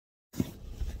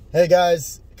Hey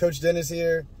guys, Coach Dennis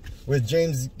here with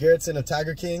James Garretson of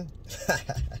Tiger King.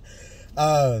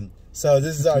 So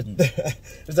this is our this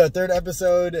is our third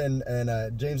episode, and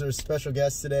James is our special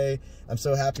guest today. I'm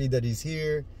so happy that he's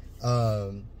here.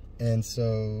 And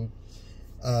so,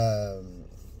 I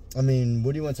mean,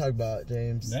 what do you want to talk about,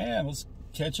 James? Man, let's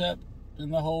catch up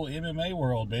in the whole MMA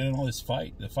world, man, and all this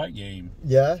the fight game.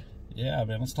 Yeah? Yeah,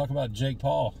 man, let's talk about Jake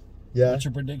Paul. Yeah? What's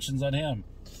your predictions on him?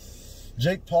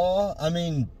 Jake Paul, I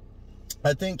mean,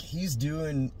 I think he's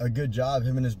doing a good job.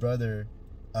 Him and his brother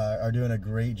are doing a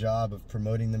great job of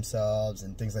promoting themselves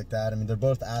and things like that. I mean, they're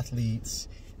both athletes,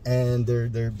 and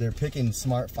they're picking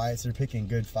smart fights. They're picking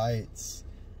good fights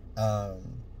to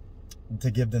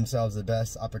give themselves the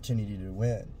best opportunity to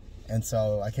win. And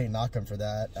so I can't knock them for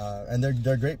that. And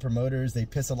they're great promoters. They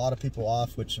piss a lot of people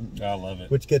off, which I love it.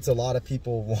 Which gets a lot of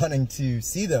people wanting to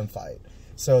see them fight.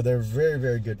 So they're very,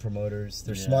 very good promoters.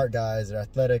 They're smart guys. They're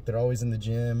athletic. They're always in the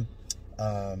gym.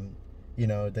 You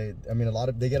know, they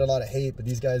get a lot of hate, but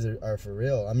these guys are for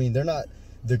real. I mean, they're not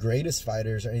the greatest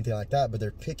fighters or anything like that, but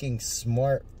they're picking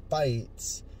smart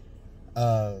fights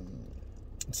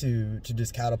to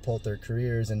just catapult their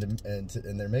careers, and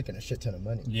they're making a shit ton of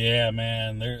money. Yeah,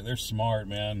 man, they're smart,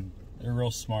 man. They're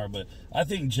real smart, but I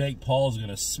think Jake Paul's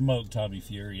gonna smoke Tommy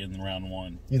Fury in round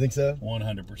one. You think so?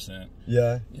 100%.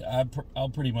 Yeah. I'll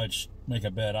pretty much make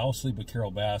a bet. I'll sleep with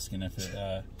Carol Baskin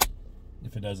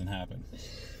if it doesn't happen.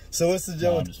 So what's the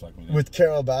deal with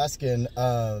Carol Baskin?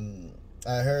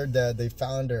 I heard that they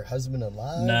found her husband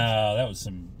alive. No, that was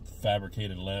some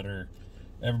fabricated letter.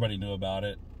 Everybody knew about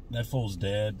it. That fool's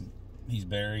dead. He's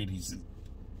buried. He's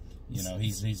done.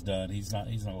 He's not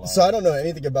alive. So I don't know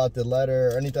anything about the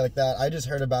letter or anything like that. I just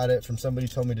heard about it from somebody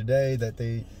who told me today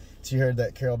that she heard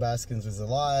that Carol Baskins was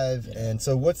alive. Yeah. And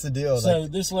so what's the deal? So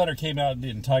this letter came out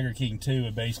in Tiger King 2.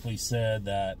 It basically said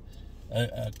that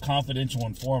a confidential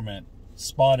informant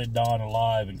spotted Don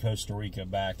alive in Costa Rica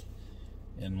back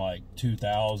in like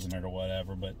 2000 or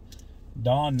whatever. But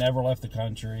Don never left the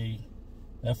country.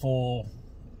 That fool,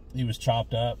 he was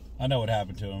chopped up. I know what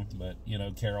happened to him, but you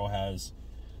know, Carol has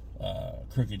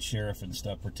crooked sheriff and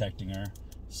stuff protecting her.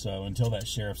 So until that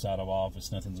sheriff's out of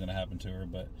office, nothing's going to happen to her.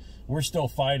 But we're still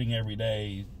fighting every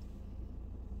day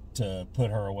to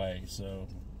put her away. So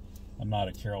I'm not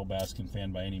a Carol Baskin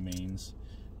fan by any means.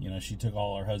 You know, she took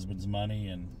all her husband's money,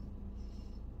 and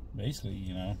basically,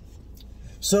 you know.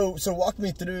 So walk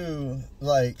me through,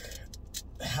 like,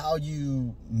 how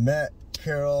you met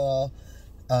Carol,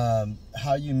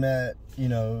 how you met, you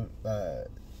know,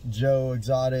 Joe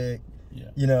Exotic. Yeah.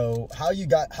 You know, how you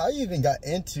even got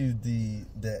into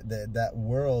that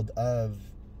world of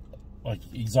like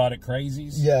exotic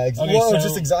crazies. Yeah, okay, well,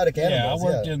 just exotic animals. Yeah,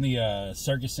 I worked in the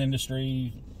circus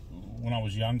industry when I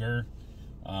was younger.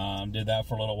 Did that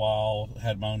for a little while.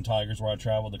 Had my own tigers where I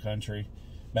traveled the country.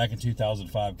 Back in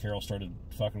 2005, Carol started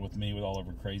fucking with me with all of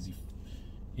her crazy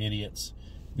idiots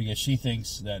because she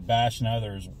thinks that bashing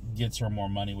others gets her more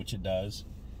money, which it does.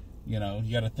 You know,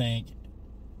 you got to think.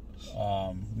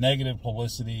 Negative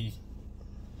publicity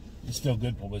is still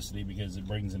good publicity because it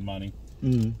brings in money.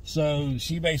 So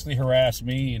she basically harassed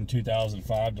me in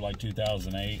 2005 to like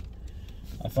 2008.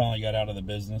 I finally got out of the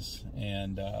business,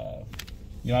 and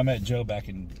you know, I met Joe back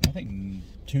in, I think,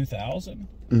 2000.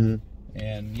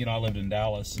 And you know, I lived in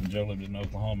Dallas and Joe lived in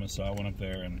Oklahoma, so I went up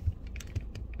there and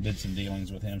did some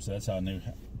dealings with him. So that's how I knew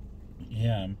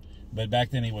him. But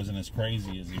back then he wasn't as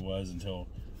crazy as he was until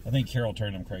I think Carol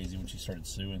turned him crazy when she started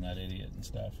suing that idiot and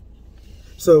stuff.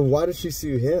 So why did she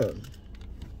sue him?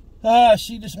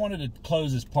 She just wanted to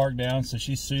close his park down, so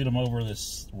she sued him over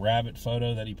this rabbit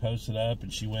photo that he posted up,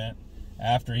 and she went,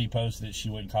 after he posted it, she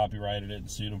went and copyrighted it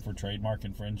and sued him for trademark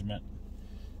infringement.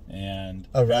 And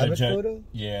a rabbit photo?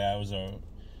 Yeah, it was a...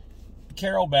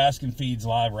 Carol Baskin feeds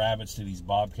live rabbits to these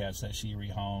bobcats that she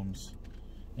rehomes,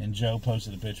 and Joe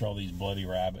posted a picture of all these bloody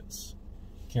rabbits.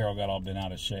 Carol got all bent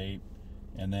out of shape.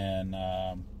 And then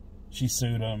she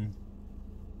sued him.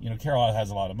 You know, Carol has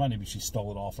a lot of money, but she stole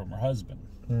it all from her husband.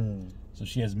 So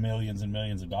she has millions and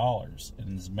millions of dollars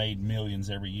and has made millions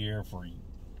every year for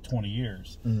 20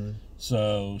 years.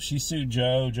 So she sued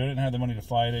Joe. Joe didn't have the money to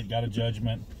fight it, got a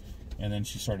judgment, and then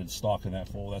she started stalking that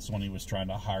fool. That's when he was trying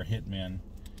to hire hitmen,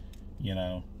 you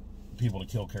know, people to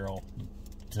kill Carol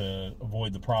to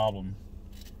avoid the problem.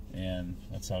 And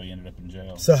that's how he ended up in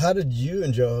jail. So how did you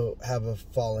and Joe have a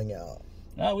falling out?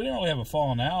 No, we didn't really have a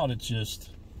falling out. It's just,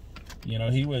 you know,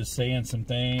 he was saying some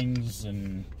things,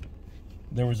 and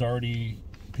there was already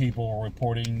people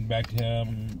reporting back to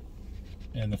him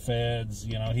and the feds.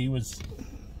 You know, he was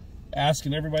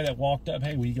asking everybody that walked up,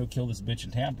 hey, will you go kill this bitch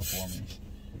in Tampa for me?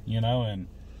 You know, and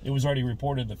it was already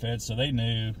reported to the feds, so they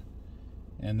knew.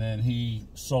 And then he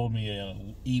sold me a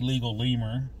illegal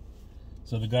lemur.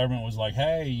 So the government was like,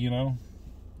 hey, you know,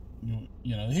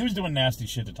 he was doing nasty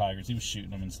shit to tigers. He was shooting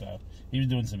them and stuff. He was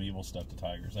doing some evil stuff to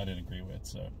tigers I didn't agree with.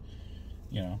 So,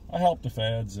 you know, I helped the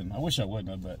feds, and I wish I wouldn't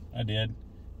have, but I did.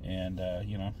 And,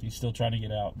 you know, he's still trying to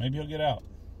get out. Maybe he'll get out.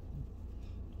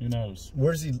 Who knows?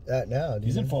 Where's he at now?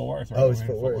 He's in Fort Worth. Right? Oh, he's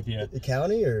Fort Worth. Yeah. The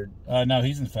county or? No,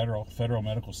 he's in Federal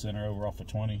Medical Center over off of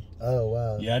 20. Oh,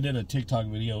 wow. Yeah, I did a TikTok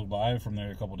video live from there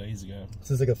a couple days ago.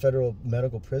 So it's like a federal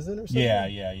medical prison or something?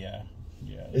 Yeah.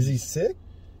 Is he sick?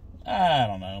 I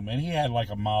don't know, man. He had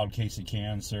like a mild case of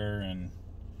cancer, and,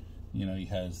 you know, he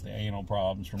has the anal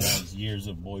problems from all his years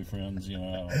of boyfriends, you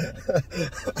know.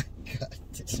 God,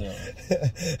 so,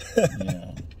 you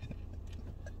know.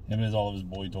 Him and all of his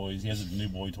boy toys. He has a new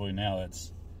boy toy now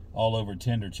that's all over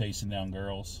Tinder chasing down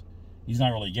girls. He's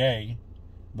not really gay,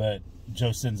 but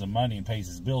Joe sends him money and pays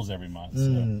his bills every month.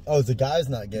 So. Oh, the guy's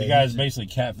not gay. The guy's basically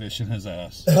catfishing his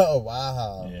ass. Oh,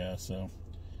 wow. Yeah, so.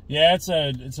 Yeah, it's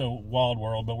a wild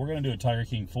world, but we're going to do a Tiger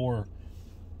King 4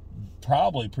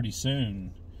 probably pretty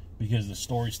soon because the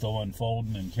story's still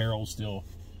unfolding and Carol's still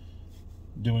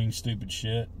doing stupid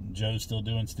shit. And Joe's still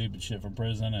doing stupid shit from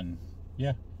prison, and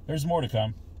yeah, there's more to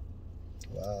come.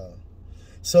 Wow.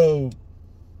 So,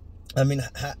 I mean,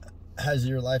 has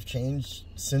your life changed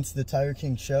since the Tiger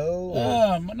King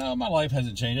show? No, my life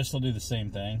hasn't changed. I still do the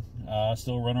same thing. I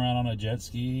still run around on a jet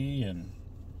ski and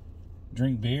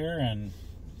drink beer, and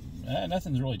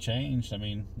nothing's really changed. I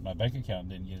mean, my bank account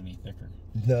didn't get any thicker.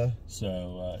 No.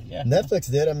 So, yeah.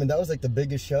 Netflix did. I mean, that was like the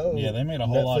biggest show. Yeah, they made a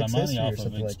whole lot of money off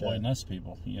of exploiting us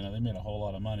people. You know, they made a whole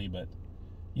lot of money, but,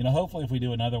 you know, hopefully if we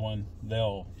do another one,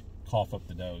 they'll cough up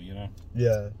the dough, you know?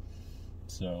 Yeah.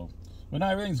 So, but no,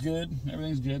 everything's good.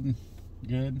 Everything's good.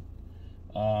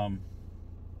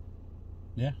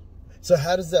 Yeah. So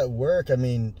how does that work? I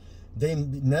mean,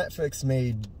 Netflix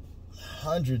made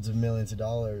hundreds of millions of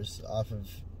dollars off of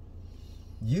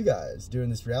you guys doing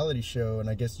this reality show, and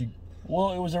I guess you...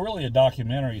 Well, it was really a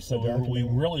documentary, so we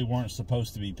really weren't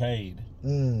supposed to be paid.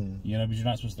 You know, because you're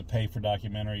not supposed to pay for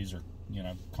documentaries or, you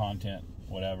know, content,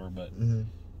 whatever, but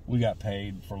we got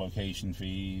paid for location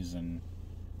fees, and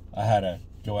I had to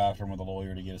go after him with a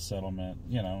lawyer to get a settlement.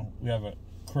 You know, we have a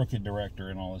crooked director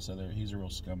and all this other... He's a real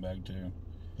scumbag, too.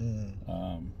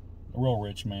 A real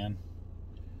rich man.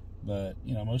 But,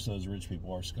 you know, most of those rich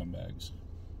people are scumbags.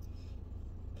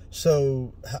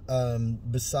 So,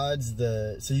 besides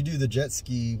so you do the jet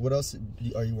ski, what else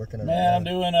are you working on? Man,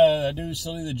 I do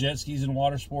still do the jet skis and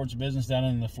water sports business down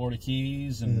in the Florida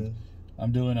Keys, and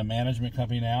I'm doing a management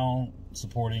company now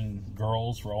supporting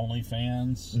girls for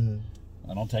OnlyFans.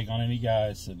 I don't take on any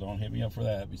guys, so don't hit me up for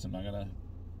that because I'm not gonna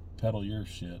peddle your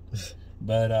shit.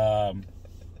 But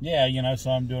yeah, you know,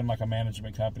 so I'm doing like a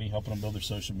management company, helping them build their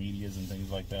social medias and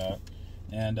things like that,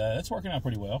 and it's working out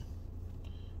pretty well.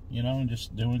 You know, and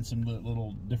just doing some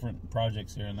little different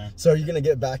projects here and there. So are you going to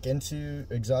get back into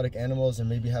exotic animals and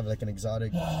maybe have like an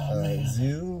exotic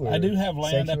zoo? Or I do have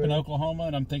land sanctuary? up in Oklahoma,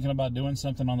 and I'm thinking about doing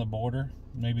something on the border.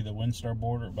 Maybe the WinStar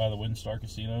border, by the WinStar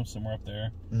Casino, somewhere up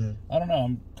there. I don't know.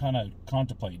 I'm kind of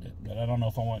contemplating it, but I don't know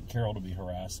if I want Carol to be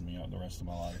harassing me the rest of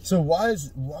my life. So why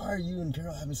are you and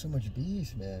Carol having so much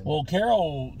beef, man? Well,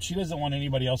 Carol, she doesn't want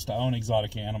anybody else to own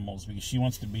exotic animals because she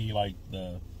wants to be like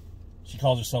she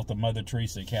calls herself the Mother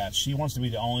Teresa of cats. She wants to be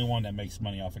the only one that makes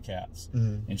money off of cats.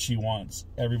 And she wants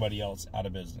everybody else out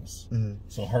of business.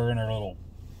 So her and her little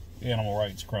animal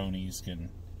rights cronies can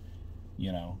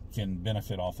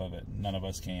benefit off of it. None of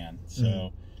us can.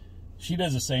 So she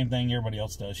does the same thing everybody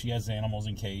else does. She has animals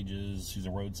in cages. She's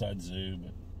a roadside zoo.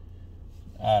 But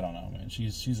I don't know, man.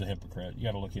 She's a hypocrite. You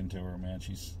got to look into her, man.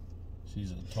 She's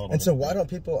a total. And so, why don't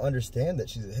people understand that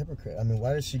she's a hypocrite? I mean,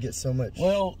 why does she get so much?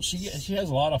 Well, she has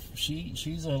a lot of.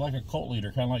 She's like a cult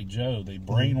leader, kind of like Joe. They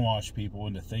brainwash people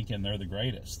into thinking they're the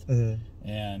greatest.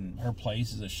 And her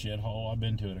place is a shithole. I've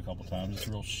been to it a couple times. It's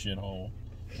a real shithole,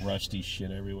 rusty shit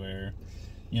everywhere.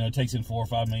 You know, it takes in $4 or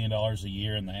 $5 million a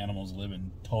year, and the animals live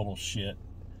in total shit.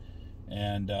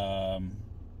 And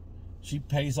she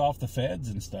pays off the feds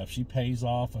and stuff. She pays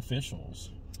off officials.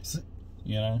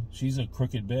 You know, she's a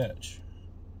crooked bitch.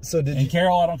 So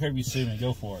Carol, I don't care if you sue me.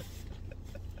 Go for it.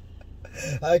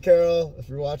 Hi, Carol, if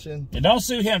you're watching. Yeah, don't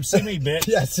sue him. Sue me, bitch.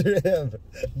 Yeah, sue him.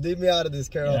 Leave me out of this,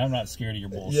 Carol. Yeah, I'm not scared of your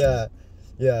bullshit.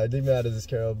 Yeah, leave me out of this,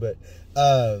 Carol. But,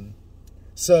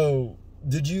 so,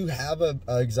 did you have a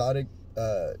exotic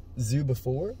zoo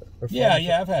before? Yeah,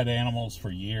 I've had animals for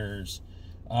years.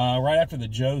 Right after the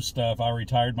Joe stuff, I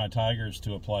retired my tigers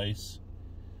to a place.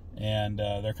 And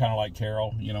they're kind of like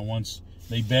Carol. You know, once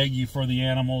they beg you for the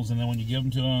animals, and then when you give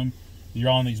them to them, you're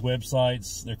on these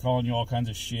websites. They're calling you all kinds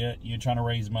of shit. You're trying to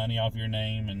raise money off your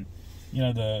name, and you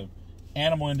know the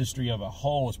animal industry of a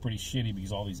whole is pretty shitty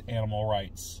because all these animal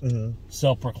rights,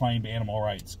 self-proclaimed animal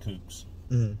rights kooks.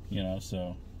 You know,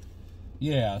 so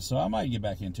yeah, so I might get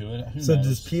back into it. Who knows?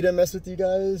 Does PETA mess with you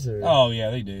guys? Or? Oh yeah,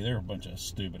 they do. They're a bunch of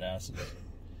stupid asses.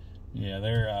 Yeah,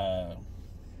 they're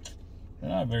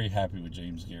not very happy with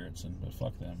James Garretson, but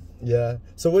fuck them. Yeah.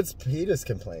 So what's PETA's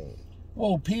complaint?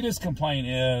 Well, PETA's complaint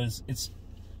is it's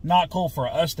not cool for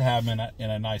us to have them in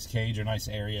a nice cage or nice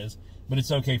areas, but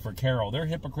it's okay for Carol. They're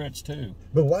hypocrites too.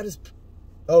 But why does...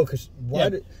 Oh, because why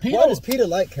does PETA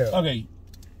like Carol? Okay.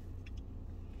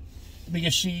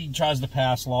 Because she tries to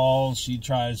pass laws, she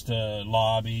tries to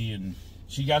lobby, and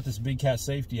she got this Big Cat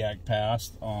Safety Act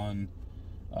passed on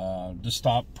to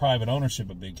stop private ownership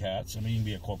of big cats. I mean, you can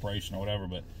be a corporation or whatever,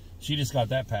 but she just got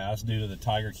that passed due to the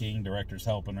Tiger King directors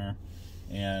helping her,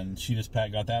 and she just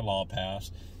got that law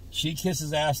passed. She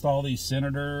kisses ass to all these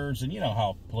senators, and you know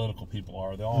how political people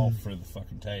are. They're all for the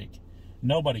fucking take.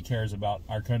 Nobody cares about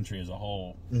our country as a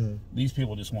whole. These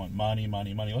people just want money,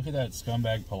 money, money. Look at that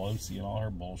scumbag Pelosi and all her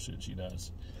bullshit she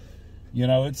does. You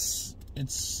know, it's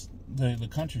the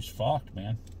country's fucked,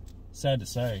 man. Sad to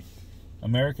say.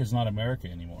 America's not America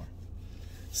anymore.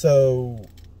 So,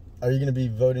 are you going to be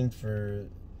voting for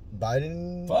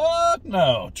Biden? Fuck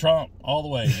no. Trump all the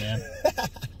way, man.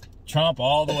 Trump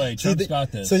all the way. Trump's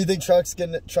got this. So you think Trump's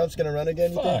gonna run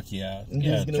again? Fuck yeah.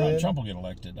 Yeah, Trump will get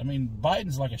elected. I mean,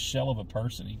 Biden's like a shell of a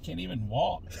person. He can't even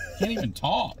walk. Can't even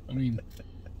talk. I mean,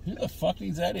 who the fuck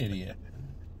needs that idiot?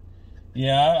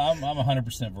 Yeah, I'm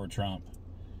 100% for Trump.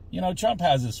 You know, Trump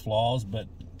has his flaws, but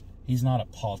he's not a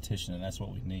politician, and that's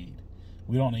what we need.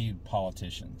 We don't need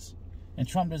politicians. And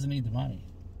Trump doesn't need the money.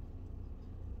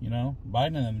 You know?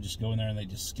 Biden and them just go in there and they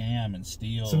just scam and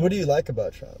steal. So what do you like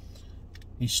about Trump?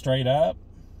 He's straight up.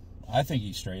 I think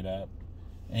he's straight up.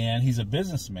 And he's a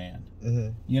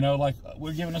businessman. You know, like,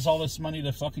 we're giving us all this money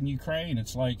to fucking Ukraine.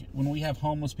 It's like when we have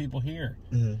homeless people here.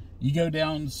 You go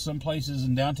down some places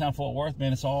in downtown Fort Worth,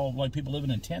 man, it's all like people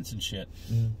living in tents and shit.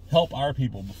 Help our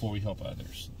people before we help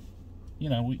others. You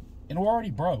know, we're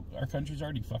already broke. Our country's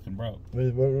already fucking broke.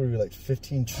 What were we, like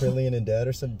 15 trillion in debt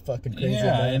or some fucking crazy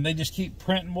amount? And they just keep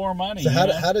printing more money. So how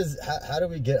do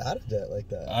we get out of debt like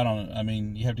that? I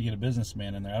mean, you have to get a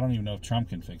businessman in there. I don't even know if Trump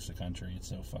can fix the country. It's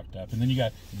so fucked up. And then you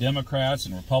got Democrats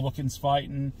and Republicans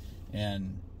fighting,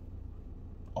 and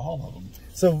all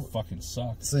of them fucking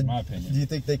suck, in my opinion. Do you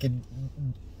think they could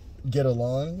get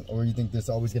along, or you think there's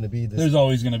always going to be this? There's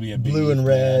always going to be a blue and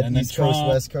red, and then East Coast,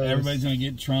 West Coast. Everybody's going to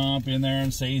get Trump in there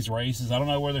and say he's racist. I don't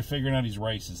know where they're figuring out he's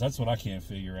racist. That's what I can't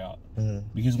figure out.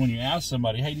 Because when you ask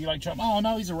somebody, "Hey, do you like Trump?" "Oh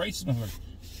no, he's a racist."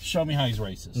 Show me how he's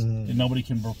racist. And nobody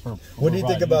can. What do you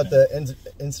think about the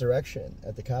insurrection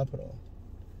at the Capitol?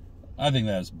 I think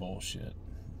that's bullshit.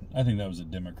 I think that was a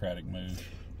Democratic move.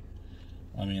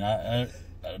 I mean, I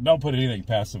don't put anything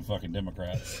past some fucking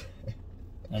Democrats.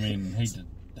 I mean,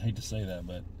 hate to say that,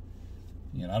 but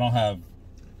you know, I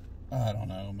don't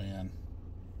know, man.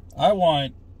 I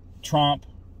want Trump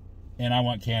and I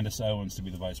want Candace Owens to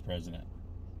be the vice president.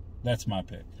 That's my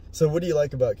pick. So what do you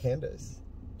like about Candace?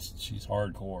 She's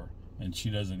hardcore, and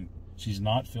she's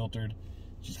not filtered.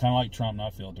 She's kind of like Trump,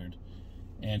 not filtered,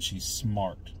 and she's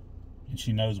smart, and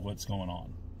she knows what's going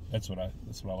on. That's what I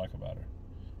like about her.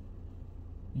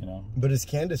 You know. But is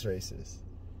Candace racist?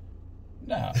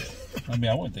 Nah. I mean,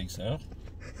 I wouldn't think so.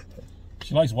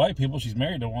 She likes white people. She's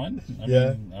married to one. I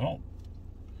mean, I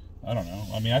don't know.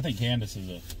 I mean, I think Candace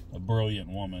is a brilliant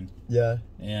woman. Yeah.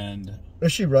 And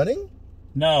is she running?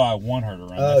 No, I want her to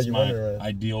run. Oh, that's you my want her to run.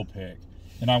 ideal pick.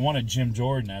 And I wanted Jim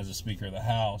Jordan as a Speaker of the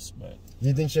House, but do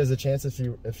you think she has a chance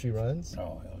if she runs?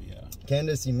 Oh hell yeah.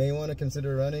 Candace, you may want to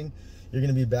consider running. You're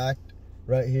going to be backed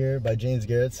right here by James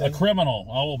Garretson. A criminal.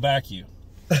 I will back you.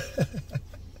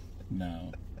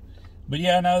 No. But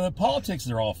yeah, no, the politics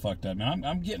are all fucked up, man.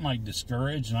 I'm getting like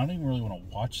discouraged, and I don't even really want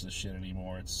to watch this shit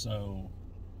anymore. It's so.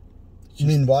 You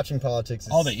mean watching politics?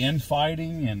 All the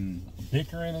infighting and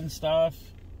bickering and stuff.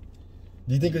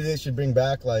 Do you think they should bring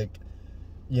back, like,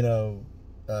 you know,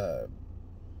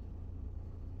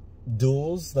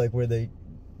 duels, like where they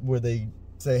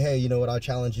say, hey, you know what, I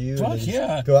challenge you. Fuck and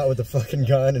yeah. Go out with a fucking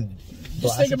gun and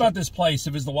just think about this place.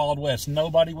 If it's the Wild West,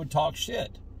 nobody would talk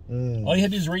shit. All you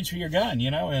had to do is reach for your gun,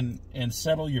 you know, and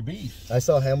settle your beef. I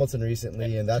saw Hamilton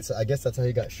recently, and I guess that's how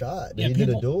he got shot. Yeah, he did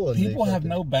a duel. And people have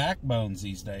no backbones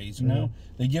these days, you know.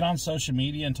 They get on social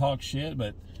media and talk shit,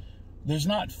 but there's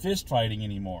not fist fighting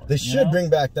anymore. They should bring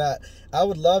back that. I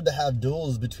would love to have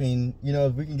duels between, you know,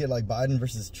 if we can get like Biden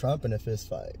versus Trump in a fist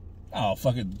fight. Oh,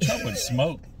 fucking Trump would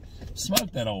smoke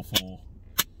that old fool.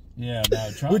 Yeah,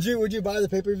 no, Trump. Would you buy the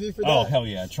pay-per-view for that? Oh, hell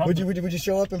yeah. Trump. Would you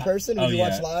show up in person? Would you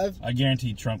watch live? I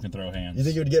guarantee Trump can throw hands. You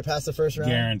think he would get past the first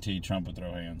round? Guarantee Trump would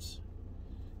throw hands.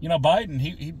 You know, Biden,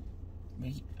 he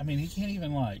can't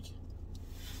even, like...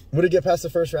 Would it get past the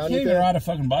first round? He can't even ride a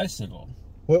fucking bicycle.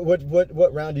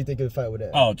 What round do you think the fight would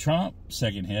end? Oh, Trump,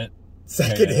 second hit.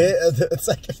 Second hit? It's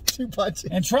like 2 punches.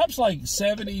 And Trump's like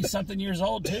 70-something years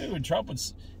old, too. And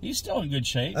he's still in good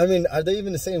shape. I mean, are they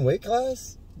even the same weight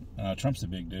class? Trump's a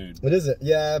big dude. What is it?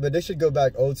 Yeah, but they should go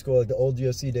back old school, like the old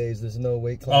UFC days. There's no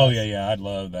weight class. Oh, yeah, I'd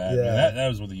love that. Yeah. Man, that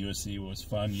was what the UFC was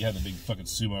fun. You had the big fucking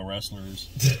sumo wrestlers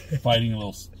fighting a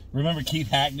little... Remember Keith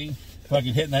Hackney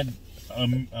fucking hitting that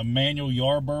Emmanuel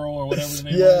Yarborough or whatever his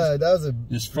name was? Yeah, that was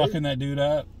Just fucking that dude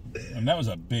up. And that was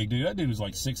a big dude. That dude was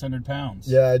like 600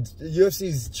 pounds. Yeah,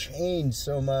 UFC's changed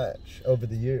so much over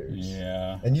the years.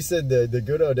 Yeah. And you said the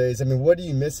good old days. I mean, what do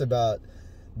you miss about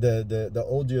the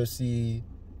old UFC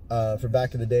for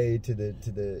back in the day to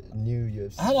the new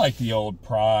UFC? I like the old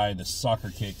pride, the soccer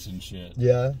kicks and shit.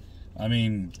 Yeah. I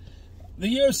mean, the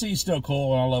UFC is still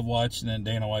cool, and I love watching it.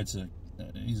 Dana White's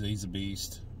he's a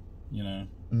beast, you know.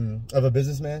 Of a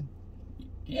businessman?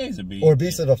 Yeah, he's a beast. Or a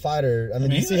beast of a fighter. I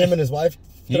mean, you see him and his wife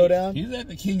throw down? He's at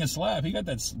the king of slap. He got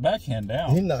that backhand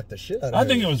down. He knocked the shit out of I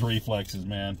think it was reflexes,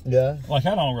 man. Yeah. Like,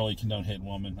 I don't really condone hitting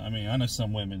women. I mean, I know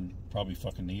some women probably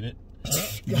fucking need it.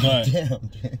 God damn.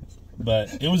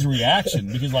 But it was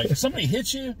reaction. Because, like, if somebody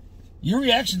hits you, your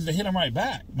reaction is to hit them right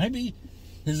back. Maybe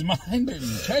his mind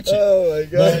didn't catch it. Oh, my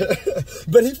God.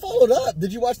 But he followed up.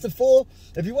 Did you watch the full...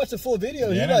 If you watch the full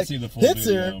video, yeah, he, like, see the full hits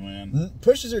video, her, man.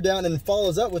 pushes her down, and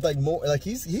follows up with, like, more... Like,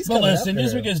 he's But coming listen, after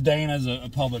just her. because Dana's a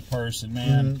public person,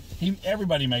 man,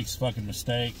 everybody makes fucking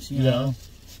mistakes, you know?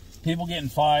 People get in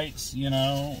fights, you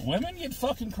know? Women get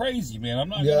fucking crazy, man. I'm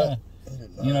not gonna...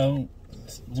 You know...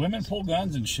 Women pull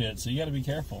guns and shit, so you got to be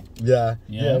careful. Yeah,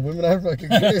 Yeah. women are fucking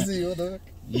crazy. What the heck?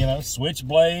 You know,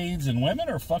 switchblades, and women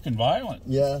are fucking violent.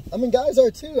 Yeah, I mean, guys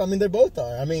are too. I mean, they both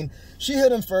are. I mean, she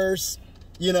hit him first,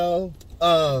 you know.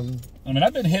 I mean,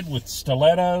 I've been hit with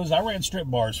stilettos. I ran strip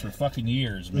bars for fucking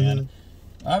years, man.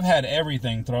 I've had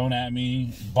everything thrown at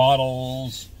me,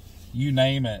 bottles, you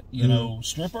name it. You know,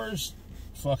 strippers,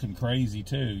 fucking crazy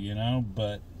too, you know.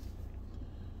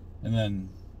 And then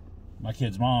my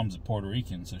kid's mom's a Puerto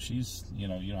Rican, so she's, you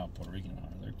know how Puerto Rican are.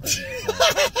 They're crazy.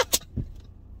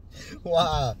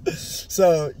 Wow.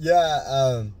 So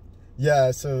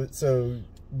so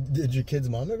did your kid's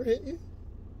mom ever hit you?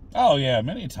 Oh yeah,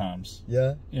 many times.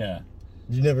 Yeah. Yeah.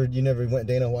 You never went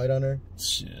Dana White on her?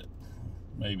 Shit.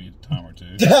 Maybe a time or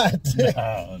two. God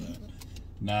damn.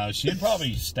 No, she'd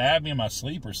probably stab me in my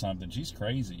sleep or something. She's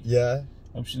crazy. Yeah.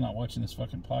 Hope she's not watching this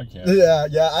fucking podcast. Yeah.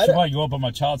 She'll probably go up on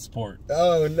my child support.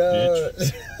 Oh no.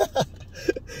 Bitch.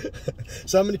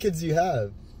 So how many kids do you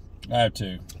have? I have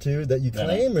two. Two that you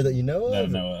claim or that you know of? That I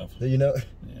know of. That you know.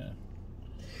 Yeah.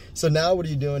 So now, what are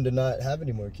you doing to not have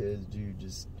any more kids? Do you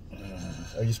just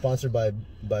are you sponsored by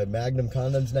Magnum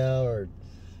condoms now, or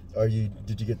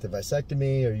did you get the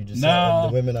vasectomy, or you just have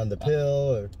the women on the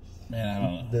pill, or man, I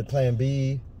don't know. The Plan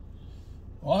B?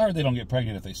 Well, I heard they don't get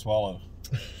pregnant if they swallow.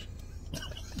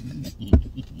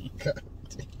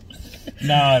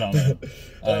 No, I don't know.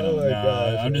 Oh my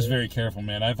gosh, I'm just very careful,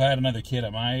 man. I've had another kid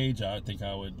at my age. I think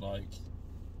I would, like,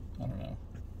 I don't know,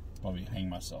 probably hang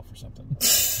myself or something.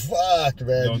 Fuck,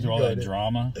 man. Going through all that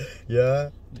drama. Yeah?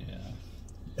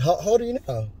 Yeah. How old are you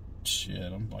now? Shit,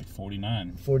 I'm like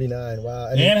 49. 49, wow.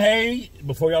 And hey,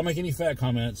 before y'all make any fat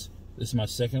comments, this is my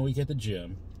second week at the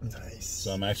gym. Nice.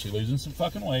 So I'm actually losing some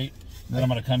fucking weight. And then I'm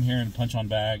going to come here and punch on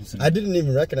bags. And I didn't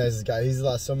even recognize this guy. He's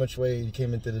lost so much weight. He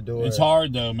came into the door. It's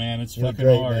hard, though, man. It's fucking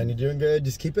great, hard. Man. You're doing good.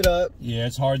 Just keep it up. Yeah,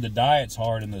 it's hard. The diet's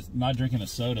hard, and not drinking a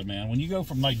soda, man. When you go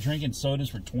from, like, drinking sodas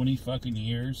for 20 fucking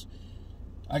years,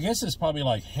 I guess it's probably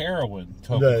like heroin,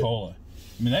 Coca-Cola. Right.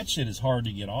 I mean, that shit is hard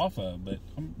to get off of, but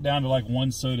I'm down to, like,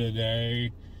 1 soda a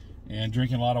day and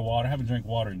drinking a lot of water. I haven't drank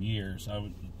water in years.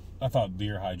 I thought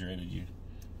beer hydrated you.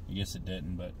 I guess it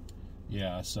didn't, but,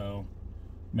 yeah, so...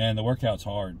 Man, the workout's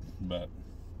hard, but...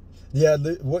 Yeah,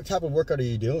 what type of workout are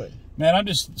you doing? Man, I'm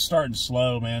just starting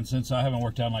slow, man. Since I haven't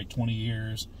worked out in like 20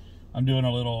 years, I'm getting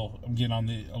on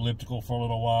the elliptical for a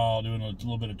little while, doing a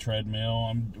little bit of treadmill.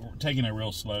 I'm taking it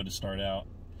real slow to start out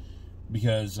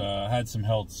because I had some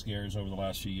health scares over the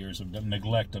last few years of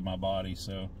neglect of my body,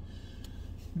 so...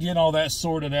 Getting all that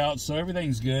sorted out, so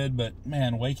everything's good, but,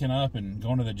 man, waking up and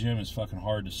going to the gym is fucking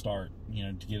hard to start, you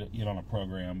know, to get on a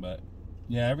program, but...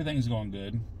 Yeah, everything's going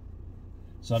good.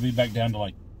 So I'll be back down to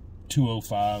like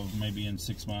 205 maybe in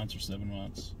 6 months or 7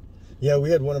 months. Yeah, we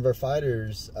had one of our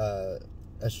fighters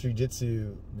Street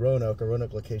Jiu-Jitsu Roanoke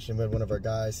location. We had one of our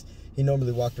guys. He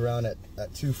normally walked around at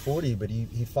 240, but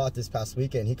he fought this past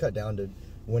weekend. He cut down to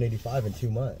 185 in 2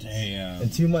 months. Damn. In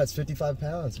 2 months, 55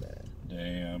 pounds, man.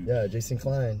 Damn. Yeah, Jason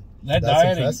Klein. That's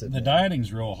impressive. The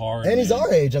dieting's real hard. And he's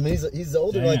our age. I mean, he's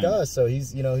older like us, so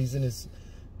he's he's in his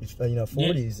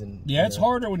 40s and it's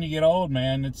harder when you get old,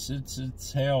 man.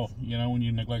 It's hell, when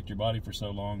you neglect your body for so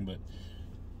long. But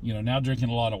now drinking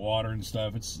a lot of water and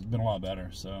stuff, it's been a lot better.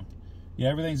 So yeah,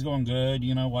 everything's going good.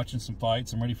 Watching some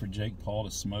fights. I'm ready for Jake Paul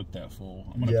to smoke that fool.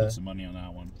 I'm gonna put some money on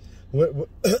that one.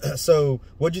 So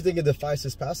what'd you think of the fights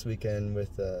this past weekend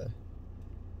with?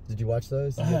 Did you watch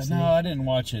those? No, I didn't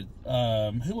watch it.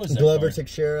 Who was that? Glover,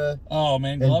 Teixeira. Oh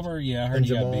man, Glover. I heard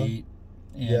he got beat.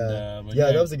 And,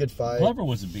 that was a good fight. Glover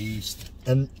was a beast.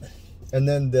 And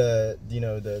then the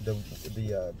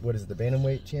what is it, the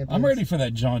bantamweight champion? I'm ready for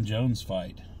that John Jones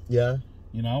fight. Yeah.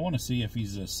 I want to see if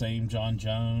he's the same John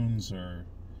Jones or,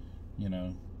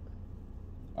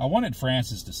 I wanted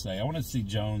Francis to stay. I wanted to see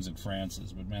Jones and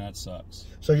Francis, but man, that sucks.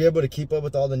 So you're able to keep up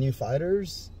with all the new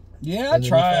fighters? Yeah, I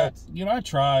try. I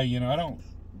try. I don't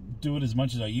do it as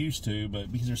much as I used to,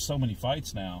 but because there's so many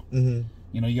fights now. Mm-hmm.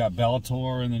 You got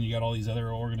Bellator, and then you got all these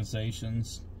other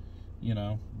organizations,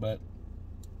 but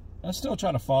I still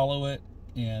try to follow it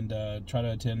and try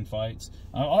to attend fights.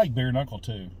 I like bare knuckle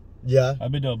too. Yeah,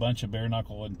 I've been to a bunch of bare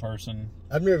knuckle in person.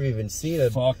 I've never even seen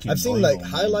it. I've seen like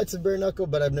highlights of bare knuckle,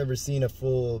 but I've never seen a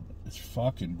full. It's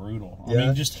fucking brutal. Yeah. I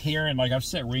mean, just hearing, like, I've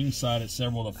sat ringside at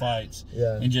several of the fights,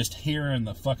 and just hearing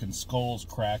the fucking skulls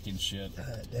crack and shit.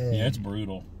 God, damn. Yeah, it's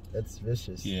brutal. That's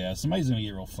vicious. Yeah, somebody's gonna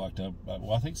get real fucked up.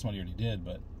 Well, I think somebody already did,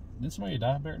 but didn't somebody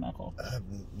die bare knuckle?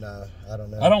 No, I don't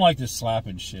know. I don't like this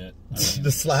slapping shit.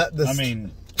 I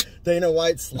mean, Dana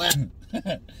White slap.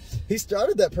 He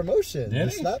started that promotion, the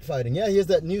slap fighting. Yeah, he has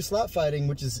that new slap fighting,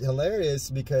 which is hilarious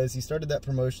because he started that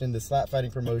promotion, the slap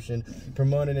fighting promotion,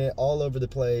 promoting it all over the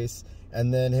place,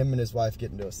 and then him and his wife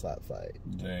get into a slap fight.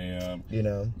 Damn.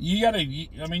 You gotta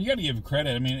give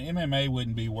credit. I mean, MMA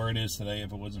wouldn't be where it is today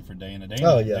if it wasn't for Dana.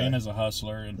 Dana's a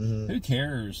hustler, and who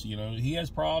cares? He has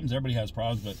problems. Everybody has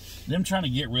problems, but them trying to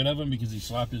get rid of him because he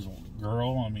slapped his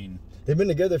girl. I mean, they've been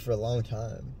together for a long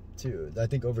time. Too. I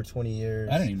think over 20 years.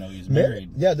 I didn't even know he was married.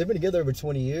 Yeah, they've been together over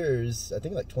 20 years. I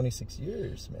think like 26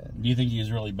 years, man. Do you think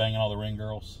he's really banging all the ring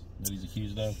girls that he's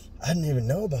accused of? I didn't even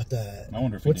know about that. I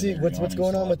wonder if what's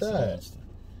going on with that?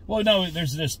 Well, no,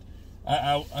 there's this.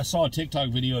 I saw a TikTok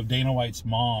video of Dana White's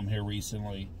mom here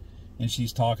recently, and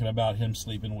she's talking about him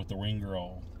sleeping with the ring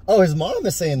girl. Oh, his mom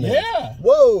is saying that? Yeah.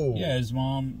 Whoa. Yeah, his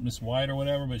mom, Miss White or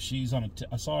whatever, but she's on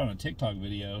I saw her on a TikTok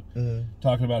video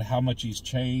talking about how much he's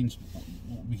changed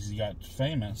because he got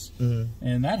famous.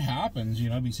 And that happens,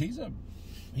 because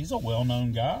he's a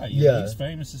well-known guy. He's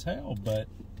famous as hell, but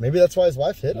maybe that's why his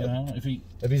wife hit him.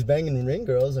 If he's banging ring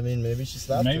girls, I mean, maybe she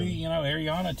slapped him. Maybe,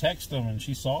 Ariana texted him and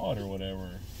she saw it or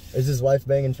whatever. Is his wife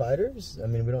banging fighters? I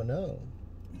mean, we don't know.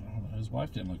 His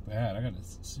wife didn't look bad. I got to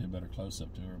see a better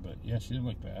close-up to her, but yeah, she didn't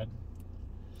look bad.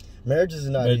 Marriage is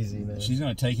not easy, man. She's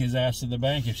going to take his ass to the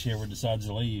bank if she ever decides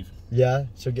to leave. Yeah,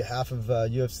 she'll get half of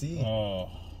UFC. Oh,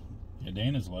 yeah,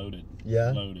 Dana's loaded. Yeah,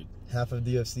 loaded. Half of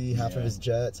the UFC, half of his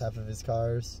jets, half of his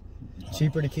cars.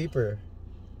 Cheaper to keep her.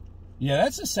 Yeah,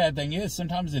 that's the sad thing is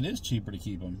sometimes it is cheaper to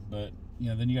keep them, but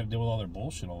then you got to deal with all their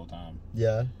bullshit all the time.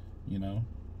 Yeah.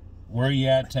 Where you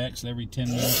at? Text every 10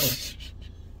 minutes.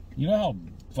 You know how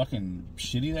fucking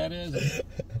shitty that is?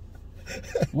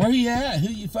 Where you at? Who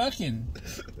you fucking?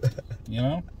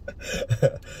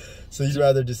 So you'd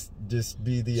rather just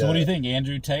be the... So what do you think?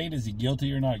 Andrew Tate, is he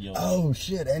guilty or not guilty? Oh,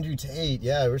 shit. Andrew Tate.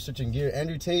 Yeah, we're switching gear.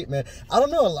 Andrew Tate, man. I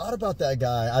don't know a lot about that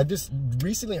guy. I just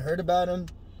recently heard about him.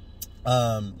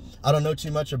 I don't know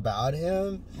too much about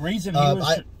him. Reason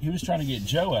he was trying to get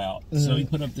Joe out. So he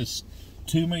put up this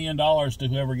 $2 million to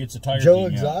whoever gets the Tiger Joe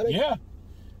King Exotic? out.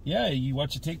 Yeah, you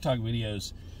watch the TikTok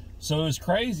videos. So it was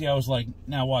crazy. I was like,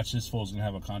 now watch, this fool's going to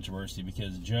have a controversy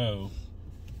because Joe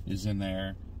is in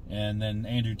there, and then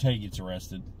Andrew Tate gets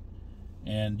arrested.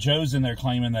 And Joe's in there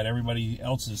claiming that everybody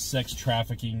else is sex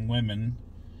trafficking women,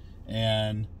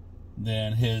 and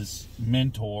then his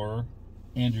mentor,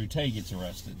 Andrew Tate, gets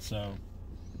arrested. So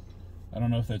I don't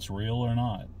know if that's real or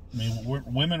not. I mean,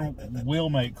 women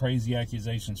will make crazy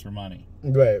accusations for money.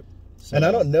 Right. So, and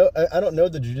I don't know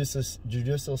the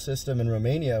judicial system in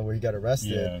Romania where he got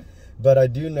arrested. Yeah. But I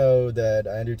do know that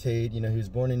Andrew Tate, he was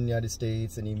born in the United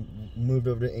States and he moved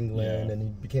over to England and he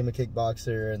became a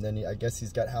kickboxer, and then I guess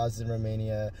he's got houses in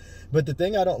Romania. But the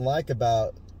thing I don't like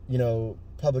about,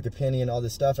 public opinion, all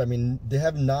this stuff, I mean, they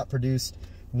have not produced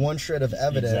one shred of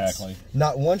evidence. Exactly.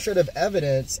 Not one shred of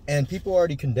evidence, and people are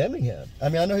already condemning him. I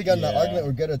mean, I know he got in an argument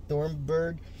with Greta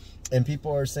Thunberg, and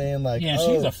people are saying like, yeah,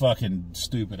 she's a fucking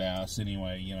stupid ass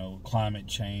anyway. You know, climate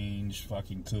change,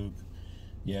 fucking kook.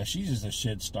 Yeah, she's just a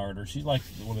shit starter. She's like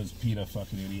one of those PETA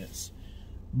fucking idiots.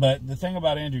 But the thing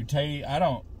about Andrew Tate, I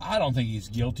don't think he's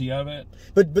guilty of it.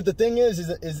 But the thing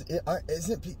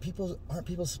aren't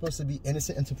people supposed to be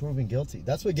innocent until proven guilty?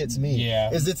 That's what gets me. Yeah.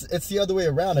 It's the other way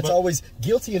around. It's always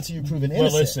guilty until you're proven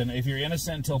innocent. But listen, if you're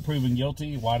innocent until proven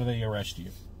guilty, why do they arrest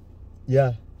you?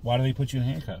 Yeah. Why do they put you in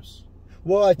handcuffs?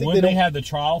 Well, I think wouldn't they have the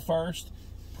trial first,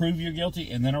 prove you're guilty,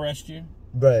 and then arrest you?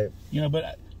 Right. You know,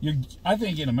 but I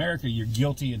think in America you're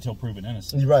guilty until proven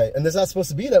innocent. Right, and it's not supposed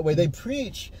to be that way. They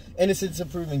preach innocent until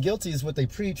proven guilty is what they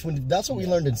preach. When that's what we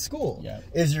learned in school. Yeah.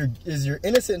 Is you're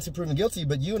innocent until proven guilty,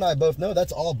 but you and I both know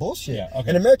that's all bullshit. Yeah.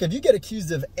 Okay. In America, if you get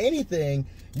accused of anything,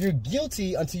 you're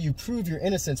guilty until you prove your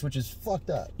innocence, which is fucked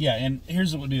up. Yeah, and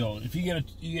here's the deal: if you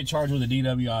get charged with a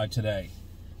DWI today,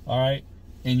 all right,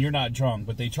 and you're not drunk,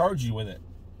 but they charge you with it,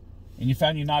 and you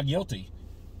found you're not guilty.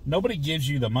 Nobody gives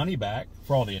you the money back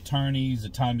for all the attorneys, the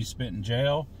time you spent in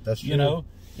jail. That's true. You know,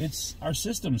 our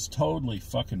system's totally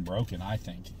fucking broken, I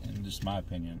think, in just my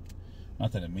opinion.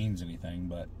 Not that it means anything,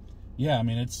 but yeah, I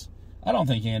mean, I don't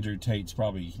think Andrew Tate's I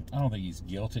don't think he's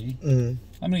guilty.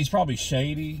 Mm-hmm. I mean, he's probably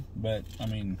shady, but I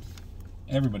mean,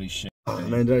 everybody's shady.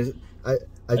 Man,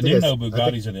 I do know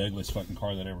Bugattis are the ugliest fucking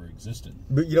car that ever existed.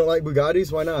 But you don't like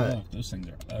Bugattis? Why not? Look, those things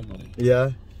are ugly.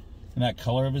 Yeah. And that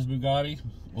color of his Bugatti.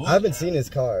 Ooh. I haven't seen his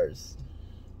cars.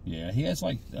 Yeah, he has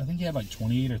I think he had like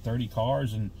 28 or 30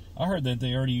 cars, and I heard that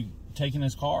they already taken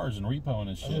his cars and repoing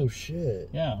his shit. Oh shit!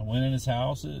 Yeah, went in his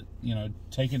house,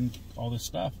 taking all this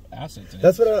stuff, assets.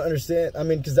 That's what I don't understand. I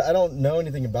mean, because I don't know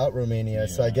anything about Romania,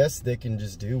 so I guess they can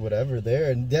just do whatever there,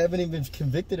 and they haven't even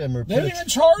convicted him or they haven't even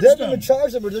charged him. They haven't even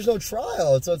charged him, or there's no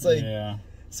trial. So it's like, yeah.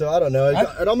 So I don't know.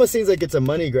 It almost seems like it's a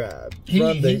money grab.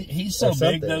 He's so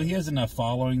big though. He has enough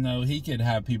following though. He could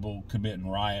have people committing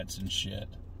riots and shit.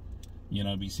 You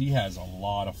know, because he has a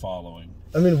lot of following.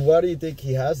 I mean, why do you think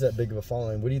he has that big of a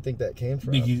following? Where do you think that came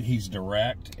from? He's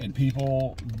direct, and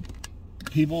people,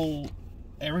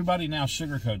 everybody now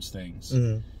sugarcoats things.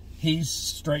 Mm-hmm. He's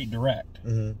straight direct.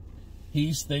 Mm-hmm.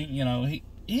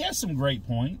 He has some great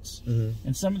points, mm-hmm.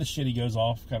 and some of the shit he goes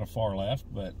off kind of far left,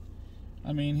 but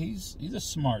I mean, he's a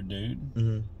smart dude,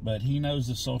 mm-hmm. but he knows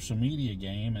the social media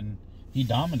game, and he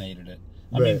dominated it.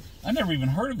 I mean, I never even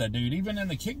heard of that dude, even in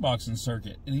the kickboxing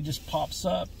circuit, and he just pops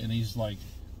up, and he's like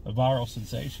a viral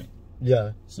sensation.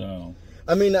 Yeah. So,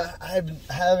 I mean, I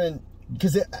haven't,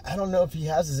 because I don't know if he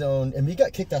has his own, and he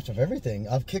got kicked off of everything.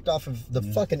 I've kicked off of the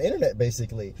fucking internet,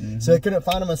 basically. Mm-hmm. So I couldn't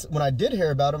find him. When I did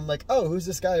hear about him, I'm like, oh, who's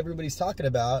this guy everybody's talking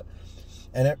about?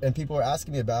 And people were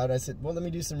asking me about it. I said, well, let me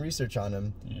do some research on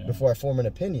him before I form an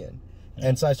opinion. Yeah.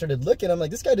 And so I started looking. I'm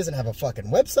like, this guy doesn't have a fucking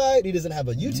website. He doesn't have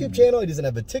a YouTube channel. He doesn't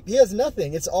have a he has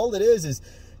nothing. It's all it is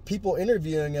people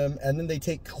interviewing him, and then they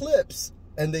take clips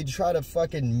and they try to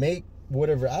fucking make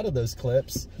whatever out of those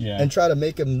clips and try to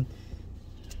make him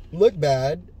look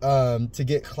bad to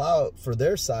get clout for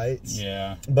their sites.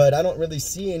 Yeah. But I don't really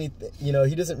see anything. You know,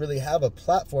 he doesn't really have a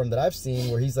platform that I've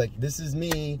seen where he's like, this is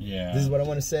me. Yeah. This is what I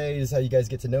want to say. This is how you guys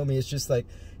get to know me. It's just like,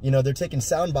 you know, they're taking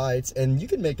sound bites, and you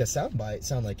can make a sound bite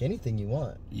sound like anything you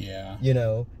want. Yeah. You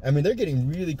know, I mean, they're getting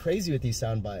really crazy with these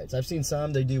sound bites. I've seen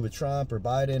some they do with Trump or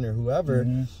Biden or whoever,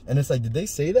 and it's like, did they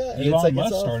say that? And Elon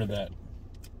Musk started that.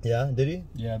 Yeah, did he?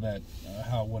 Yeah, that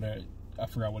I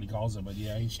forgot what he calls it, but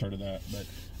yeah, he started that. But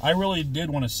I really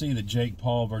did want to see the Jake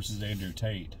Paul versus Andrew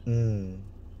Tate. I mean,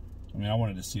 I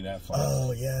wanted to see that fight.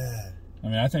 Oh yeah.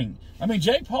 I mean,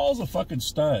 Jake Paul's a fucking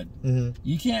stud. Mm-hmm.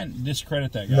 You can't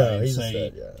discredit that guy and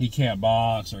say he can't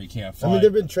box or he can't fight. I mean,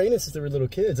 they've been training since they were little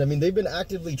kids. I mean, they've been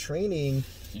actively training,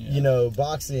 you know,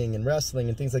 boxing and wrestling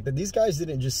and things like that. These guys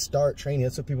didn't just start training.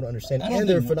 That's what people don't understand. And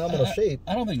they're in phenomenal shape.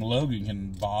 I don't think Logan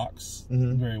can box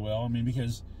very well. I mean,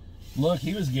 because, look,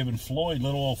 he was giving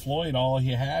little old Floyd, all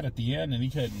he had at the end, and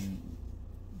he couldn't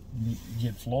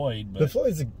get Floyd. But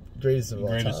Floyd's the greatest of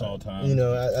all time. You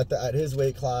know, at his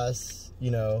weight class. You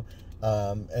know,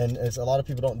 and a lot of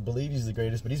people don't believe he's the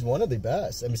greatest, but he's one of the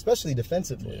best. I mean, especially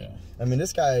defensively. Yeah. I mean,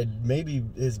 this guy maybe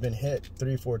has been hit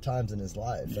 3 or 4 times in his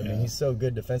life. Yeah. I mean, he's so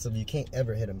good defensively, you can't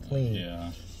ever hit him clean.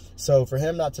 Yeah. So for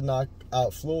him not to knock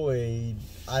out Floyd,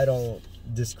 I don't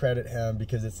discredit him,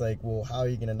 because it's like, well, how are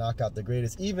you going to knock out the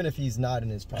greatest, even if he's not in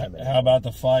his prime? How about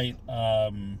the fight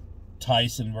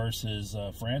Tyson versus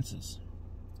Francis?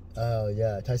 Oh,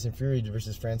 yeah. Tyson Fury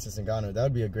versus Francis Ngannou. That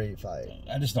would be a great fight.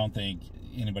 I just don't think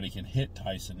anybody can hit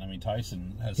Tyson. I mean,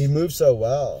 Tyson has... He moves so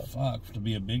well. Fuck, to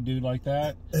be a big dude like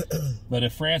that. But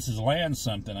if Francis lands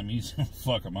something, I mean, he's going to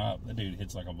fuck him up. That dude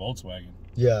hits like a Volkswagen.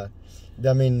 Yeah.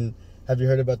 I mean, have you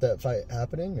heard about that fight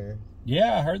happening? Or?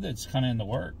 Yeah, I heard that it's kind of in the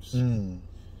works. Mm.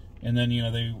 And then, you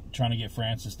know, they trying to get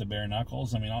Francis to bare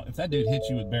knuckles. I mean, if that dude hits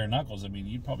you with bare knuckles, I mean,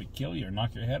 he'd probably kill you or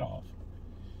knock your head off.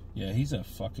 Yeah, he's a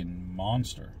fucking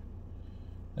monster.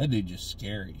 That dude just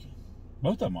scary.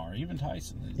 Both of them are, even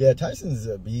Tyson. Yeah, Tyson's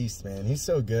a beast, man. He's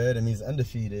so good. I mean, he's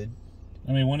undefeated.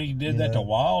 I mean, when he did that to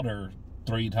Wilder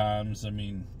 3 times, I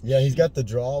mean... Yeah, he's got the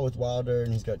draw with Wilder,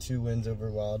 and he's got 2 wins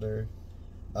over Wilder.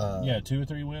 Yeah, 2 or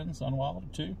 3 wins on Wilder?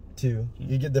 2? 2.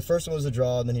 You get the first one was a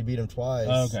draw, and then he beat him twice.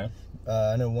 Oh, okay.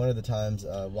 I know one of the times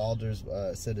Wilder's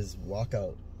said his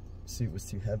walkout suit was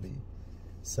too heavy.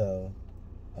 So...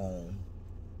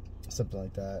 something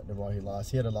like that. And while he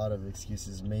lost, he had a lot of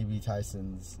excuses. Maybe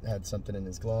Tyson's had something in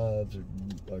his gloves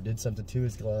or did something to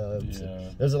his gloves.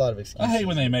 Yeah. There's a lot of excuses. I hate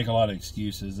when they make a lot of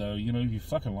excuses, though. You know, if you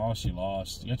fucking lost, you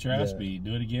lost. You got your ass beat.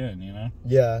 Do it again, you know?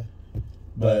 Yeah.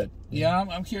 But yeah,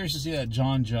 I'm curious to see that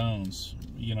John Jones,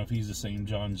 you know, if he's the same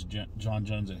John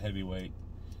Jones at heavyweight.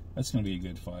 That's going to be a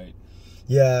good fight.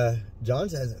 Yeah.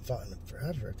 Jones hasn't fought in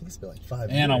forever. I think it's been like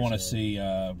 5 years. And I want to see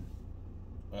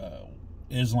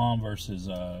Islam versus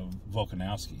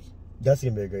Volkanovski. That's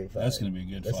going to be a great fight. That's going to be a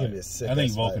good fight. That's going to be a sick I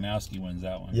think fight. Volkanovski wins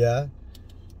that one. Yeah?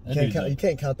 You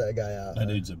can't count that guy out. That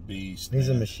dude's a beast. He's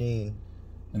man. a machine.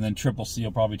 And then Triple C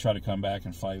will probably try to come back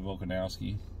and fight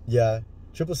Volkanovski. Yeah.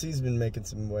 Triple C's been making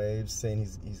some waves, saying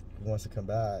he wants to come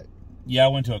back. Yeah, I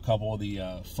went to a couple of the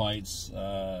fights,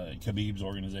 Khabib's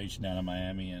organization down in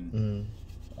Miami, and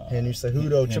Henry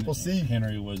Cejudo, Triple C.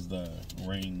 Henry was the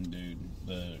ring dude,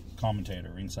 the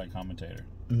commentator, ringside commentator.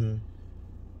 Mm-hmm.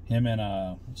 Him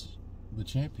and the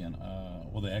champion,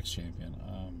 well, the ex-champion.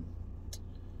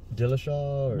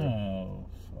 Dillashaw? Or? No,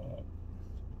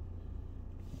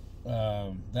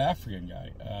 fuck. The African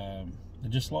guy that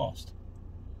just lost.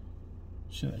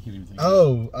 Shit, I can't even think.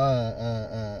 Oh,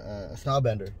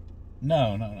 Stylebender.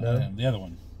 No, the other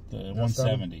one, the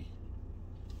 170.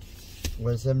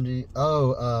 170.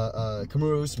 Oh,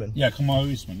 Kamaru Usman. Yeah,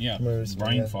 Kamaru Usman. Yeah,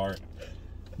 brain fart.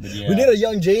 But yeah. We need a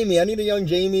young Jamie. I need a young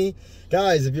Jamie.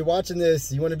 Guys, if you're watching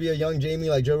this, you want to be a young Jamie,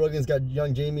 like Joe Rogan's got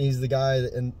young Jamie. He's the guy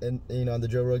on the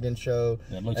Joe Rogan show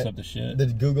that looks up the shit,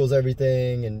 that Googles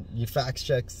everything and you fact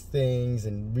checks things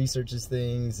and researches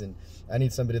things. And I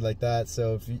need somebody like that.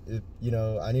 So if you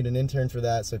know, I need an intern for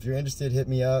that. So if you're interested, hit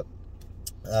me up.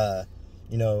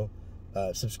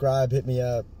 Subscribe, hit me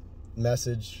up,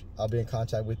 message. I'll be in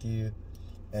contact with you,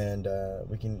 and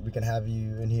we can have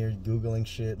you in here Googling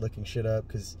shit, looking shit up,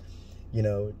 because you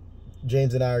know,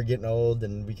 James and I are getting old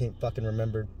and we can't fucking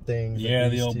remember things. Yeah,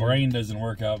 the old brain doesn't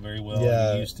work out very well.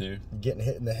 Yeah, it used to. Getting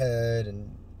hit in the head and,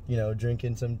 you know,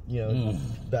 drinking some, you know,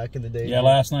 back in the day. Yeah,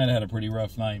 last night I had a pretty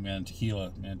rough night, man.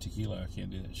 Tequila, I can't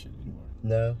do that shit anymore.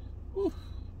 No? Whew.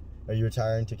 Are you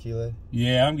retiring tequila?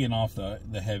 Yeah, I'm getting off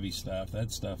the heavy stuff.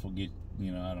 That stuff will get,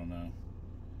 you know, I don't know.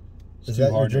 Is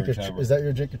that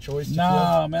your drink of choice?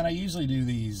 No, man, I usually do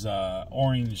these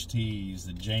orange teas,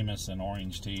 the Jameson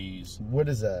orange teas. What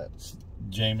is that? It's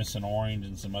Jameson orange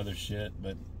and some other shit,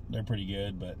 but they're pretty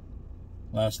good. But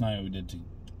last night we did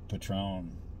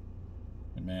Patron,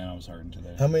 and man, I was hurting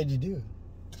today. How many did you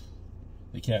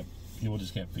do? People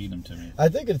just kept feeding them to me. I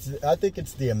think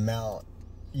it's the amount.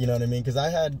 You know what I mean? Because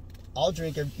I'll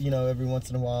drink, you know, every once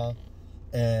in a while,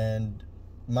 and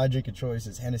my drink of choice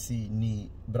is Hennessy neat,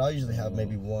 but I'll usually have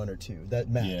maybe 1 or 2. That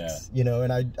max. Yeah. You know,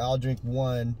 and I'll drink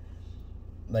one,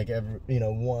 like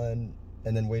one,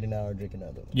 and then wait an hour and drink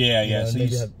another one. Yeah, yeah. So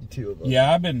maybe have 2 of them.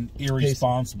 Yeah, I've been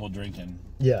irresponsible drinking.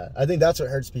 Yeah, I think that's what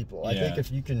hurts people. I think if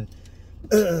you can,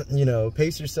 you know,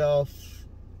 pace yourself,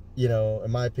 you know,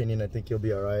 in my opinion, I think you'll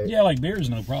be all right. Yeah, like beer is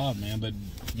no problem, man, but,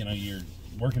 you know, you're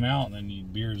working out and then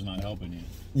beer is not helping you.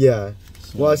 Yeah.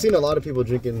 So, well, I've seen a lot of people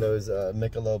drinking those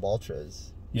Michelob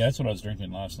Ultras. Yeah, that's what I was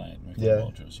drinking last night. Michelob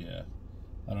Ultras, yeah.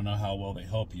 I don't know how well they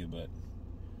help you, but,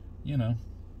 you know,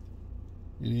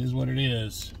 it is what it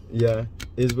is. Yeah,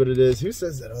 it is what it is. Who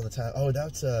says that all the time? Oh,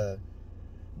 that's the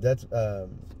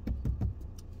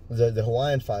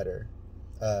Hawaiian fighter,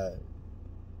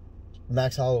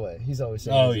 Max Holloway. He's always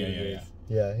saying. Oh, yeah.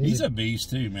 Yeah, he's a beast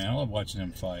too, man. I love watching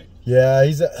him fight. Yeah,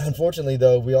 he's unfortunately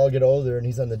though we all get older and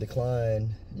he's on the decline.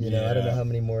 You know, I don't know how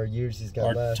many more years he's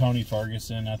got left. Tony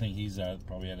Ferguson, I think he's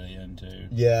probably at the end too.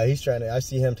 Yeah, he's trying to. I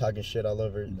see him talking shit all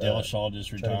over. Dillashaw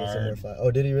just retired.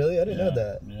 Oh, did he really? I didn't know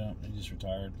that. Yeah, he just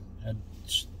retired. Had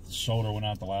shoulder went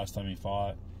out the last time he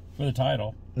fought for the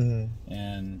title,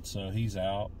 and so he's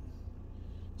out.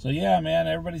 So yeah, man,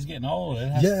 everybody's getting old.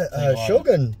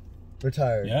 Shogun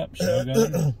retired. Yep,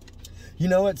 Shogun. You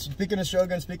know what? Speaking of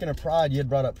Shogun, speaking of Pride, you had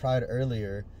brought up Pride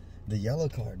earlier. The yellow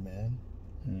card, man.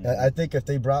 I think if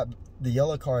they brought the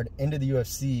yellow card into the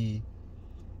UFC,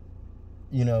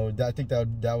 you know, I think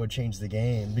that would change the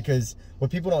game. Because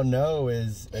what people don't know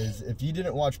is if you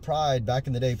didn't watch Pride back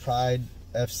in the day, Pride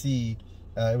FC,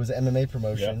 it was an MMA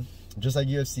promotion, just like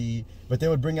UFC, but they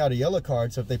would bring out a yellow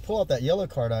card. So if they pull out that yellow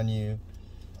card on you,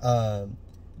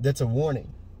 that's a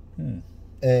warning.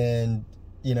 And,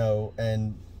 you know,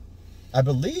 and I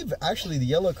believe actually the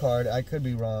yellow card, I could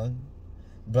be wrong,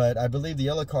 but I believe the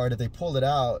yellow card, if they pull it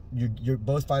out,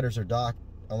 both fighters are docked,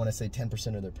 I want to say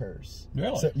 10% of their purse.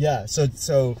 Really? So, yeah.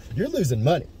 So you're losing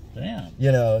money. Damn.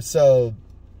 You know, so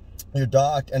you're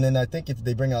docked, and then I think if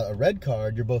they bring out a red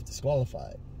card, you're both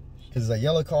disqualified. Because it's a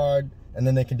yellow card, and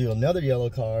then they can do another yellow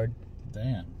card.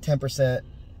 Damn. 10%.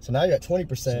 So now you're at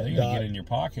 20%. So they're going to get in your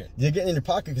pocket. You're getting in your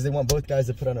pocket because they want both guys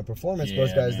to put on a performance,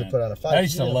 both guys to put on a fight. I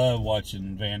used to love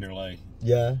watching Vanderlei.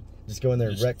 Yeah. Just go in there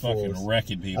and wreck fucking fools.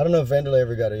 wrecking people. I don't know if Vanderlei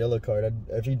ever got a yellow card.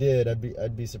 If he did,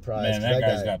 I'd be surprised. Man, that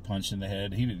guy's got punched in the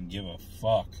head. He didn't give a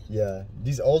fuck. Yeah.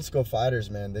 These old school fighters,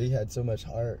 man, they had so much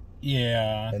heart.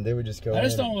 Yeah. And they would just go I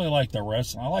just don't really like the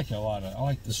wrestling. I like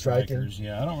the strikers. Striking?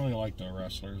 Yeah, I don't really like the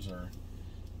wrestlers or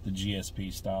the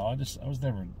GSP style. I was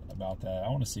never about that. I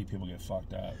want to see people get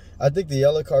fucked up. I think the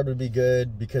yellow card would be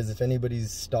good because if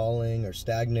anybody's stalling or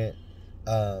stagnant,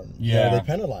 you know, they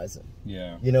penalize them.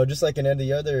 Yeah. You know, just like in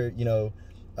any other, you know,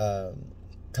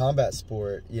 combat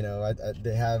sport, you know,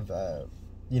 they have,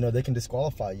 you know, they can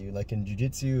disqualify you. Like in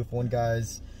Jiu-Jitsu, if one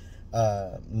guy's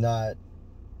not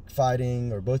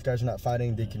fighting or both guys are not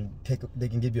fighting, they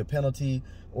can give you a penalty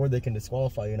or they can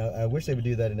disqualify you. And I wish they would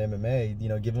do that in MMA. You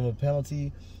know, give them a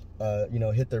penalty, you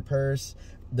know, hit their purse.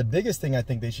 The biggest thing I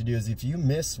think they should do is if you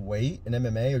miss weight in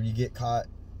MMA or you get caught,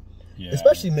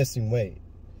 especially missing weight,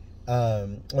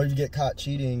 or you get caught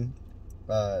cheating,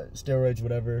 steroids,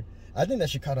 whatever, I think that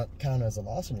should count as a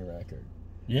loss on your record.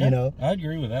 Yeah, you know, I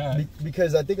agree with that.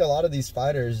 Because I think a lot of these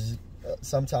fighters,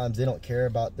 sometimes they don't care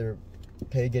about their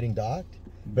pay getting docked,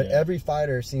 but every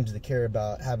fighter seems to care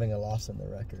about having a loss on their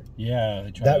record. Yeah,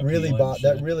 that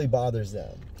really bothers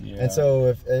them. Yeah. And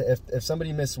so if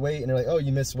somebody missed weight and they're like, oh,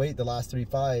 you missed weight the last 3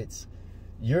 fights,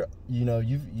 you're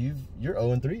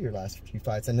 0-3 your last 3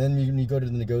 fights, and then you go to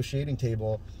the negotiating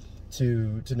table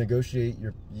to negotiate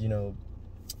your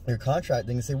your contract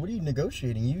thing and say, what are you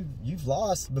negotiating? You've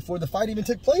lost before the fight even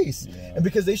took place. And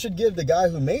because they should give the guy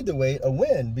who made the weight a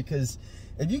win, because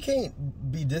if you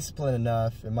can't be disciplined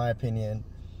enough, in my opinion,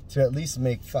 to at least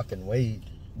make fucking weight,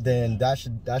 then that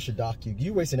should dock you.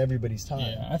 You're wasting everybody's time.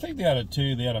 Yeah, I think they ought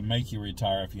to make you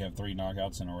retire if you have 3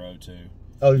 knockouts in a row too.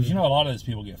 Oh, you know, a lot of these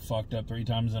people get fucked up 3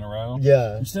 times in a row.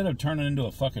 Yeah. Instead of turning into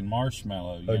a fucking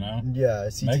marshmallow, you know. Yeah.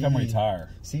 CTE. Make them retire.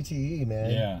 CTE,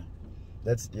 man. Yeah.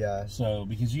 Yeah. So,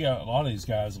 because you got a lot of these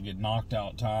guys will get knocked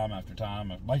out time after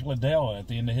time. Like Liddell at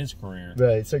the end of his career.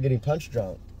 Right. Start getting punch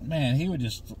drunk. Man, he would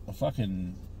just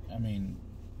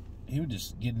he would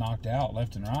just get knocked out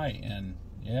left and right, and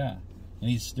and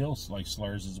he still like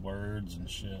slurs his words and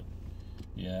shit.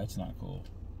 Yeah, it's not cool.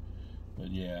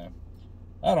 But yeah,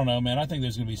 I don't know, man. I think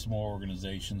there's gonna be some more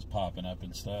organizations popping up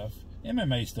and stuff.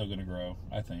 MMA's still gonna grow,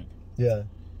 I think. Yeah.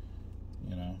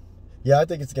 You know. Yeah, I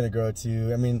think it's gonna grow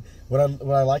too. I mean, what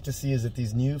I like to see is that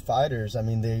these new fighters, I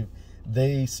mean,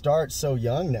 they start so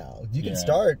young now. You can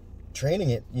start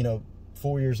training at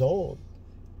 4 years old,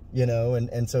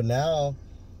 and so now,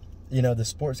 the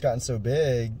sport's gotten so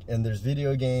big, and there's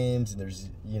video games, and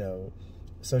there's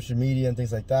social media and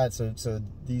things like that. So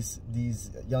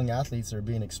these young athletes are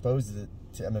being exposed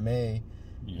to MMA,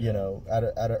 at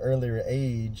an earlier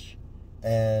age.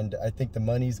 And I think the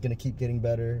money's going to keep getting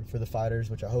better for the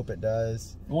fighters, which I hope it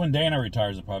does. When Dana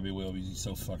retires, it probably will, because he's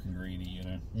so fucking greedy,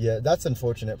 Yeah, that's the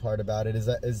unfortunate part about it. Is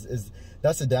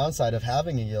that's the downside of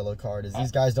having a yellow card, is these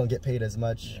guys don't get paid as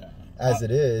much as it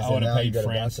is. I would have paid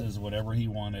Francis whatever he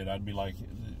wanted. I'd be like,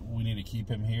 we need to keep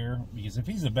him here, because if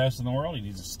he's the best in the world, he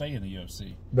needs to stay in the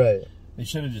UFC. Right. They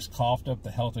should have just coughed up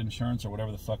the health insurance or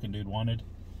whatever the fucking dude wanted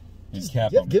and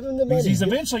kept him. Give him the money. Because he's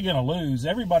eventually going to lose.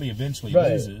 Everybody eventually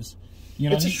loses.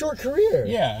 It's a short career.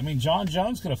 Yeah, I mean, John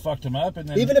Jones could have fucked him up, and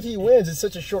then even if he wins, it's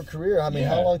such a short career. I mean,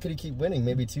 how long could he keep winning?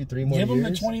 Maybe 2-3 more years. Give him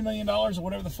the $20 million or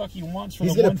whatever the fuck he wants for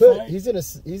he's the gonna one fight.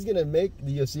 He's gonna make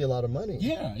the UFC a lot of money.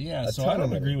 Yeah. So I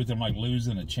don't agree with him like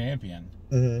losing a champion.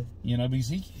 Because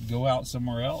he could go out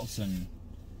somewhere else, and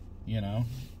I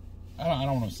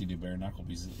don't want to see dude bare knuckle,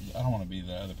 because I don't want to be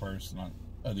the other person on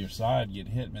the other side get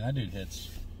hit. Man, that dude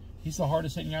hits. He's the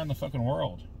hardest hitting guy in the fucking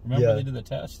world. Remember they did the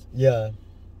test? Yeah.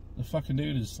 The fucking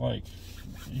dude is like,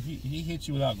 he hits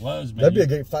you without gloves, man. That'd be a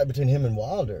great fight between him and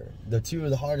Wilder. They're two of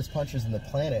the hardest punchers in the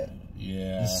planet.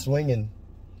 Yeah. He's swinging.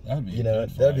 That'd be,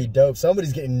 that'd be dope.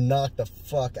 Somebody's getting knocked the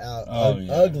fuck out. Oh,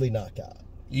 yeah. Ugly knockout.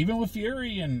 Even if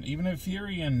Fury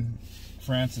and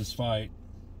Francis fight,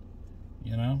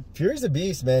 you know. Fury's a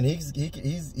beast, man.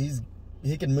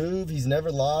 He can move. He's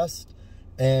never lost,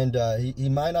 and he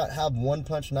might not have one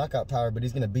punch knockout power, but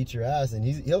he's gonna beat your ass, and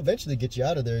he'll eventually get you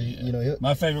out of there. Yeah. You know,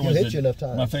 he'll hit you enough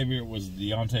times. My favorite was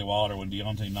Deontay Wilder. When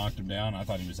Deontay knocked him down, I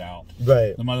thought he was out.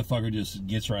 Right. The motherfucker just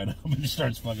gets right up and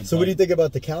starts fucking. So what do you think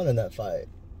about the count in that fight?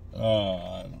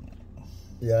 I don't know.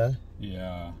 Yeah.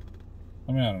 Yeah.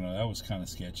 I mean, I don't know. That was kind of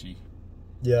sketchy.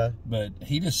 Yeah. But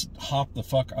he just hopped the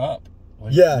fuck up.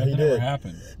 Like, yeah, he did. Never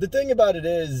happened. The thing about it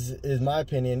is my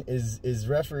opinion, is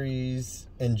referees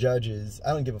and judges,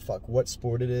 I don't give a fuck what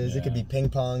sport it is. Yeah. It could be ping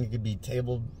pong, it could be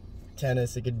table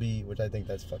tennis, it could be, which I think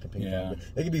that's fucking ping pong, but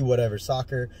it could be whatever,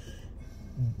 soccer.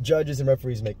 Judges and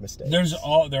referees make mistakes. There's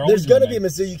gonna be a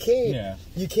mistake.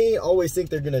 You can't always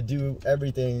think they're gonna do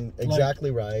everything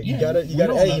exactly right. You gotta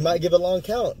hey, you might give a long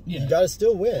count. You gotta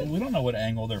still win. We don't know what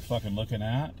angle they're fucking looking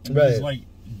at. Right. It's like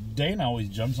Dana always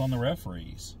jumps on the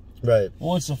referees. Right.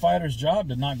 Well, it's the fighter's job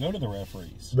to not go to the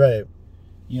referees. Right.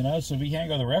 You know, so if he can't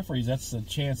go to the referees, that's the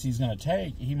chance he's going to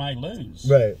take. He might lose.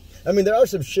 Right. I mean, there are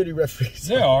some shitty referees.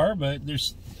 There are, but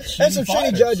there's and some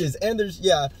shitty judges. And there's,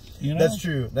 you know? That's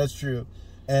true. That's true.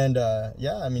 And,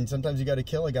 I mean, sometimes you got to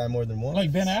kill a guy more than once.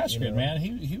 Like Ben Askren, you know? Man,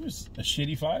 he was a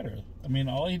shitty fighter. I mean,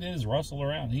 all he did is wrestle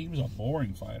around. He was a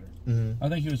boring fighter. I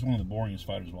think he was one of the boringest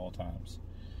fighters of all times.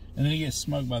 And then he gets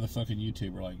smoked by the fucking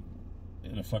YouTuber, like,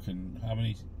 in a fucking, how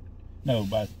many... No,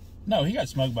 he got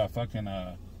smoked by fucking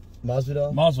Masvidal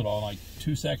in like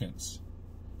 2 seconds.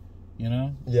 You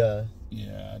know? Yeah.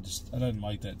 Yeah, I didn't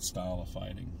like that style of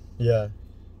fighting. Yeah.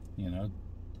 You know,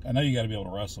 I know you got to be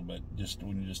able to wrestle, but just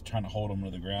when you're just trying to hold him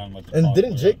to the ground, and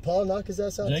didn't Jake Paul knock his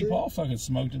ass out? Jake Paul fucking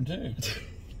smoked him too.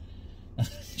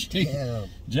 Damn.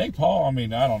 Jake Paul, I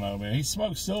mean, I don't know, man. He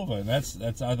smoked Silva, and that's.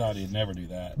 I thought he'd never do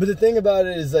that. But the thing about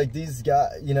it is, like, these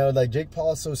guys, you know, like Jake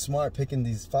Paul's so smart picking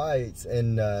these fights,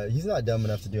 and he's not dumb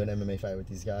enough to do an MMA fight with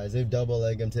these guys. They double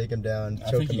leg him, take him down,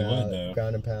 choke him out,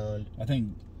 ground and pound. I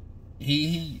think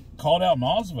he called out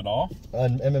Masvidal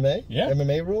on MMA. Yeah,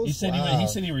 MMA rules. He said he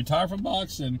said he retired from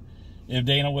boxing if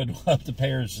Dana would up the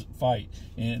payers fight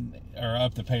or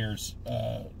up the payers.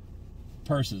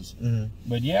 Purses.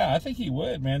 But yeah, I think he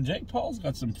would, man. Jake Paul's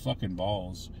got some fucking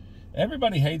balls.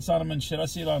 Everybody hates on him and shit. I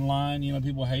see it online, you know,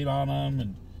 people hate on him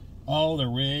and they're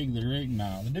rigged.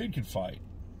 No, the dude could fight.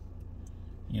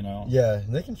 You know. Yeah,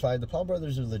 they can fight. The Paul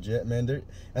brothers are legit, man.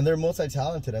 They're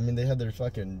multi-talented. I mean, they have their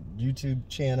fucking YouTube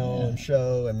channel and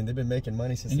show. I mean, they've been making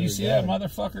money since. And you see that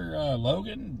motherfucker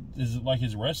Logan? Is it like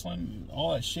his wrestling,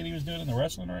 all that shit he was doing in the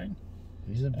wrestling ring?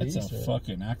 He's a beast. That's a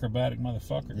fucking acrobatic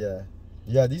motherfucker. Yeah.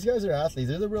 Yeah, these guys are athletes.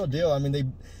 They're the real deal. I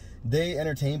mean, they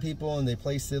entertain people and they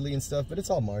play silly and stuff, but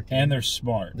it's all marketing. And they're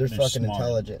smart. They're fucking smart.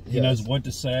 Intelligent. He knows what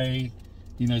to say.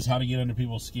 He knows how to get under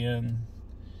people's skin.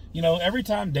 You know, every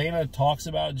time Dana talks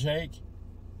about Jake,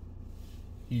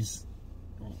 he's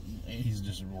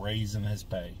just raising his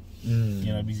pay.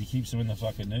 You know, because he keeps him in the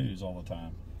fucking news all the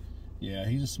time. Yeah,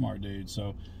 he's a smart dude.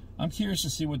 So I'm curious to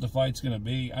see what the fight's going to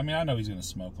be. I mean, I know he's going to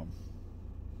smoke him.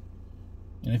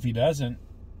 And if he doesn't,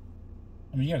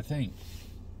 I mean, you got to think.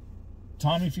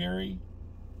 Tommy Fury,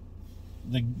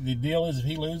 the deal is if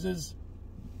he loses,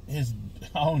 his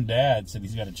own dad said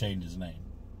he's got to change his name.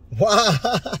 Wow.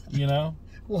 You know?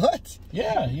 What?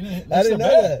 Yeah. You know, I didn't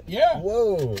know that. Yeah.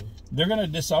 Whoa. They're going to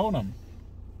disown him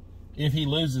if he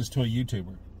loses to a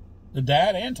YouTuber. The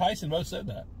dad and Tyson both said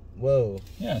that. Whoa.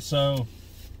 Yeah, so,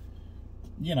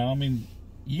 you know, I mean,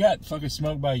 you got fucking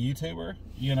smoked by a YouTuber,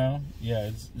 you know?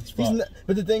 Yeah, it's fun.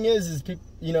 But the thing is people,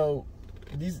 you know,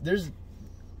 there's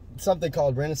something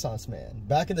called Renaissance Man.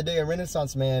 Back in the day, a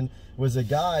Renaissance Man was a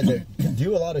guy that could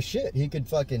do a lot of shit. He could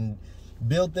fucking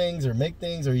build things or make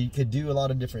things, or he could do a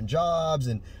lot of different jobs.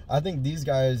 And I think these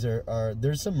guys are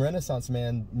there's some Renaissance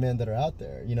men that are out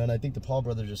there, you know. And I think the Paul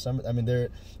brothers are some. I mean, they're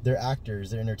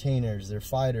actors, they're entertainers, they're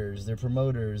fighters, they're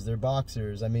promoters, they're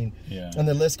boxers. I mean, and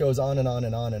the list goes on and on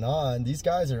and on and on. These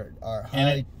guys are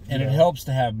high. And it helps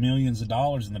to have millions of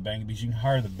dollars in the bank because you can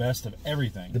hire the best of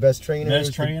everything. The best trainers,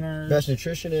 best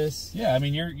nutritionists. Yeah, I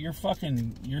mean,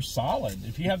 you're solid.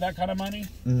 If you have that kind of money,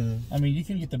 I mean, you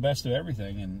can get the best of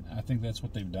everything, and I think that's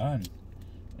what they've done.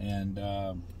 And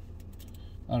I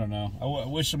don't know. I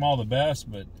wish them all the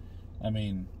best, but I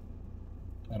mean,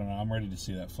 I don't know. I'm ready to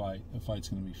see that fight. The fight's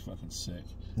going to be fucking sick.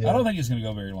 Yeah. I don't think it's going to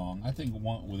go very long. I think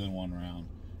within one round.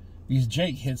 Because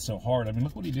Jake hits so hard. I mean,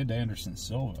 look what he did to Anderson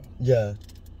Silva. Yeah.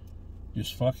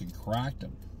 Just fucking cracked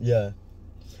him. Yeah.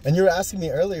 And you were asking me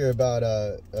earlier about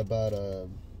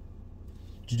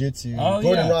Jiu-Jitsu. Oh,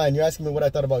 Gordon yeah. Ryan. You're asking me what I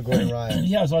thought about Gordon Ryan.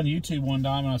 Yeah, I was on YouTube one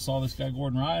time and I saw this guy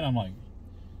Gordon Ryan. I'm like,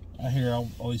 I hear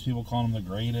all these people calling him the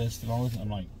greatest and all this. I'm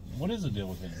like, what is the deal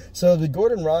with him? So the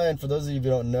Gordon Ryan, for those of you who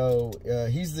don't know,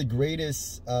 he's the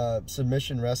greatest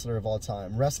submission wrestler of all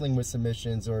time. Wrestling with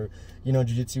submissions, or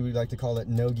Jiu-Jitsu, we like to call it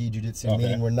no-gi Jiu-Jitsu, Okay.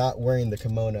 meaning we're not wearing the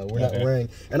kimono. We're not wearing,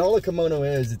 and all a kimono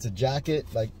is, it's a jacket,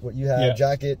 like what you have,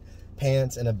 jacket,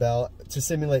 pants, and a belt to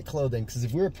simulate clothing. Because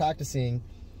if we were practicing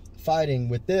fighting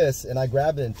with this and I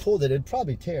grabbed it and pulled it, it'd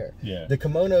probably tear. Yeah. The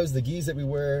kimonos, the gis that we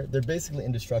wear, they're basically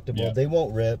indestructible. Yeah. They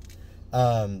won't rip.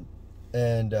 And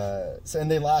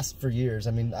they last for years.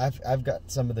 I mean, I've got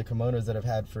some of the kimonos that I've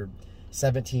had for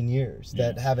 17 years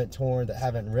that haven't torn, that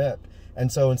haven't ripped.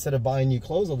 And so instead of buying new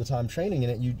clothes all the time, training in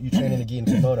it, you train in a gi and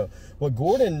kimono. What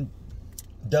Gordon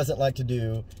doesn't like to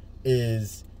do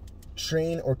is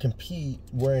train or compete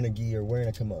wearing a gi or wearing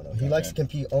a kimono. He likes to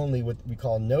compete only with what we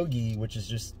call no gi, which is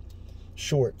just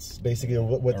shorts, basically, or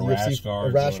what the UFC,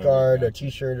 a rash guard, a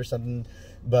t-shirt or something.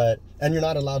 And you're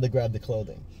not allowed to grab the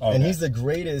clothing. Okay. And he's the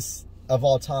greatest of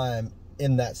all time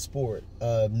in that sport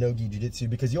of no-gi jiu-jitsu,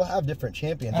 because you'll have different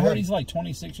champions. I heard he's like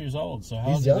 26 years old, so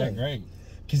how's he that great?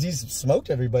 Because he's smoked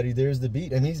everybody there is to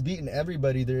beat. I mean, he's beaten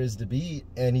everybody there is to beat,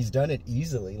 and he's done it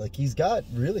easily. Like, he's got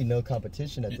really no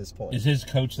competition at this point. Is his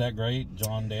coach that great,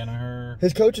 John Danaher?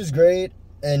 His coach is great,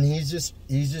 and he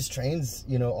just trains,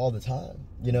 all the time.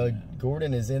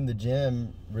 Gordon is in the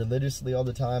gym religiously all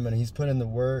the time, and he's put in the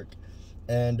work.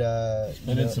 And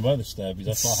put in some other stuff,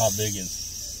 because I saw how big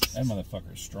that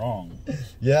motherfucker's strong.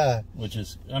 Yeah. Which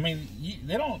is, I mean,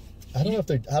 they don't. I don't know if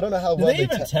they're. I don't know how well they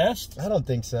even test. I don't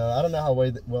think so. I don't know how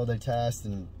well they test,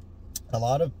 and a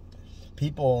lot of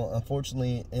people,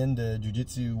 unfortunately, in the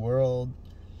jiu-jitsu world,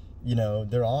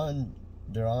 they're on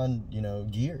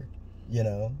gear. Yeah.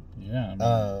 I mean,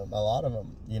 a lot of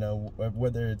them.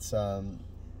 Whether it's.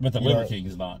 But the Liver King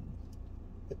is not.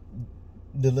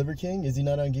 The Liver King, is he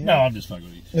not on gear? No, I'm just fucking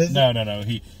with you. No.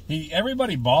 He.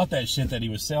 Everybody bought that shit that he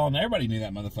was selling. Everybody knew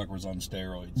that motherfucker was on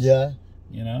steroids. Yeah.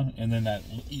 And then that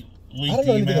leaked email. I don't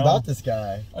know anything about this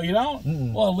guy. Oh, you don't?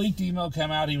 Mm-mm. Well, a leaked email came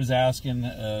out. He was asking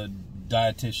a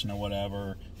dietitian or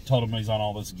whatever. Told him he's on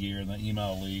all this gear, and the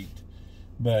email leaked.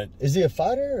 But is he a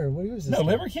fighter, or what is this? No,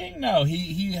 Liver King. No,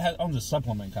 he owns a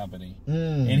supplement company,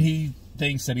 and he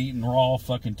thinks that eating raw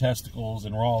fucking testicles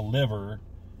and raw liver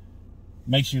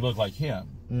makes you look like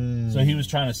him. So he was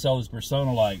trying to sell his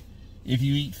persona like, if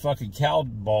you eat fucking cow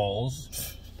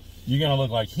balls, you're gonna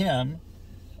look like him.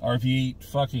 Or if you eat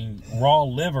fucking raw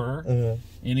liver,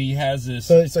 and he has this...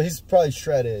 So he's probably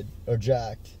shredded or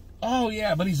jacked. Oh,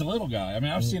 yeah, but he's a little guy. I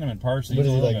mean, I've seen him in person. What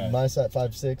is he, like, my size,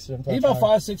 5'6"? He's about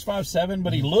 5'6", 5'7",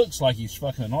 but he looks like he's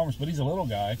fucking enormous, but he's a little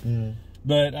guy.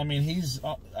 But, I mean, he's...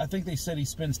 I think they said he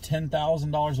spends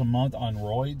 $10,000 a month on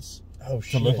roids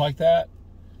to look like that.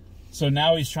 So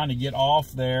now he's trying to get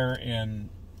off there, and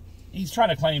he's trying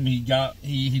to claim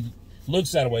he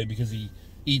looks that way because he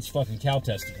eats fucking cow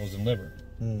testicles and liver.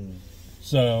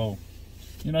 So,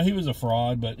 he was a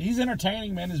fraud, but he's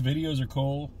entertaining, man. His videos are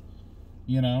cool,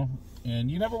 and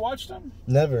you never watched him?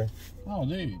 Never. Oh,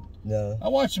 dude. No. I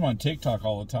watch him on TikTok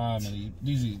all the time, and he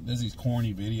does these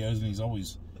corny videos, and he's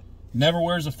always never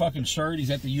wears a fucking shirt.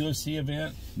 He's at the UFC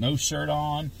event, no shirt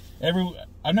on.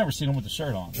 I've never seen him with the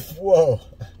shirt on. Whoa.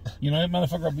 That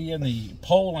motherfucker will be in the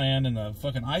pole land and the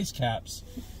fucking ice caps,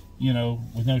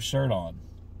 with no shirt on.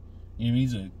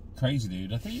 He's a crazy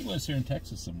dude. I think he lives here in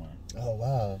Texas somewhere. Oh,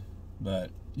 wow.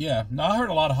 But, yeah. No, I heard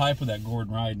a lot of hype with that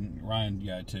Gordon Ryan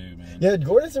guy, too, man. Yeah,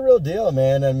 Gordon's a real deal,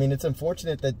 man. I mean, it's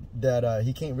unfortunate that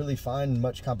he can't really find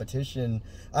much competition.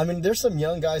 I mean, there's some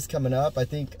young guys coming up. I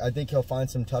think he'll find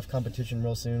some tough competition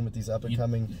real soon with these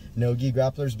up-and-coming no-gi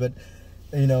grapplers. But,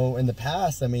 in the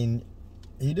past, I mean,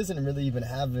 he doesn't really even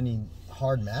have any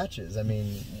hard matches. I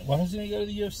mean... Why doesn't he go to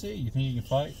the UFC? You think he can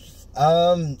fight?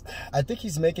 I think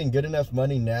he's making good enough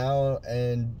money now,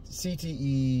 and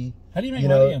CTE... How do you make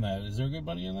money in that? Is there good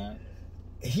money in that?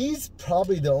 He's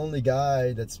probably the only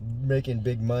guy that's making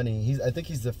big money. I think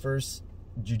he's the first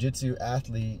jiu-jitsu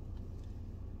athlete,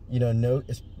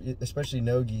 especially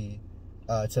no-gi,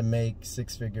 to make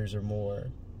 6 figures or more.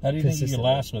 How do you think you could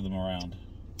last with him around?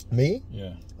 Me?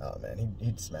 Yeah. Oh man,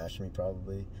 he'd smash me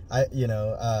probably. He's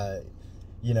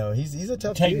a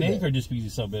tough technique dude, or just because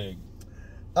he's so big?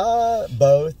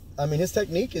 Both. I mean, his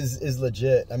technique is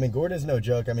legit. I mean, Gordon's no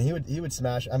joke. I mean, he would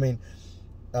smash. I mean,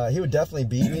 he would definitely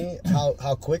beat me.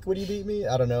 How quick would he beat me?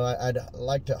 I don't know. I'd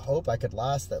like to hope I could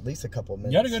last at least a couple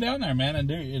minutes. You got to go down there, man,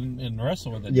 and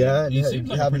wrestle with it. Yeah, he seems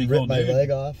like a pretty rip cool my dude.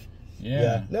 leg off.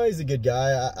 Yeah. No, he's a good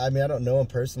guy. I mean, I don't know him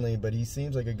personally, but he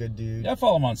seems like a good dude. Yeah, I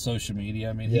follow him on social media.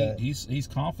 I mean, he's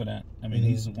confident. I mean,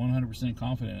 he's 100%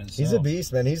 confident in himself. He's a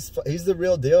beast, man. He's the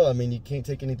real deal. I mean, you can't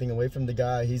take anything away from the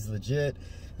guy. He's legit.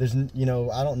 There's, you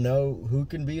know, I don't know who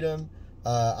can beat him.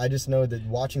 I just know that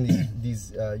watching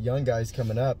these young guys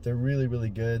coming up, they're really, really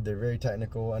good. They're very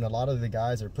technical, and a lot of the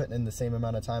guys are putting in the same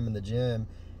amount of time in the gym,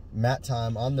 mat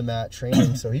time on the mat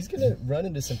training. So he's gonna run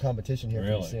into some competition here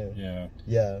pretty soon.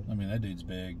 Yeah. I mean, that dude's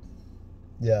big.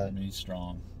 Yeah. I mean, he's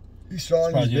strong. He's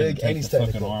strong. He's big, and he's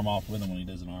technical. Fucking arm off with him when he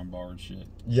does an arm bar and shit.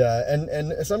 Yeah,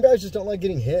 and some guys just don't like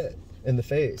getting hit in the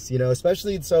face. You know,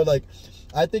 especially so like,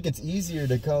 I think it's easier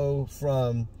to go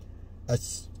from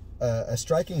a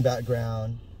striking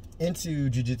background into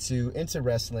jiu-jitsu, into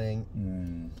wrestling,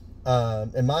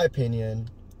 in my opinion,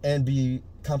 and be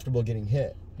comfortable getting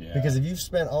hit. Yeah. Because if you've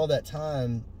spent all that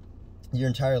time, your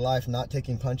entire life, not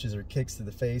taking punches or kicks to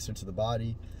the face or to the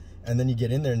body, and then you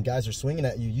get in there and guys are swinging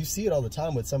at you, you see it all the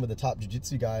time with some of the top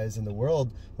jiu-jitsu guys in the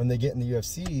world when they get in the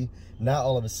UFC. Now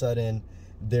all of a sudden,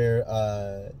 they're,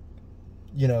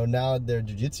 you know, now their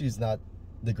jiu-jitsu is not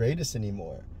the greatest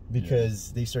anymore.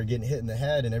 Because they start getting hit in the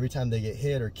head, and every time they get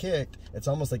hit or kicked, it's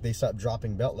almost like they stop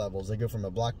dropping belt levels. They go from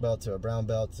a black belt to a brown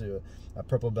belt to a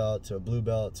purple belt to a blue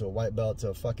belt to a white belt to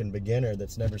a fucking beginner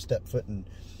that's never stepped foot in,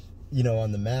 you know,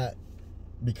 on the mat,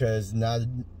 because now,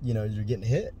 you know, you're getting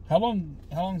hit. How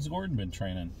long's Gordon been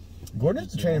training?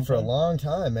 Gordon's been training for a long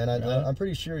time, man. I'm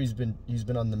pretty sure he's been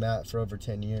on the mat for over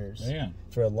 10 years. Yeah.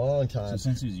 For a long time. So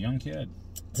since he was a young kid.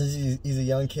 He's a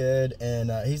young kid, and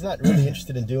he's not really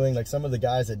interested in doing like some of the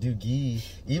guys that do gi,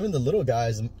 even the little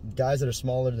guys that are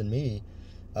smaller than me.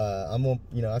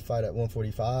 You know, I fight at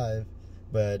 145,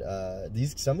 but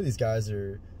some of these guys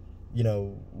are, you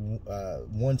know,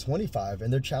 125,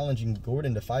 and they're challenging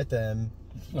Gordon to fight them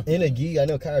in a gi. I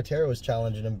know Kyle Terra was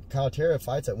challenging him. Kyle Terra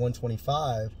fights at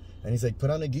 125. And he's like, put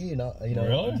on a gi, and you know,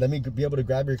 really? Let me be able to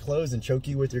grab your clothes and choke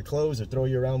you with your clothes or throw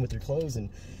you around with your clothes. And,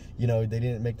 you know, they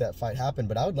didn't make that fight happen.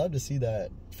 But I would love to see that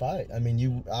fight. I mean,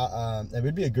 it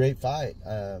would be a great fight.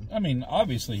 I mean,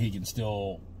 obviously he can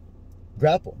still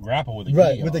grapple with a gi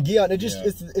on. With a gi on. It just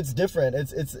it's different.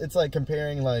 It's like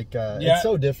comparing like it's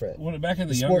so different. When back in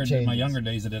my younger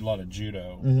days, I did a lot of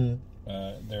judo.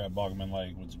 There at Bogman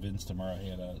Lake with Vince Tamura. He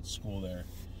had a school there.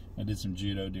 I did some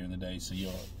judo during the day, so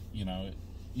you know.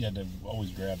 You had to always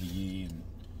grab the gi and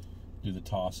do the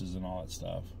tosses and all that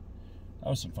stuff. That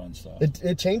was some fun stuff.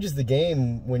 It changes the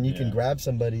game when you can grab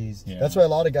somebody's. That's why a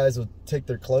lot of guys will take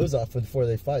their clothes off before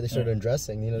they fight. They start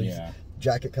undressing. You know,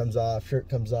 jacket comes off, shirt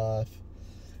comes off.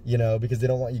 You know, because they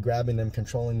don't want you grabbing them,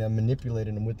 controlling them,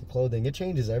 manipulating them with the clothing. It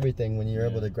changes everything when you're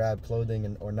able to grab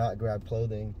clothing or not grab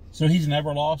clothing. So he's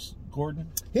never lost, Gordon?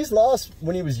 He's lost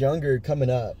when he was younger,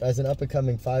 coming up as an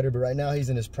up-and-coming fighter, but right now he's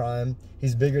in his prime.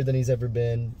 He's bigger than he's ever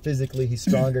been. Physically, he's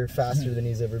stronger, faster than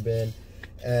he's ever been,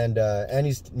 and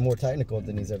he's more technical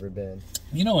than he's ever been.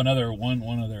 You know, one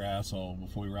other asshole,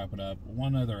 before we wrap it up,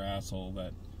 one other asshole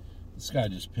that this guy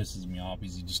just pisses me off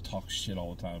is he just talks shit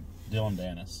all the time. Dillon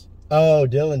Danis. Oh,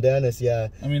 Dillon Danis, yeah.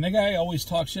 I mean, that guy always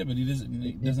talks shit, but he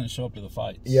doesn't show up to the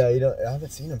fights. Yeah, I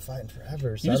haven't seen him fighting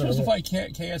forever. So he was supposed to fight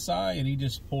KSI, and he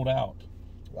just pulled out.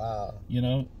 Wow. You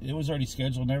know, it was already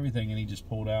scheduled and everything, and he just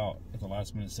pulled out at the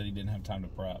last minute. Said he didn't have time to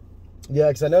prep. Yeah,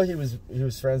 because I know he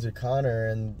was friends with Connor,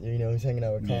 and you know he's hanging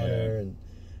out with Connor, and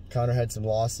Connor had some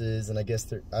losses, and I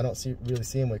guess I don't really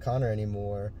see him with Connor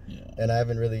anymore. Yeah. And I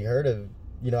haven't really heard of.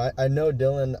 You know, I know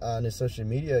Dillon on his social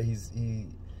media. He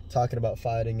talking about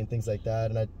fighting and things like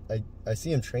that, and I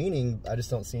see him training. I just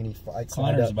don't see any fights.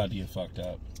 Connor's about to get fucked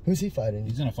up. Who's he fighting?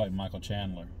 He's gonna fight Michael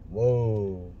Chandler.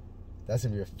 Whoa, that's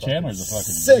gonna be Chandler's a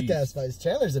fucking sick ass fight.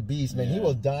 Chandler's a beast, man. He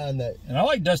will die on that. And I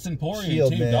like Dustin Poirier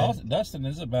too. Man. Dustin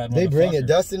is a bad motherfucker. They bring it.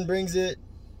 Dustin brings it.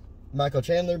 Michael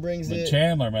Chandler brings it.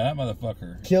 Chandler, man, that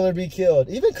motherfucker. Kill or be killed.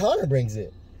 Even Connor brings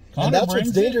it. And that's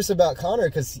what's dangerous about Connor,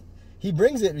 because he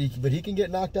brings it, but he can get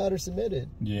knocked out or submitted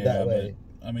that way.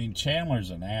 I mean, Chandler's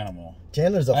an animal.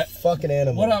 Chandler's a fucking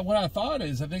animal. What I thought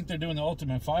is, I think they're doing the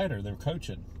Ultimate Fighter. They're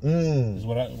coaching. Is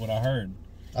what I heard.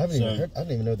 I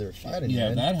didn't even know they were fighting. Yeah,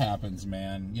 man. that happens,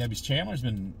 man. Yeah, because Chandler's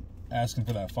been asking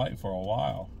for that fight for a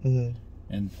while,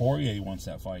 and Poirier wants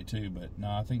that fight too. But no,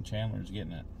 I think Chandler's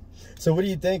getting it. So, what do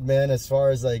you think, man? As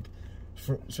far as like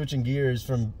switching gears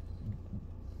from,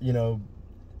 you know,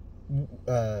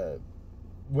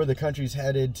 where the country's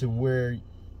headed to where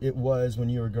it was when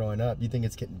you were growing up. You think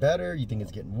it's getting better? You think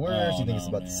it's getting worse? You think it's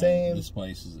about the same? This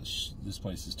place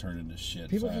is turned into shit.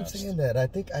 People keep saying that. I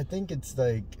think it's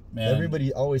like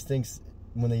everybody always thinks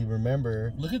when they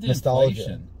remember. Look at the nostalgia,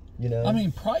 inflation. You know, I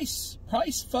mean, price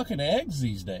fucking eggs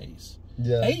these days.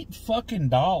 Yeah, $8 fucking.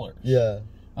 Yeah,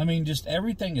 I mean, just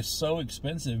everything is so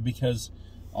expensive because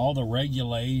all the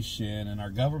regulation and our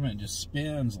government just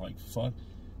spends like fuck.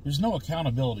 There's no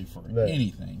accountability for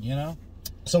anything, you know.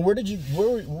 So where were you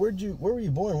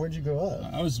born? Where'd you grow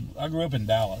up? I grew up in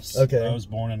Dallas. Okay. I was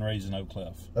born and raised in Oak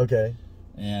Cliff. Okay.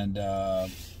 And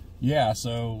yeah,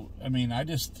 so I mean, I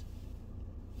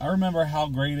remember how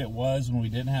great it was when we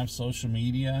didn't have social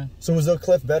media. So was Oak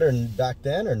Cliff better back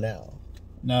then or now?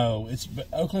 No,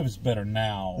 Oak Cliff is better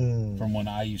now from when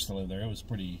I used to live there. It was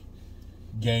pretty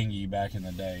gangy back in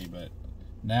the day, but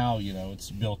now, you know, it's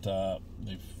built up.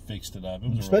 They've fixed it up. It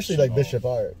was especially like Bishop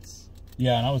Arts.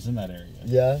 Yeah, and I was in that area.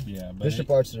 Yeah? Yeah. But Bishop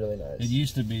Arts is really nice. It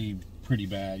used to be pretty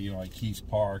bad, you know, like Keys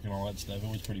Park and all that stuff. It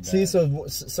was pretty bad. See,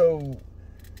 so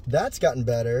that's gotten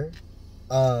better,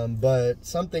 but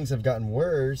some things have gotten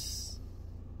worse.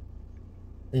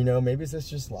 You know, maybe it's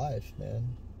just life,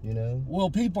 man. You know?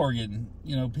 Well, people are,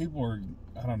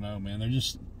 I don't know, man. They're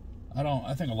just,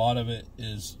 I think a lot of it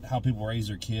is how people raise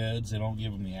their kids. They don't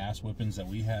give them the ass whippings that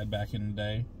we had back in the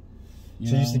day.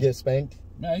 You used to get spanked?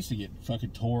 Man, I used to get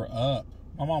fucking tore up.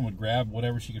 My mom would grab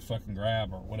whatever she could fucking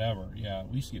grab or whatever. Yeah,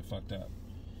 we used to get fucked up.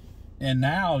 And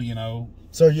now, you know...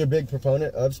 So you're a big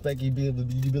proponent of spanking?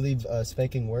 You believe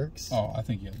spanking works? Oh, I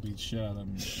think you beat the shit out of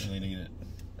them when they need it.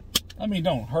 I mean,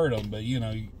 don't hurt them, but, you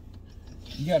know,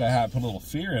 you got to put a little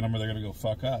fear in them or they're going to go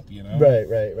fuck up, you know?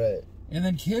 Right. And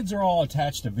then kids are all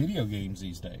attached to video games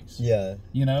these days. Yeah.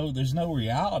 You know, there's no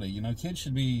reality. You know, kids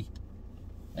should be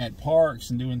at parks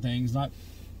and doing things, not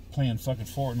playing fucking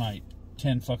Fortnite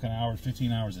 10 fucking hours,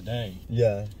 15 hours a day.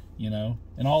 Yeah. You know?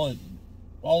 And all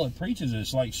it preaches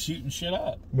is like shooting shit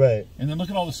up. Right. And then look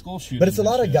at all the school shootings. But it's a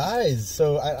lot of guys.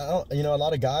 So I don't, you know, a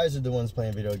lot of guys are the ones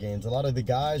playing video games. A lot of the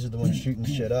guys are the ones shooting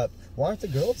shit up. Why aren't the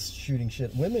girls shooting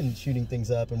shit? Women shooting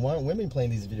things up, and why aren't women playing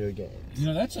these video games?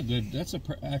 You know,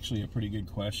 actually a pretty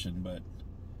good question, but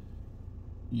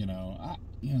you know,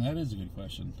 that is a good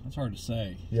question. That's hard to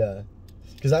say. Yeah.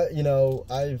 Because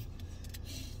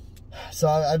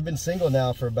I've been single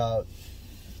now for about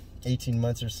 18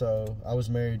 months or so. I was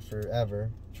married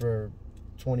forever, for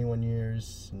 21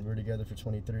 years, and we're together for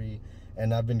 23.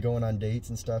 And I've been going on dates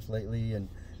and stuff lately. And,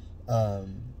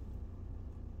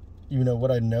 you know,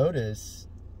 what I notice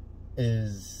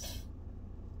is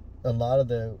a lot of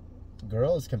the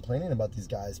girls complaining about these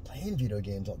guys playing video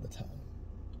games all the time.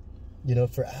 You know,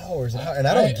 for hours and hours. And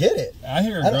I don't get it. I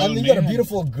hear you got a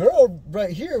beautiful girl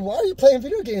right here. Why are you playing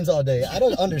video games all day? I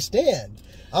don't understand.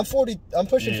 I'm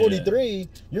pushing 43.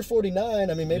 You're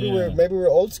 49. I mean, maybe we're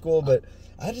old school, but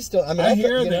I just don't. I mean,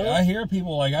 I hear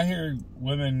people like I hear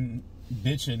women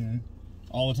bitching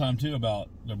all the time too about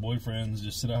their boyfriends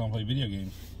just sit at home and play video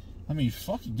games. I mean,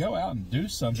 fucking go out and do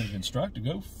something constructive.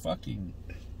 Go fucking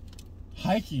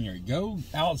hiking or go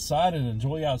outside and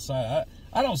enjoy outside.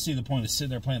 I don't see the point of sitting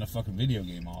there playing a fucking video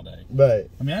game all day. Right.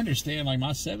 I mean, I understand, like,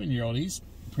 my 7-year-old, he's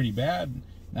pretty bad, and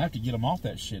I have to get him off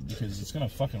that shit because it's going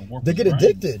to fucking work. They get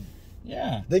addicted.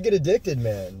 Yeah. They get addicted,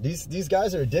 man. These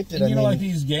guys are addicted. And you know, like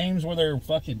these games where they're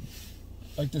fucking,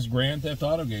 like this Grand Theft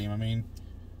Auto game, I mean,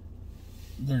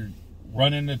 they're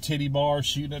running to titty bars,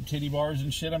 shooting up titty bars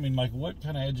and shit. I mean, like, what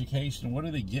kind of education, what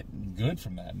are they getting good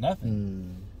from that?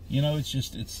 Nothing. You know,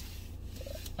 it's,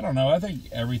 I don't know. I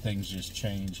think everything's just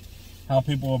changed. How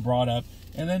people are brought up.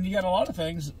 And then you got a lot of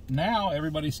things. Now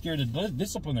everybody's scared to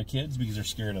discipline their kids because they're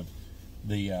scared of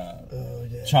the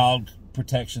Child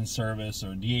Protection Service or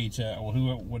DHS or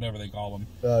whatever they call them.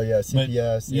 Oh, yeah,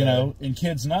 CPS. But, you know, and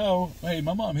kids know, hey,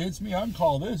 my mom hits me, I can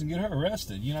call this and get her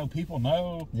arrested. You know, people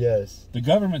know. Yes. The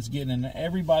government's getting into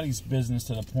everybody's business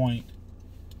to the point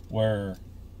where,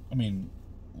 I mean,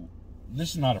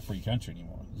 this is not a free country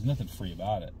anymore. There's nothing free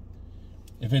about it.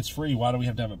 If it's free, why do we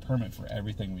have to have a permit for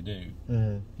everything we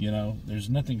do? You know, there's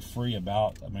nothing free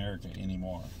about America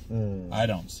anymore. I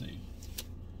don't see.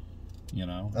 You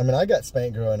know? I mean, I got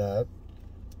spanked growing up,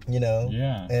 you know?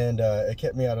 Yeah. And it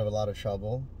kept me out of a lot of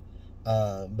trouble.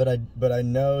 But I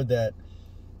know that,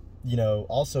 you know,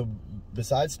 also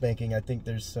besides spanking, I think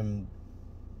there's some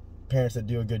parents that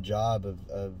do a good job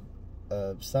of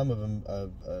some of them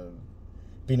of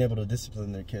being able to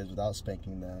discipline their kids without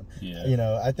spanking them. Yeah. You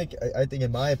know, I think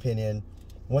in my opinion,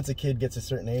 once a kid gets a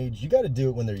certain age, you got to do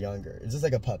it when they're younger. It's just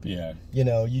like a puppy. Yeah. You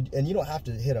know, you don't have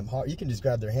to hit them hard. You can just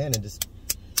grab their hand and just,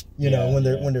 you know, when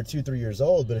they're 2-3 years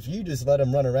old. But if you just let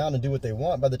them run around and do what they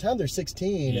want, by the time they're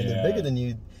 16 and they're bigger than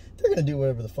you, they're gonna do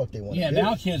whatever the fuck they want. Yeah. To do.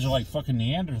 Now kids are like fucking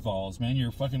Neanderthals, man.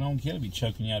 Your fucking own kid will be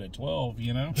choking you out at 12.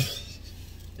 You know.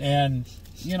 And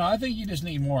you know, I think you just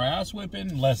need more ass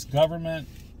whipping, less government.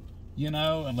 You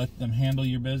know, and let them handle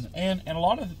your business. And a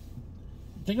lot of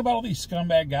think about all these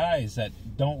scumbag guys that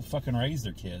don't fucking raise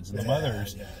their kids, and the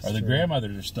mothers or the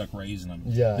grandmothers are stuck raising them.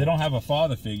 Yeah, they don't have a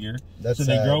father figure, that's so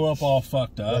sad. they grow up all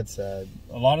fucked up. That's sad.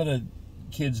 A lot of the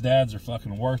kids' dads are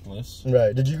fucking worthless.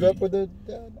 Right? Did you grow up with a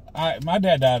dad? My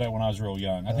dad died when I was real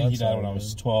young. I think he died when I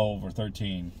was 12 or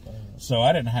 13. So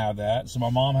I didn't have that. So my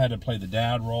mom had to play the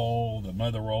dad role, the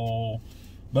mother role.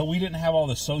 But we didn't have all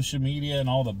the social media and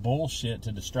all the bullshit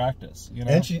to distract us, you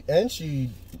know? And she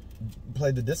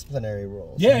played the disciplinary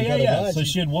role. So yeah. So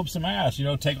she'd whoop some ass, you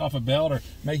know, take off a belt or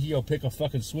make you go pick a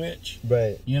fucking switch.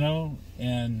 Right. You know?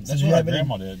 And that's what my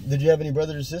grandma did. Did you have any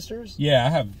brothers or sisters? Yeah, I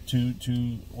have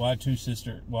I have two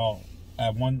sisters. Well, I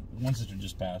have one sister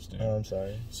just passed. Oh, I'm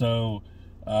sorry. So,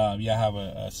 yeah, I have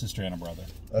a sister and a brother.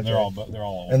 Okay. They're all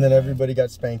old. And then everybody got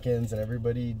spankings and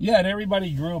everybody... Yeah, and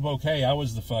everybody grew up okay. I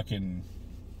was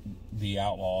the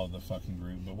outlaw of the fucking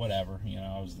group, but whatever. You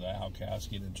know, I was the outcast,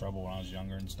 getting in trouble when I was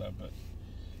younger and stuff, but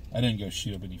I didn't go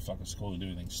shoot up any fucking school to do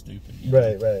anything stupid. You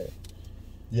know? Right.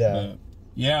 Yeah. But,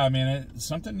 yeah, I mean,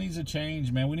 something needs to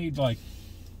change, man. We need, like,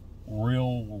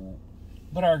 real...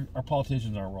 But our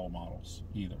politicians aren't role models,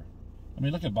 either. I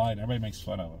mean, look at Biden. Everybody makes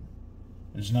fun of him.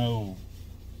 There's no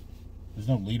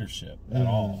leadership at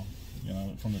all, you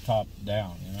know, from the top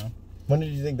down, you know? When did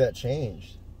you think that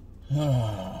changed?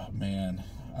 Oh, man.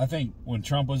 I think when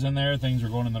Trump was in there, things were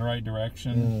going in the right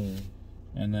direction.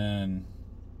 And then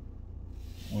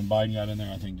when Biden got in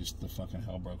there, I think just the fucking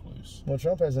hell broke loose. Well,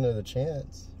 Trump has another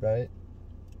chance, right?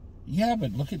 Yeah,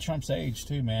 but look at Trump's age,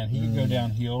 too, man. He could go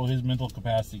downhill. His mental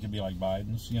capacity could be like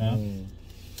Biden's, you know?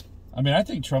 I mean, I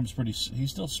think Trump's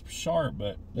he's still sharp,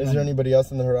 but... Is there anybody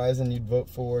else on the horizon you'd vote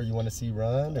for, you want to see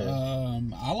run? Or?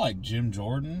 I like Jim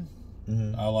Jordan.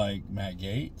 I like Matt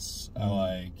Gaetz.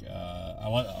 I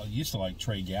used to like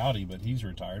Trey Gowdy, but he's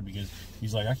retired because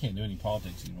he's like, I can't do any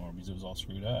politics anymore because it was all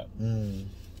screwed up. And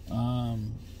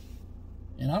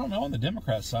I don't know, on the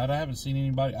Democrat side, I haven't seen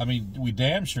anybody. I mean, we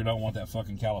damn sure don't want that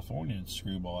fucking Californian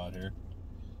screwball out here.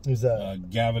 Who's that?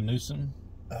 Gavin Newsom.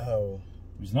 Oh.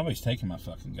 Because nobody's taking my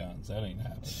fucking guns. That ain't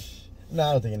happening. No,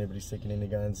 I don't think anybody's taking any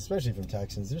guns, especially from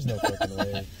Texans. There's no fucking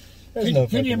way.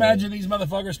 Can you imagine these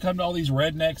motherfuckers come to all these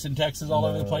rednecks in Texas all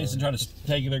over the place and try to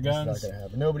take their guns? It's not going to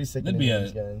happen. Nobody's taking any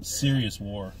guns. That'd be a serious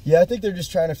war. Yeah, I think they're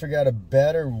just trying to figure out a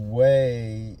better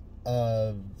way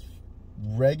of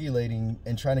regulating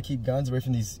and trying to keep guns away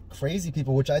from these crazy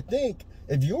people, which I think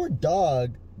if your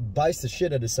dog bites the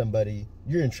shit out of somebody,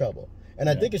 you're in trouble. And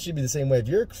I think it should be the same way. If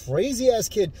you're a crazy-ass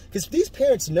kid, because these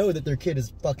parents know that their kid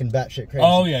is fucking batshit crazy.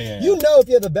 Oh, yeah. You know if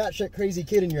you have a batshit crazy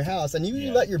kid in your house and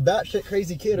you let your batshit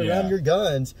crazy kid around your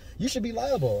guns, you should be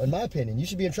liable, in my opinion. You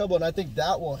should be in trouble, and I think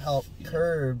that will help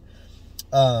curb...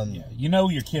 You know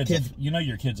your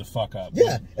kid's a fuck up.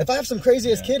 Yeah. If I have some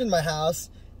crazy-ass kid in my house,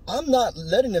 I'm not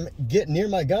letting them get near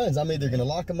my guns. I'm either going to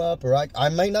lock them up or I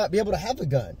might not be able to have a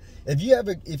gun. If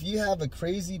you have a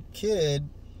crazy kid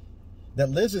that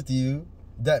lives with you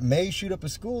that may shoot up a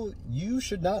school, you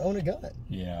should not own a gun.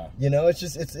 Yeah. You know,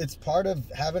 it's part of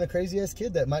having a crazy ass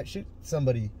kid that might shoot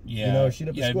somebody. Yeah. You know, shoot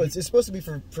up a school. It's supposed to be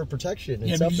for protection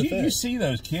and self-defense. Because you see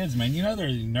those kids, man. You know they're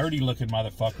nerdy looking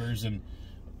motherfuckers, and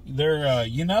they're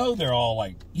they're all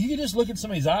like, you can just look at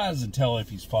somebody's eyes and tell if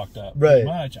he's fucked up. Right. Pretty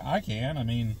much. I can. I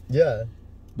mean. Yeah.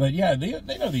 But yeah,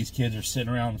 they know these kids are sitting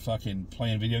around fucking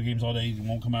playing video games all day and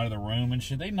won't come out of the room and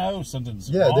shit. They know something's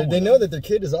wrong. Yeah, they know that their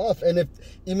kid is off. And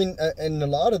and a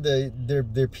lot of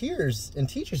their peers and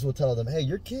teachers will tell them, hey,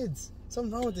 your kid's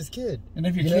something wrong with this kid. And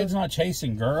if your kid's not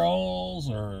chasing girls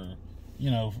or,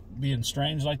 being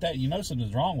strange like that, you know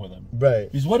something's wrong with him. Right.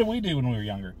 Because what did we do when we were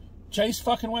younger? Chase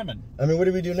fucking women. I mean, what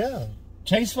do we do now?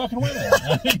 Chase fucking women.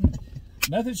 I mean,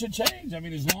 nothing should change. I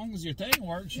mean, as long as your thing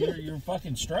works, you're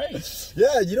fucking straight.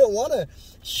 Yeah, you don't want to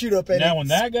shoot up any... Now, when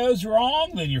that goes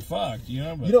wrong, then you're fucked, But you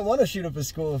don't want to shoot up a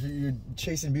school if you're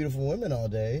chasing beautiful women all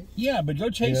day. Yeah, but go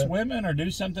chase women or do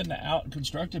something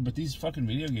out-constructed. But these fucking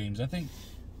video games, I think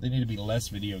they need to be less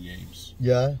video games.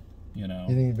 Yeah? You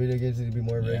think video games need to be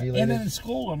more regulated? And then in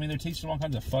school, I mean, they're teaching all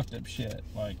kinds of fucked up shit.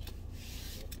 Like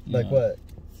what?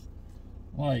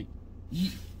 Like,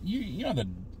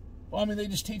 Well, I mean, they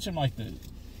just teach them, like, the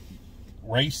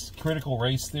critical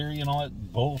race theory and all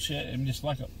that bullshit. And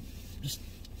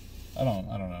I don't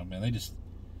know, man.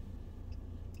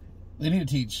 They need to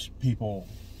teach people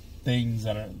things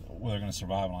that they're going to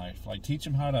survive in life. Like, teach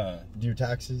them how to... Do your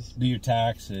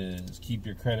taxes, keep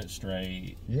your credit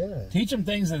straight. Yeah. Teach them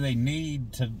things that they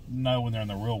need to know when they're in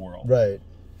the real world. Right.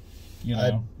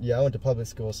 I went to public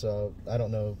school, so I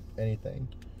don't know anything.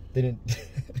 They didn't...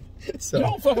 So, you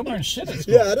don't fucking learn shit at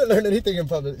school. Yeah, I didn't learn anything in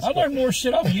public school. I learned more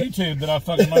shit off YouTube than I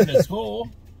fucking learned at school.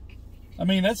 I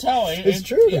mean, that's how it's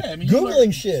true. Yeah, I mean,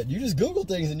 Googling shit. You just Google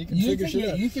things and you can figure shit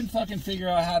out. You can fucking figure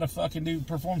out how to fucking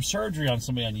perform surgery on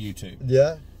somebody on YouTube.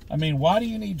 Yeah. I mean, why do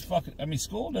you need fucking... I mean,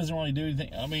 school doesn't really do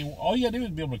anything. I mean, all you gotta do is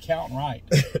be able to count and write,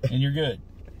 and you're good.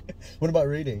 What about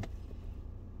reading?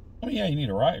 I mean, yeah, you need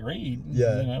to read.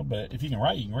 Yeah. You know, but if you can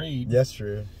write, you can read. That's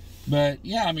true. But,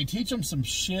 yeah, I mean, teach them some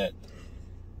shit,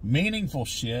 meaningful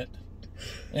shit.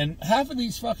 And half of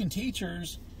these fucking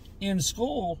teachers in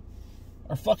school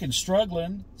are fucking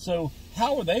struggling. So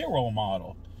how are they a role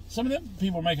model? Some of them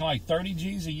people are making like 30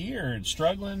 G's a year and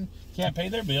struggling, can't pay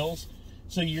their bills.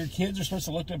 So your kids are supposed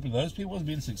to look up to those people as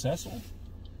being successful?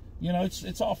 You know,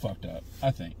 it's all fucked up,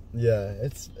 I think. Yeah,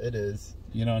 it is.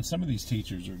 You know, and some of these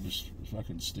teachers are just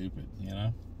fucking stupid, you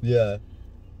know? Yeah.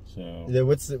 So yeah,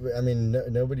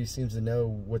 nobody seems to know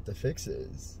what the fix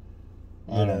is.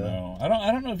 I don't know. I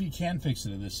don't know if you can fix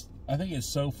it. I think it's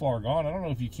so far gone. I don't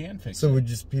know if you can fix it. So would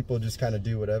people just kind of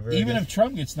do whatever? Even if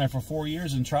Trump gets in there for 4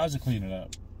 years and tries to clean it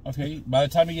up. Okay, by the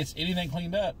time he gets anything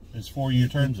cleaned up, his 4-year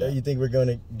term's up. You think we're going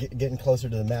to getting closer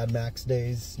to the Mad Max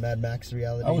days, Mad Max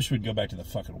reality? I wish we'd go back to the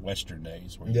fucking Western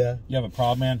days. Where you have a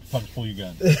problem, man, fucking pull your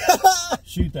gun.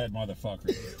 Shoot that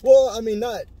motherfucker. Well, I mean,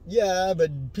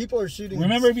 but people are shooting.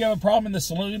 Remember, if you have a problem in the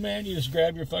saloon, man, you just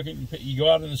grab your fucking, you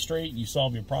go out in the street and you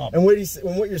solve your problem. And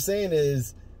what you're saying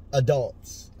is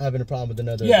adults having a problem with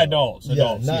another adults,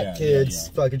 not kids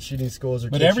fucking shooting schools or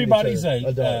but kids everybody's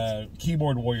a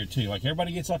keyboard warrior too. Like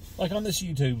everybody gets like on this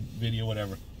YouTube video,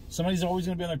 whatever, somebody's always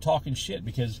going to be on there talking shit,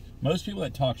 because most people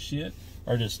that talk shit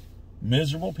are just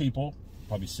miserable people,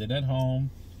 probably sitting at home,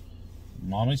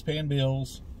 mommy's paying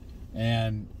bills,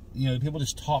 and you know, people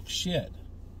just talk shit.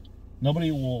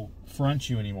 Nobody will front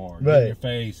you anymore, get in your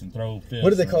face and throw fists. What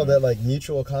do they call that? Like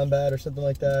mutual combat or something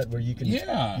like that, where you can,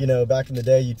 you know, back in the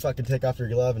day, you'd fucking take off your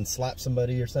glove and slap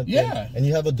somebody or something. Yeah. And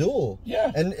you have a duel.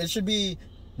 Yeah. And it should be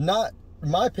not, in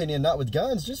my opinion, not with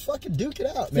guns. Just fucking duke it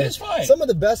out, man. Fist fight. Some of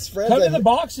the best friends. Come to the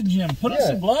boxing gym, put on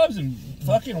some gloves, and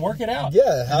fucking work it out.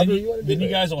 Yeah. However you want to do it. Then you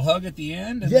guys will hug at the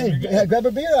end. And yeah. Grab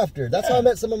a beer after. That's how I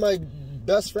met some of my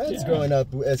best friends growing up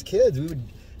as kids. We would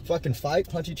fucking fight,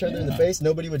 punch each other in the face,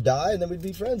 nobody would die, and then we'd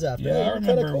be friends after. Yeah, I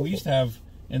remember we used to have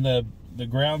in the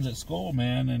grounds at school,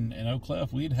 man, in Oak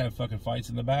Cliff, we'd have fucking fights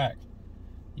in the back.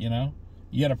 You know,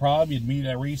 you had a problem, you'd meet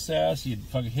at recess, you'd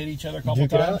fucking hit each other a couple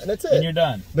times, and that's it. And you're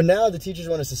done. But now the teachers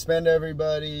want to suspend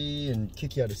everybody and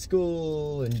kick you out of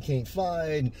school, and you can't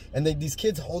fight, and these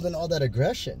kids holding all that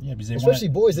aggression. Yeah, because especially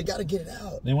boys, they got to get it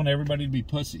out. They want everybody to be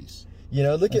pussies. You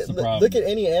know, look at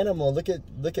any animal. Look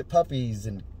at puppies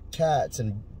and cats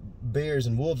and bears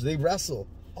and wolves. They wrestle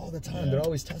all the time. They're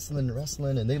always tussling and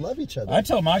wrestling, and they love each other. I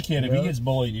tell my kid, if he gets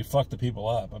bullied, you fuck the people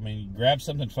up. I mean, grab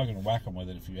something, fucking whack them with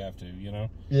it if you have to, you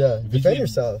know? Yeah, defend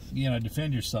yourself. You know,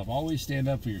 defend yourself. Always stand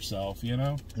up for yourself, you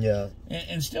know? Yeah.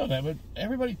 And still that, but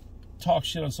everybody talks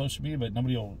shit on social media, but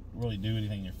nobody will really do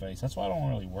anything in your face. That's why I don't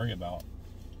really worry about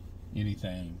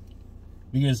anything.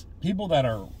 Because people that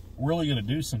are really going to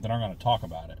do something aren't going to talk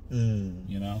about it,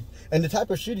 you know? And the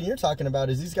type of shooting you're talking about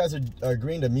is these guys are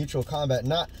agreeing to mutual combat,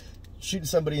 not shooting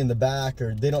somebody in the back,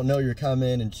 or they don't know you're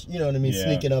coming, and you know what I mean,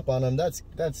 sneaking up on them. That's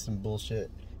some bullshit.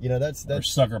 You know, that's or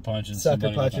sucker punching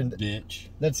somebody like a bitch.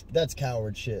 That's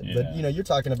coward shit. But you know, you're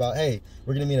talking about, hey,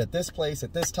 we're gonna meet at this place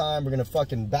at this time. We're gonna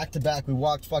fucking back to back. We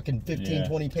walked fucking 15,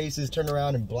 20 paces, turn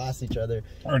around and blast each other.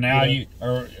 Or now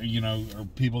or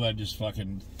people that just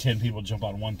fucking 10 people jump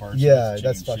on one person. Yeah,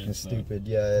 that's fucking stupid.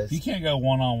 Yeah, you can't go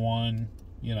one-on-one.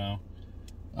 You know,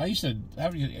 I used to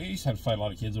have to fight a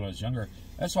lot of kids when I was younger.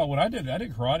 That's why when I did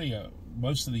karate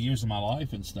most of the years of my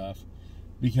life and stuff,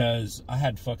 because I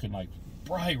had fucking like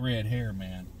bright red hair,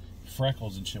 man,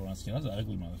 freckles and shit when I was a kid. I was an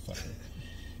ugly motherfucker.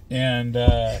 And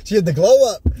she had the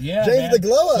glow up. Yeah, James, man. the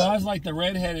glow up. So I was like the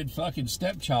redheaded fucking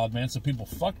stepchild, man. So people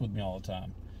fucked with me all the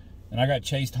time. And I got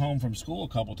chased home from school a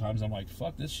couple times. I'm like,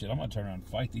 fuck this shit. I'm gonna turn around and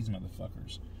fight these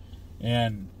motherfuckers.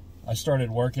 And I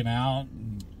started working out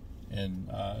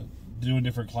and doing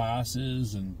different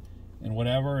classes and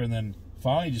whatever. And then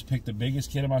finally just picked the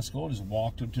biggest kid in my school, just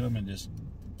walked up to him and just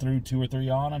threw 2 or 3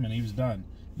 on him, and he was done.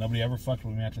 Nobody ever fucked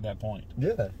with me after that point.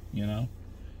 Yeah. You know?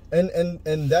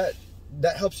 And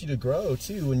that helps you to grow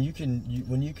too, when you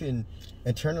can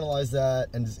internalize that,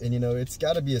 and you know, it's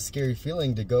got to be a scary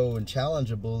feeling to go and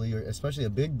challenge a bully, or especially a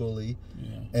big bully,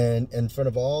 and in front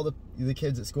of all the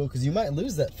kids at school, because you might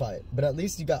lose that fight, but at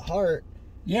least you got heart.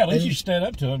 Yeah, at least you stand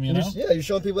up to him, you know? You're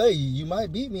showing people, hey, you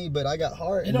might beat me, but I got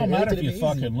heart. It don't matter if you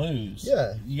fucking lose.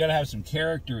 Yeah. You got to have some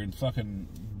character and fucking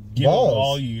give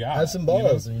all you got. Have some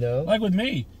balls, you know? Like with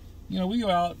me, you know, we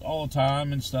go out all the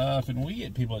time and stuff, and we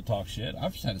get people that talk shit.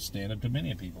 I've just had to stand up to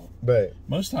many people. Right.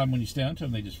 Most of the time when you stand up to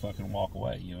them, they just fucking walk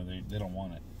away. You know, they don't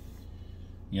want it.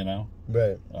 You know?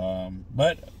 Right.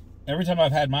 But every time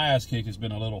I've had my ass kicked, it's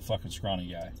been a little fucking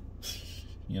scrawny guy.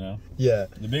 You know? Yeah.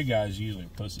 The big guys usually are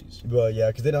pussies. Well, yeah,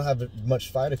 because they don't have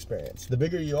much fight experience. The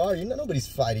bigger you are, nobody's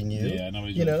fighting you. Yeah,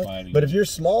 nobody's really fighting But you. if you're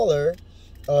smaller,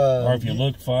 or if you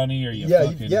look funny, or you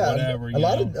fucking whatever.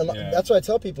 That's what I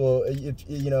tell people.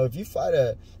 If you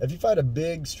fight a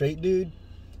big straight dude,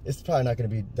 it's probably not going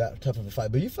to be that tough of a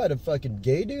fight. But you fight a fucking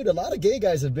gay dude. A lot of gay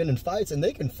guys have been in fights and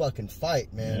they can fucking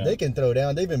fight, man. Yeah. They can throw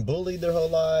down. They've been bullied their whole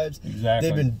lives. Exactly.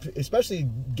 They've been, especially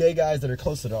gay guys that are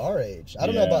closer to our age. I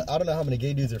don't know how many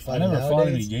gay dudes are fighting nowadays. I never fought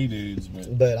any gay dudes,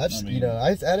 but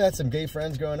I had some gay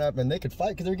friends growing up and they could fight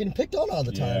because they were getting picked on all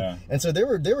the time. Yeah. And so they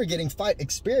were getting fight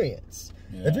experience.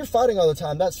 Yeah. If you're fighting all the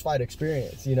time, that's fight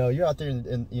experience. You're out there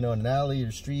in an alley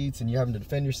or streets and you're having to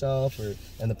defend yourself, or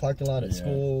in the parking lot at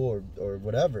school or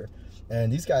whatever. And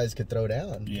these guys could throw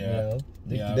down. Yeah.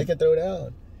 They can throw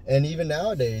down. And even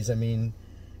nowadays, I mean,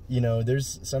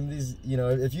 there's some of these,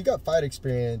 if you got fight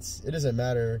experience, it doesn't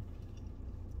matter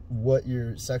what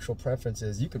your sexual preference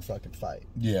is, you can fucking fight.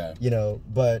 Yeah.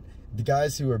 But the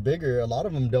guys who are bigger, a lot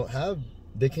of them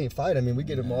they can't fight. I mean, we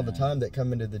get them all the time that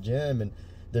come into the gym and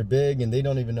they're big and they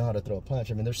don't even know how to throw a punch.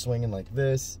 I mean, they're swinging like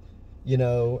this,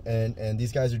 and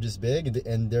these guys are just big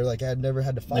and they're like, I've never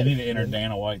had to fight. They need to enter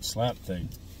Dana White's slap thing.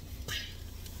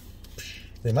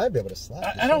 They might be able to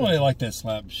slap. I don't really like that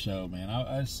slap show, man.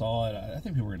 I saw it. I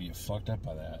think people are going to get fucked up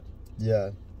by that. Yeah.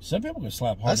 Some people can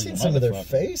slap harder. I've seen some of their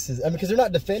faces. I mean, because they're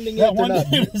not defending it. That one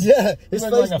dude, his face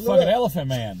like a fucking elephant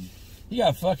man. He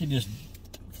got fucking just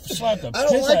slapped the piss out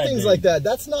of I don't like things like that.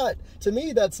 That's not, to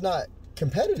me, that's not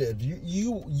competitive.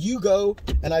 You go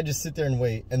and I just sit there and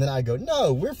wait, and then I go,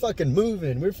 no, we're fucking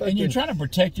moving, we're fucking. And you're trying to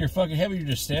protect your fucking head. You're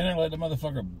just standing there and let the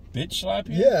motherfucker bitch slap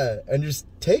you. Yeah, and just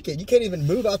take it. You can't even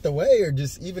move out the way or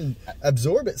just even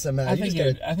absorb it somehow. I think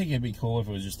it'd be cool if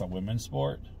it was just a women's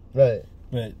sport. Right.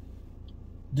 But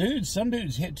dude, some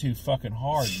dudes hit too fucking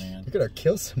hard, man. You're gonna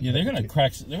kill somebody. Yeah,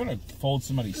 they're gonna fold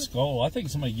somebody's skull. I think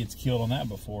somebody gets killed on that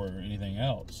before anything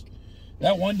else.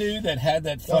 That one dude that had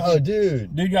that fucking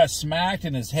dude got smacked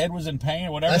and his head was in pain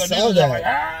or whatever. I saw that. Like,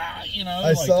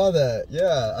 I saw that.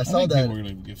 Yeah, I saw that. People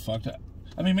really get fucked up.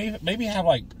 I mean, maybe have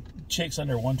like chicks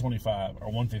under 125 or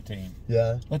 115.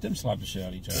 Yeah. Let them slap the shit out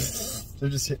of each other. They're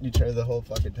just hitting each other the whole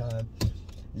fucking time.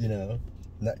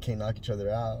 Can't knock each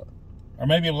other out. Or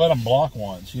maybe let them block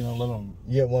once. Let them.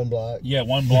 Yeah, one block. Yeah,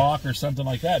 one block or something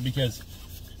like that. Because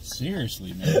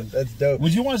seriously, man, that's dope.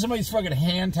 Would you want somebody's fucking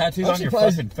hand tattooed on your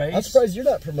fucking face? I'm surprised you're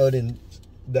not promoting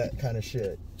that kind of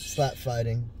shit. Slap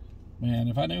fighting. Man,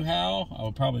 if I knew how,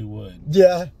 I probably would.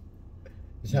 Yeah.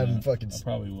 Just have them fucking. I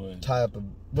probably would tie up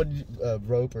a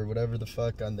rope or whatever the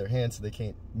fuck on their hand so they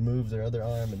can't move their other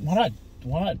arm. And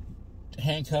why not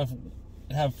handcuff?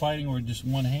 Have fighting with just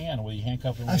one hand where you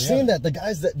handcuff them. I've seen that. The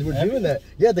guys that were doing that.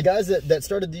 Yeah, the guys that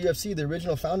started the UFC, the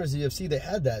original founders of the UFC, they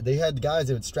had that. They had guys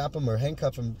that would strap them or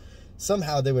handcuff them.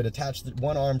 Somehow they would attach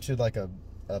one arm to like a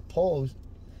pole,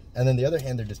 and then the other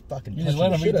hand they're just fucking punching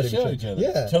the shit out of each other.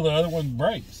 Yeah, until the other one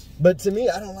breaks. But to me,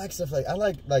 I don't like stuff like I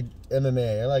like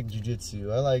MMA. I like Jiu-Jitsu.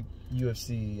 I like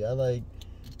UFC. I like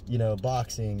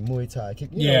boxing, Muay Thai,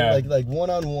 like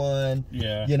one-on-one.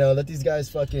 Yeah. Let these guys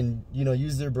fucking,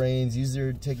 use their brains, use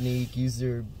their technique, use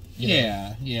their.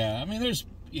 Yeah.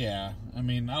 I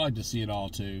mean, I like to see it all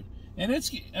too, and it's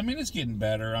getting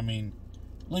better. I mean,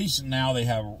 at least now they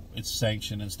have it's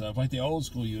sanctioned and stuff. Like the old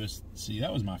school UFC,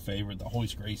 that was my favorite. The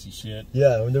Hoist Gracie shit.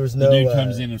 Yeah, when there was no. The dude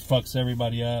comes in and fucks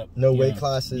everybody up. No weight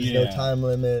classes, no time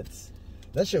limits.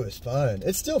 That shit was fun.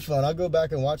 It's still fun. I'll go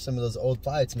back and watch some of those old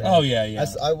fights, man. Oh, yeah.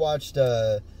 I watched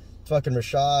fucking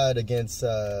Rashad against,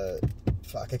 I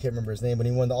can't remember his name, but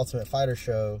he won the Ultimate Fighter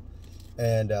show.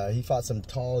 And he fought some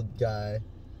tall guy,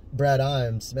 Brad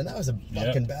Imes. Man, that was a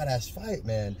fucking badass fight,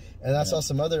 man. And I saw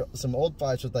some old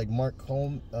fights with like Mark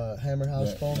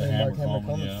Hammerhouse Coleman, Mark Hammer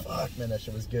Coleman. Yeah. Fuck, man, that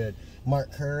shit was good.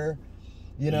 Mark Kerr,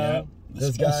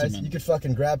 those specimen. guys. You could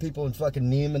fucking grab people and fucking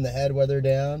knee them in the head while they're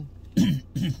down.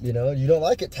 You don't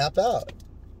like it, tap out.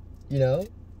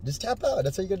 Just tap out.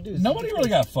 That's all you gotta do. Nobody really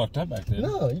got fucked up back then.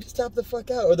 No, you just tap the fuck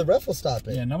out, or the ref will stop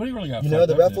it. Yeah, nobody really got fucked up.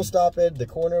 The ref will stop it, the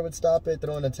corner would stop it,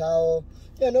 throw in a towel.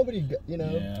 Yeah, nobody,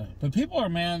 Yeah, but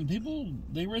people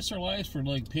they risk their lives for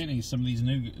like pennies. Some of these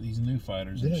new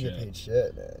fighters. They don't get paid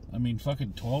shit, man. I mean,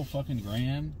 fucking 12 fucking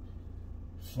grand.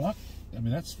 Fuck. I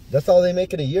mean, that's all they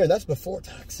make in a year, and that's before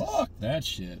taxes. Fuck that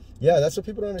shit. Yeah, that's what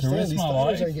people don't understand. These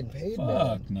fighters aren't getting paid,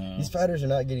 Fuck man. No. These fighters are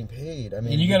not getting paid. I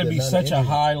mean, and you got to be such a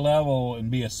high level and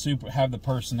be have the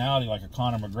personality like a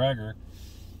Conor McGregor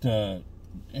to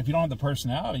if you don't have the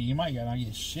personality, you might not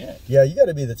get shit. Yeah, you got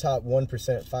to be the top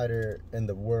 1% fighter in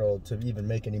the world to even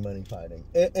make any money fighting.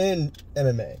 In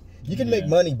MMA. You can make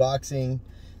money boxing.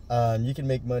 You can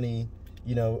make money,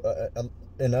 you know,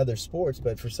 in other sports.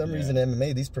 But for some reason,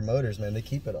 MMA, these promoters, man, they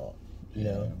keep it all. You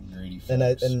know? Greedy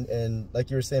folks. And like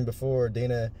you were saying before,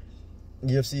 Dana,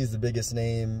 UFC is the biggest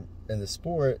name in the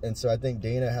sport. And so I think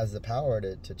Dana has the power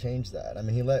to change that. I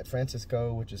mean, he let Francis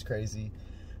go, which is crazy.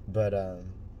 But, I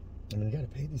mean, you got to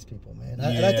pay these people, man.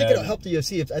 And I think it'll help the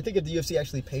UFC. I think if the UFC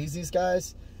actually pays these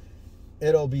guys,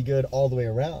 it'll be good all the way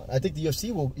around. I think the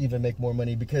UFC will even make more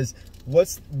money because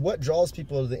what draws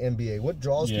people to the NBA? What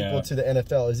draws people to the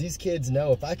NFL is these kids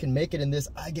know if I can make it in this,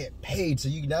 I get paid. So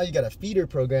now you got a feeder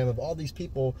program of all these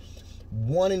people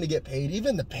wanting to get paid.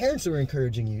 Even the parents are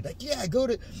encouraging you, like, go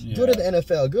to the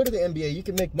NFL, go to the NBA, you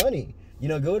can make money. You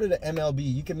know, go to the MLB,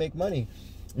 you can make money.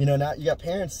 You know, now you got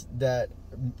parents that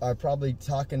are probably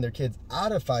talking their kids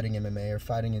out of fighting MMA or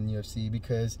fighting in UFC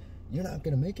because you're not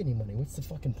going to make any money. What's the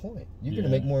fucking point? You're going to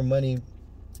make more money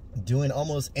doing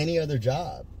almost any other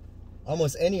job.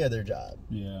 Almost any other job.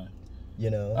 Yeah. You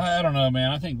know? I don't know,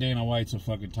 man. I think Dana White's a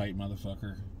fucking tight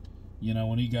motherfucker. You know,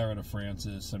 when he got rid of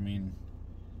Francis, I mean,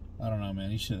 I don't know, man.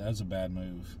 That was a bad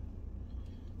move.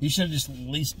 He should have just at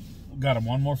least got him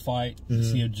one more fight to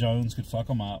see if Jones could fuck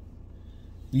him up.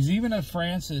 Because even if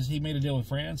he made a deal with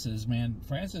Francis, man,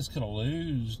 Francis could have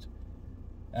lost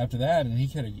after that, and he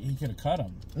could have cut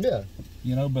him. Yeah.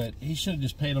 You know, but he should have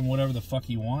just paid him whatever the fuck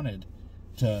he wanted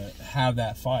to have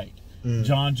that fight.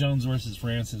 John Jones versus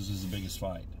Francis was the biggest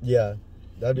fight. Yeah.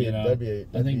 I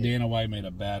think Dana White made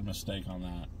a bad mistake on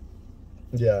that.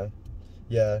 Yeah.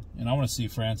 Yeah. And I want to see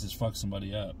Francis fuck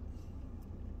somebody up.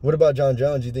 What about John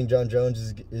Jones? Do you think John Jones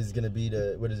is going to beat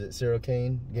Cyril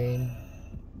Gane?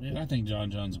 Man, I think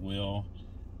John Jones will.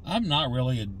 I'm not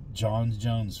really a John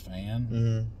Jones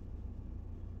fan.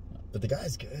 But the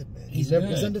guy's good, man. He's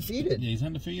undefeated. Yeah, he's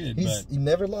undefeated. He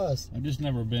never lost. I've just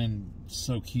never been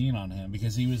so keen on him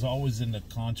because he was always in the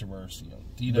controversy.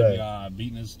 DWI,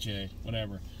 beating his chick,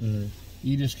 whatever.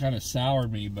 He just kind of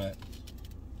soured me, but,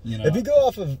 you know. If you go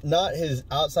off of not his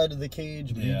outside of the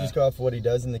cage, but you just go off of what he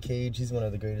does in the cage, he's one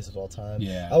of the greatest of all time.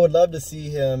 Yeah. I would love to see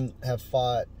him have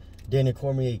fought Daniel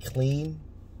Cormier clean.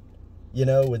 You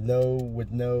know, with no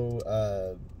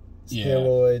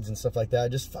steroids and stuff like that.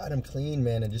 Just fight him clean,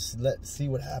 man, and just see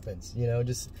what happens. You know,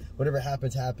 just whatever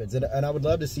happens, happens. And I would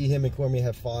love to see him and Cormier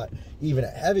have fought even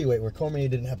at heavyweight where Cormier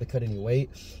didn't have to cut any weight.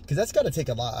 Because that's got to take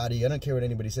a lot out of you. I don't care what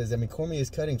anybody says. I mean, Cormier is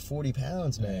cutting 40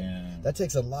 pounds, man. That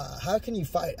takes a lot. How can you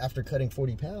fight after cutting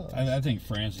 40 pounds? I think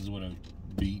Francis would have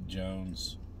beat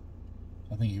Jones.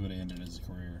 I think he would have ended his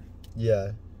career.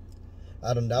 Yeah.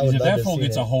 I would if that fool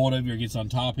gets a hold of you or gets on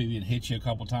top of you and hits you a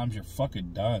couple times, you're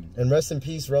fucking done. And rest in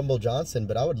peace, Rumble Johnson.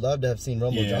 But I would love to have seen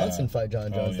Rumble Johnson fight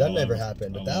John Jones. That never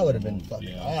happened, but that would have been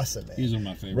fucking awesome, man. He's one of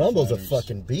my favorite Rumble's fighters. A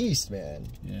fucking beast, man.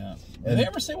 Yeah. Did they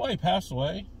ever say why he passed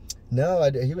away? No,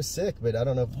 he was sick, but I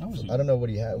don't know. I don't know what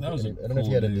he had. I don't know if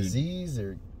he had a disease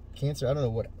or cancer. I don't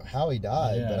know how he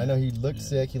died, but I know he looked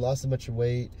sick. He lost a bunch of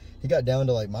weight. He got down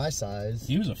to like my size.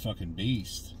 He was a fucking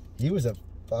beast. He was a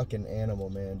fucking animal,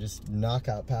 man. Just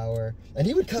knockout power. And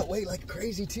he would cut weight like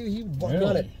crazy too. He would walk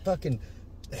on at fucking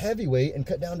heavyweight and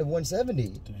cut down to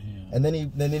 170. Damn. And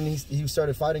then he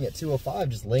started fighting at 205,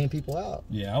 just laying people out.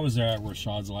 Yeah, I was there at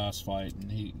Rashad's last fight, and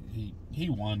he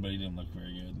won, but he didn't look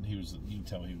very good. And you can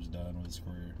tell he was done with his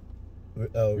career.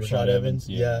 Oh, Rashad Evans?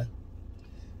 Yeah.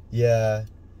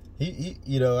 He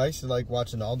you know, I used to like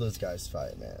watching all those guys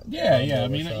fight, man. Yeah. I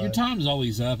mean, your time's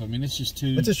always up. I mean, it's just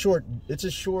too. It's a short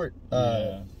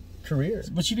career.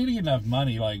 But you need to get enough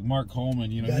money, like Mark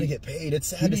Coleman. You know, you gotta get paid. It's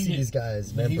sad to see these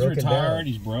guys, man. He's retired.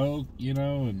 He's broke. You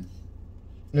know, and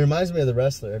it reminds me of The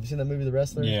Wrestler. Have you seen that movie, The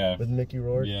Wrestler? Yeah. With Mickey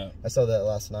Rourke. Yeah. I saw that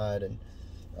last night, and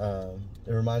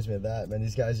it reminds me of that, man.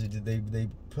 These guys, they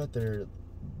put their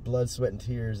blood, sweat, and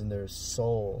tears in their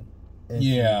soul.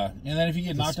 Yeah, and then if you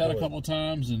get knocked out a couple of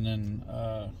times, and then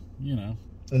you know,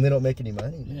 and they don't make any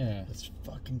money. Yeah, it's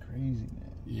fucking crazy,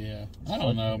 man. Yeah, I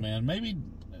don't know, man. Maybe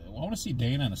I want to see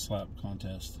Dana in a slap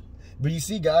contest. But you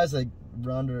see guys like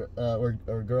Ronda,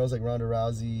 or girls like Ronda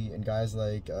Rousey, and guys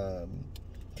like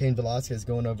Cain Velasquez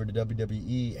going over to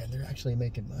WWE, and they're actually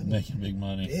making money, making big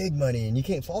money, and you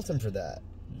can't fault them for that.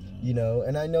 You know,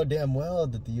 and I know damn well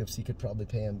that the UFC could probably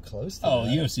pay him close to that.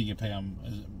 UFC could pay him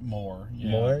more.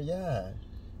 Yeah. More, yeah.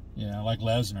 Yeah, like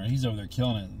Lesnar. He's over there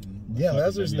killing it. Yeah,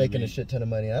 Lesnar's making a shit ton of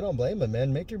money. I don't blame him,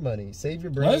 man. Make your money. Save your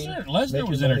brain. Lesnar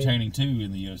was entertaining, too,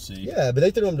 in the UFC. Yeah, but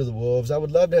they threw him to the wolves. I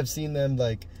would love to have seen them,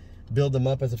 like, build them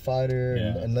up as a fighter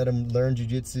Yeah. and let them learn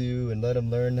jiu-jitsu and let them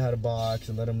learn how to box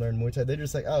and let them learn Muay Thai. They're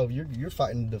just like, oh, you're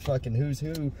fighting the fucking who's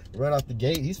who right off the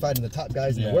gate. He's fighting the top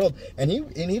guys in the world, and he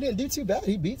didn't do too bad.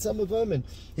 He beat some of them, and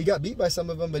he got beat by some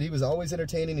of them, but he was always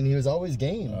entertaining and he was always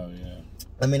game. Oh yeah.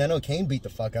 I mean, I know Kane beat the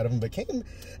fuck out of him, but Kane,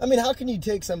 I mean, how can you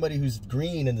take somebody who's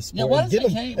green in the sport why and give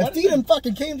doesn't him Kane- and feed him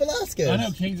fucking Cain Velasquez? I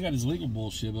know Kane's got his legal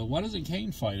bullshit, but why doesn't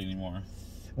Kane fight anymore?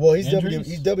 Well, he's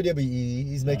Injuries? WWE.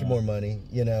 He's making more money.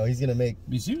 You know, he's gonna make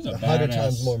Because he was a 100 badass,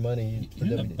 times more money. He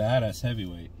was a badass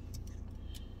heavyweight.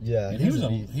 Yeah, And he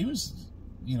was,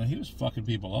 you know, he was fucking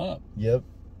people up. Yep,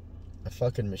 a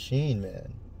fucking machine,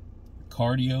 man.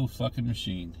 Cardio fucking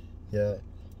machine. Yeah,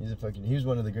 he was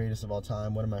one of the greatest of all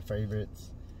time. One of my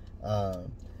favorites.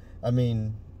 I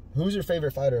mean, who's your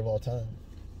favorite fighter of all time?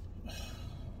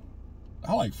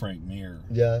 I like Frank Mir.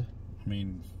 Yeah. I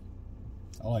mean,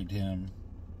 I liked him.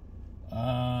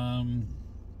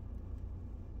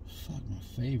 Fuck, my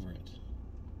favorite.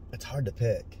 It's hard to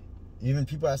pick. Even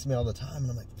people ask me all the time,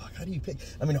 and I'm like, fuck, how do you pick?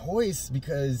 I mean, Hoist,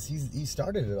 because he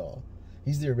started it all.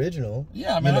 He's the original.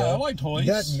 Yeah, I mean, I liked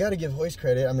Hoist. You got to give Hoist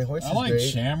credit. I mean, Hoist is like great.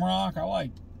 Shamrock. I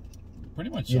like pretty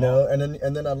much You know, and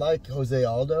then I like Jose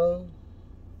Aldo.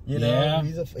 You know,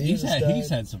 he's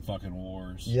had some fucking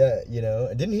wars. Yeah, you know.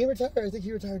 Didn't he retire? I think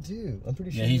he retired too. I'm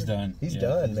pretty sure. Yeah, he's done. He's Yeah,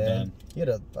 done, he's man. done. He had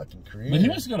a fucking career. But he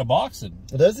wants to go to boxing.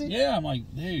 Does he? Yeah, I'm like,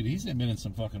 dude, he's been in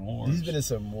some fucking wars. He's been in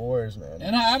some wars, man.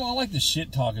 And I like the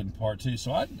shit talking part too.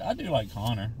 So I do like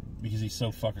Connor because he's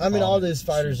so fucking. I mean, all these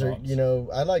fighters are, you know.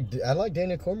 I like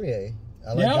Daniel Cormier.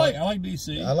 I like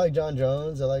DC. I like John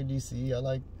Jones. I like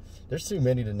DC. There's too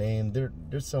many to name.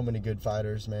 There's so many good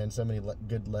fighters, man. So many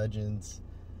good legends.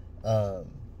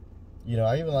 You know,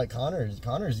 I even like Connor.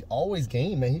 Connor's always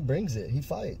game, man. He brings it. He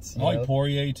fights. I like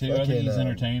Poirier too. I think he's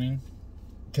entertaining.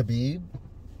 Khabib.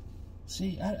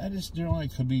 See, I just don't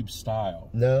like Khabib's style.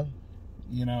 No.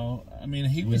 You know, I mean,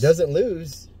 he doesn't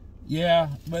lose. Yeah,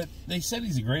 but they said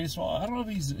he's the greatest of all. I don't know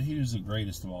if he was the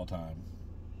greatest of all time.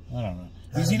 I don't know.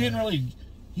 Because he didn't.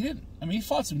 I mean, he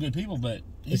fought some good people, but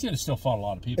he could have still fought a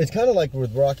lot of people. It's kind of like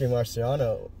with Rocky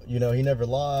Marciano. You know, he never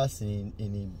lost, and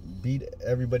he beat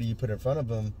everybody you put in front of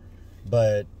him.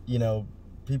 But, you know,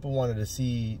 people wanted to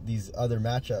see these other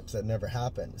matchups that never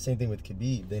happened. Same thing with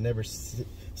Khabib. They never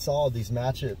saw these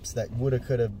matchups that woulda,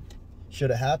 coulda,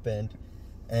 shoulda happened.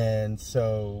 And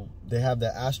so they have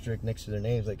that asterisk next to their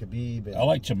names, like Khabib. And, I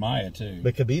like Chimaev too.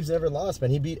 But Khabib's never lost,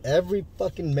 man. He beat every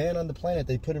fucking man on the planet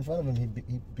they put in front of him.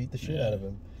 He beat the shit out of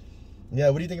him. Yeah,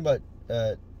 what do you think about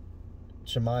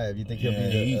Chimaev? You think he'll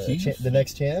be the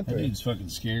next champ? That dude's fucking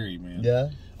scary, man. Yeah?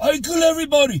 I kill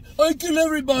everybody! I kill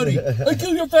everybody! I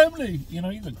kill your family! You know,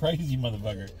 he's a crazy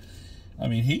motherfucker. I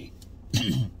mean,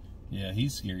 yeah,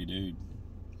 he's a scary dude.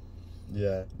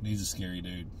 Yeah. He's a scary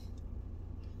dude.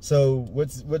 So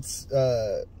what's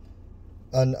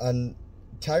on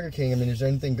Tiger King? I mean, is there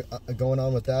anything going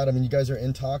on with that? I mean, you guys are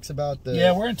in talks about the.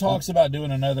 Yeah, we're in talks about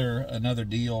doing another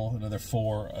deal,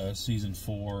 season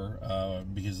 4,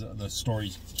 because the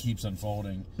story keeps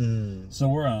unfolding. So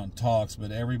we're on talks,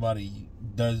 but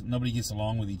nobody gets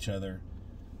along with each other.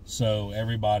 So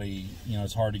everybody, you know,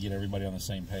 it's hard to get everybody on the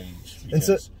same page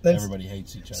because everybody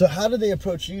hates each other. So how do they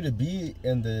approach you to be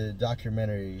in the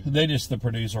documentary? The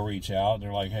producer reach out.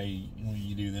 They're like, hey, will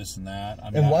you do this and that? I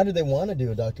mean, and why did they want to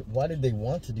do why did they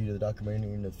want to do the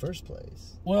documentary in the first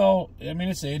place? Well, I mean,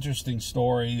 it's an interesting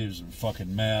story. There's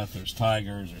fucking meth. There's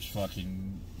tigers. There's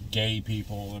fucking gay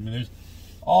people. I mean, there's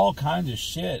all kinds of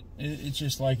shit. It's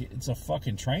just like, it's a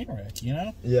fucking train wreck, you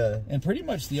know? Yeah. And pretty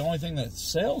much the only thing that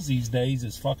sells these days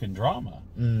is fucking drama.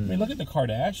 I mean, look at the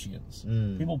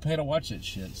Kardashians. People pay to watch that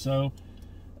shit. So,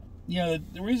 you know,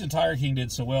 the reason Tiger King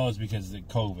did so well is because of the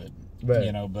COVID. Right.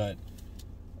 You know, but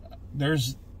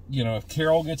there's, you know, if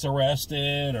Carol gets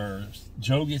arrested or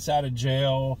Joe gets out of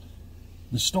jail,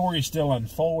 the story's still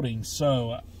unfolding.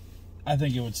 So I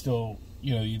think it would still,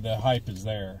 you know, the hype is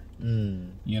there.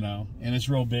 You know, and it's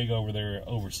real big over there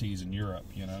overseas in Europe,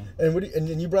 you know.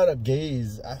 And you brought up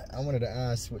gays. I wanted to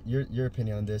ask what your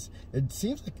opinion on this. It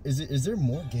seems like is there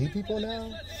more gay people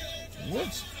now?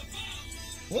 What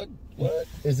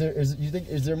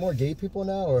is there more gay people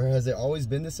now, or has there always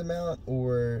been this amount,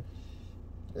 or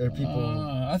are people?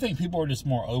 I think people are just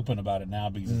more open about it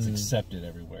now because it's accepted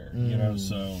everywhere, you know.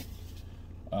 So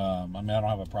I mean, I don't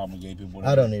have a problem with gay people.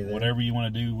 I don't either. Whatever you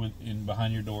want to do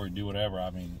behind your door, do whatever.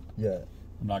 I mean, yeah.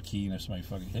 I'm not keen if somebody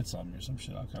fucking hits on me or some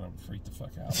shit. I'll kind of freak the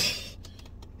fuck out.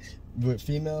 With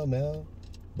female, male,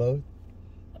 both?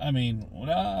 I mean,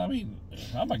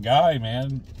 I'm a guy,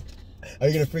 man. Are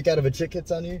you gonna freak out if a chick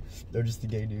hits on you? They're just the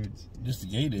gay dudes. Just the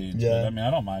gay dudes. Yeah. But, I mean,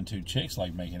 I don't mind two chicks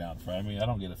like making out in front of me. I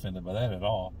don't get offended by that at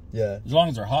all. Yeah. As long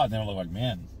as they're hot and they don't look like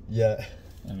men. Yeah.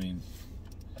 I mean.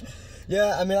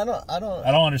 Yeah. I mean, I don't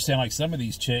understand. Like some of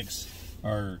these chicks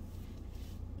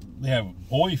they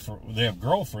have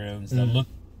girlfriends that look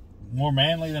more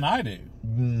manly than I do.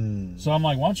 So I'm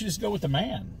like, why don't you just go with the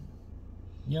man?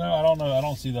 You know, I don't know. I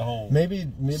don't see the whole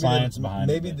science behind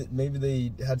it. Maybe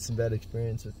they had some bad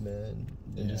experience with men,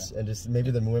 and just maybe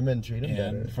the women treat them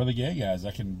better. For the gay guys,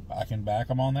 I can back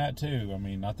them on that too. I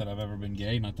mean, not that I've ever been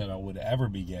gay, not that I would ever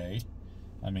be gay.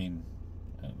 I mean,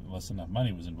 unless enough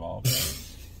money was involved.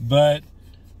 But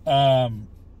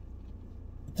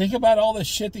think about all the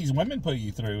shit these women put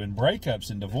you through, and breakups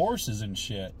and divorces and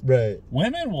shit. Right.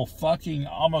 Women will fucking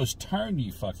almost turn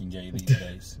you fucking gay these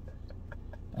days.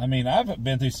 I mean, I've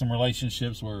been through some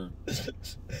relationships where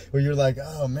you're like,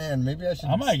 oh man, maybe I should.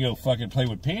 I might go fucking play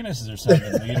with penises or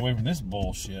something to get away from this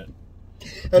bullshit.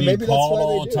 And maybe that's why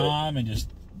all they the time and just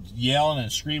yelling and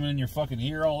screaming in your fucking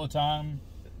ear all the time.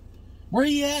 Where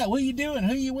you at? What you doing?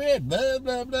 Who you with? Blah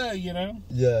blah blah. You know?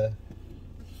 Yeah.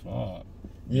 Fuck.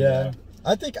 Yeah.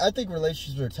 I think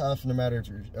relationships are tough, no matter if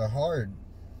you're hard.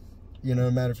 You know,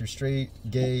 no matter if you're straight,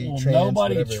 gay, trans,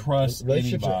 nobody whatever. trusts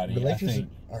anybody.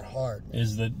 Relationships are hard, man.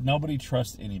 Is that nobody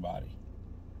trusts anybody?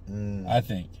 I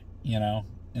think, you know,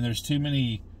 and there's too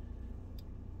many.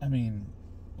 I mean,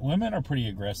 women are pretty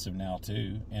aggressive now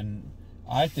too, and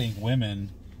I think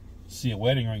women see a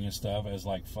wedding ring and stuff as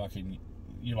like fucking,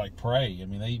 you like prey. I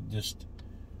mean, they just.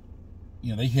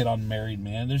 You know, they hit on married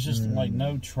men. There's just like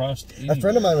no trust anywhere. A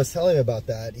friend of mine was telling me about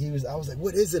that. I was like,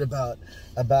 what is it about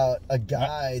a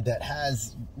guy that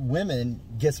has women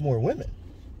gets more women?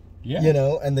 Yeah. You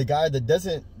know, and the guy that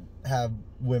doesn't have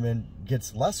women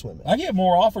gets less women. I get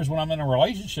more offers when I'm in a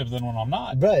relationship than when I'm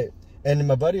not. Right. And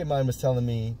my buddy of mine was telling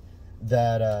me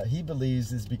that he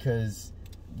believes is because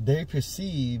they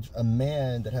perceive a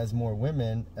man that has more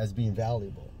women as being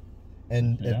valuable.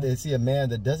 And if they see a man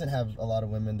that doesn't have a lot of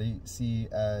women, they see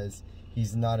as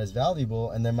he's not as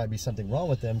valuable, and there might be something wrong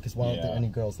with him because why don't there any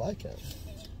girls like him?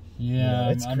 Yeah, you know,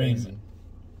 it's crazy. I mean,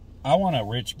 I want a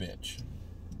rich bitch,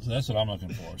 so that's what I'm looking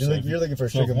for. You're looking for a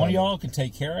sugar if mama. one of y'all can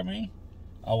take care of me,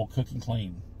 I will cook and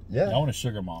clean. Yeah, I want a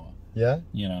sugar mama. Yeah,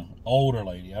 you know, older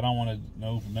lady. I don't want to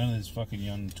know none of this fucking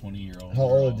young 20-year-old. How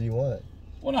old do you want?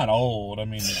 Well, not old. I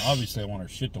mean, obviously, I want her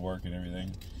shit to work and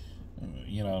everything.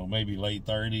 You know, maybe late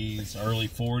 30s, early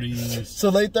 40s. So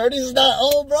late 30s is not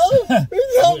old, bro?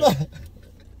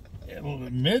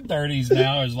 Mid 30s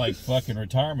now is like fucking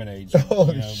retirement age.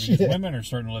 Oh, you know, shit. Because women are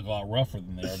starting to look a lot rougher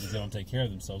than they are because they don't take care of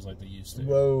themselves like they used to.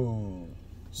 Whoa.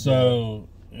 So,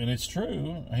 and it's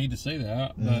true. I hate to say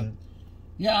that, but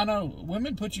yeah, I know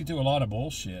women put you through a lot of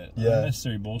bullshit,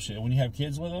 unnecessary bullshit. When you have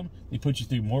kids with them, they put you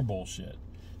through more bullshit,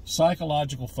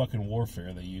 psychological fucking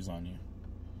warfare they use on you.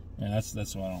 And that's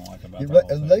what I don't like about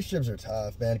that. Relationships are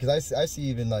tough, man, because I see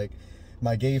even like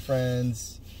my gay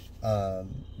friends,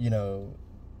 you know,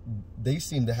 they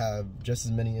seem to have just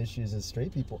as many issues as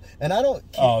straight people, and I don't.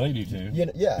 Oh, they do too. You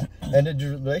know, yeah, and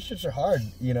relationships are hard.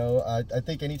 You know, I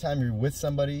think anytime you're with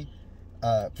somebody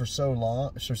for so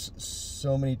long, for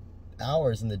so many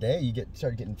hours in the day, you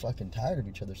start getting fucking tired of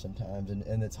each other sometimes,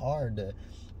 and it's hard to.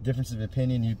 Difference of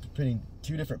opinion, you're putting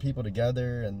two different people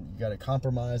together, and you got to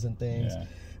compromise and things. Yeah.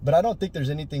 But I don't think there's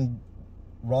anything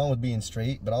wrong with being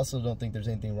straight, but I also don't think there's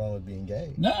anything wrong with being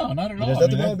gay. No, not at all. There's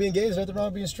nothing wrong with being gay. There's nothing wrong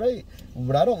with being straight.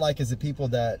 What I don't like is the people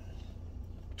that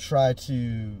try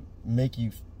to make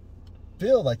you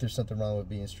feel like there's something wrong with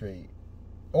being straight.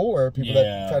 Or people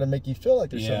that try to make you feel like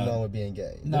there's something wrong with being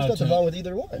gay. There's nothing wrong with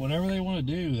either one. Whatever they want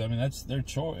to do, I mean, that's their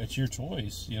choice. It's your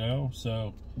choice, you know.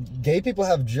 So gay people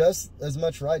have just as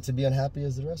much right to be unhappy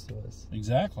as the rest of us.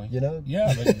 Exactly. You know.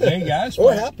 Yeah, but gay guys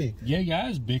or happy. Gay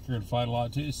guys bicker and fight a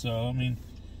lot too. So I mean,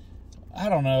 I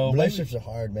don't know. Relationships are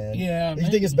hard, man. Yeah. You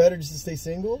think it's better just to stay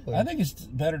single? Or? I think it's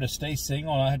better to stay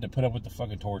single and I have to put up with the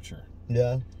fucking torture.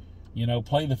 Yeah. You know,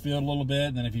 play the field a little bit,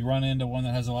 and then if you run into one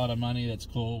that has a lot of money, that's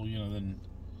cool. You know, then.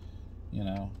 You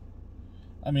know,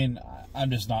 I mean,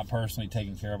 I'm just not personally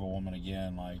taking care of a woman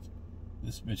again. Like,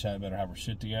 this bitch had better have her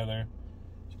shit together.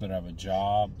 She better have a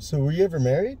job. So, were you ever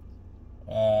married?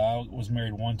 I was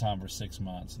married one time for 6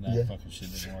 months, and that fucking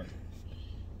shit didn't work.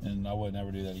 And I would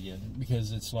never do that again.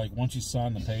 Because it's like, once you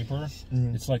sign the paper,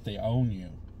 it's like they own you.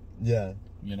 Yeah.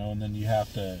 You know, and then you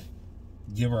have to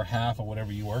give her half of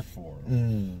whatever you work for.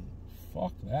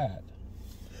 Fuck that.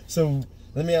 So,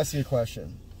 let me ask you a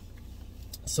question.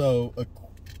 So,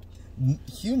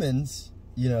 humans,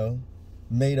 you know,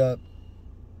 made up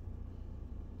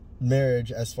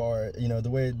marriage as far, you know,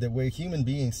 the way human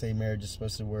beings say marriage is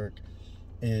supposed to work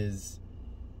is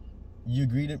you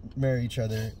agree to marry each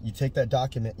other, you take that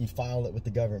document, you file it with the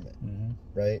government,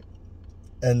 right?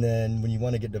 And then when you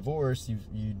want to get divorced, you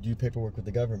do paperwork with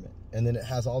the government. And then it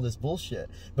has all this bullshit.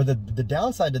 But the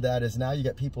downside to that is now you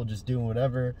got people just doing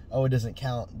whatever. Oh, it doesn't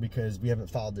count because we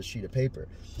haven't filed this sheet of paper.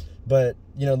 But,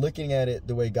 you know, looking at it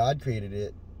the way God created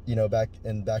it, you know, back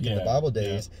in the Bible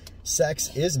days,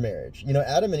 sex is marriage. You know,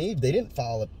 Adam and Eve, they didn't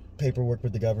file a paperwork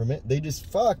with the government. They just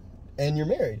fucked and you're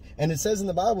married. And it says in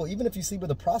the Bible, even if you sleep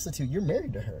with a prostitute, you're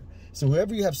married to her. So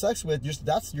whoever you have sex with,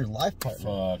 that's your life partner.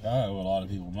 Fuck, I owe a lot of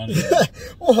people money.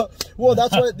 well,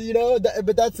 that's what, you know,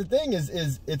 but that's the thing is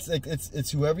it's like,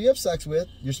 it's whoever you have sex with,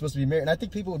 you're supposed to be married. And I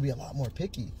think people would be a lot more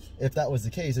picky if that was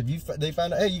the case. If they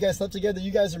find out, hey, you guys slept together,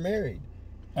 you guys are married.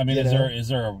 I mean,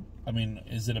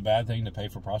 is it a bad thing to pay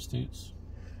for prostitutes?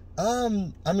 I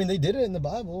mean, they did it in the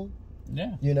Bible.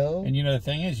 Yeah. You know? And you know, the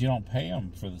thing is, you don't pay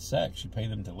them for the sex. You pay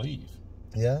them to leave.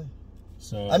 Yeah.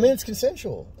 So I mean, it's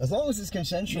consensual. As long as it's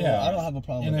consensual, I don't have a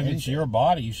problem with anything. And if it's your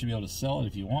body, you should be able to sell it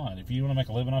if you want. If you want to make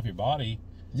a living off your body,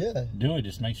 do it.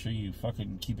 Just make sure you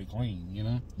fucking keep it clean, you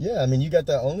know? Yeah, I mean, you got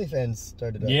that OnlyFans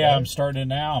started up. Yeah, right? I'm starting it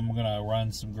now. I'm going to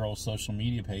run some girls' social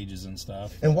media pages and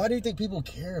stuff. And why do you think people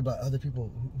care about other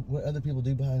people, what other people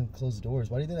do behind closed doors?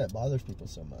 Why do you think that bothers people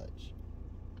so much?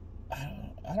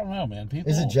 I don't know, man. People.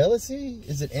 Is it jealousy?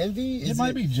 Is it envy? It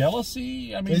might be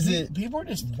jealousy. I mean, people are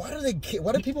just. Why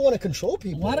do people want to control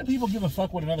people? Why do people give a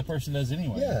fuck what another person does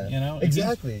anyway? Yeah, you know,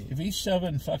 exactly. If he's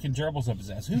shoving fucking gerbils up his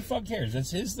ass, who fuck cares?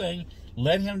 That's his thing.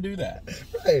 Let him do that.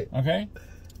 Right. Okay.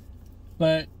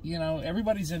 But you know,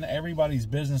 everybody's in everybody's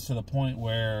business to the point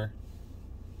where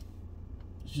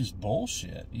it's just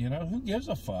bullshit. You know, who gives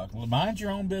a fuck? Well, mind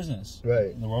your own business.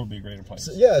 Right. The world would be a greater place.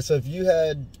 So, yeah. So if you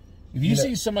had. If you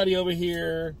see somebody over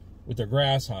here with their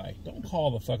grass high, don't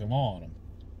call the fucking law on them.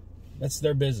 That's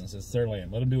their business. It's their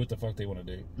land. Let them do what the fuck they want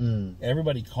to do.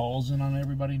 Everybody calls in on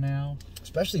everybody now.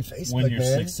 Especially Facebook, when you're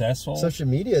successful. Social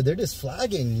media, they're just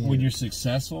flagging you. When you're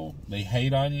successful, they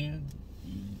hate on you.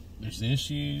 There's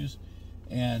issues.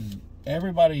 And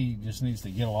everybody just needs to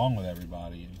get along with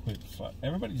everybody. And quit.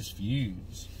 Everybody just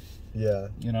feuds. Yeah.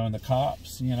 You know, and the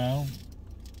cops, you know.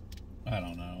 I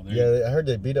don't know. Yeah, I heard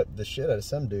they beat up the shit out of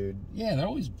some dude. Yeah, they're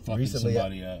always fucking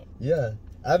somebody up. Yeah.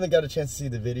 I haven't got a chance to see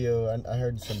the video. I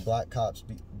heard some black cops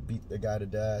beat the guy to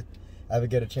death. I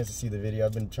haven't got a chance to see the video.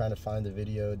 I've been trying to find the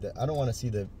video. I don't want to see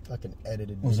the fucking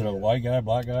edited video. Was it a white guy,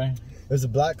 black guy? There's a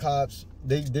black cops.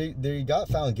 They got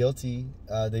found guilty.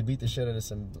 They beat the shit out of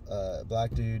some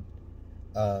black dude.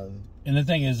 And the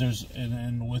thing is,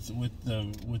 and with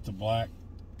the black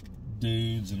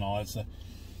dudes and all that stuff,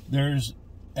 there's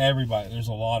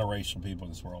a lot of racial people in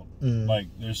this world. Like,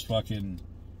 there's fucking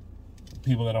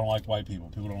people that don't like white people.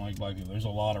 People don't like black people. There's a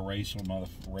lot of racist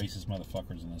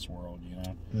motherfuckers in this world, you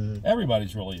know?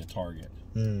 Everybody's really a target.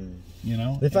 You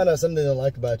know? They find out something they don't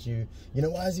like about you. You know,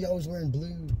 why is he always wearing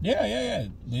blue? Yeah.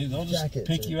 They'll just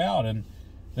pick you out, and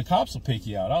the cops will pick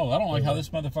you out. Oh, I don't like how this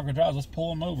motherfucker drives. Let's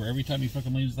pull him over every time he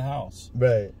fucking leaves the house.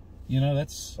 Right. You know,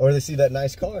 that's... Or they see that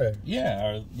nice car. Yeah,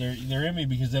 or they're in me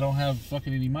because they don't have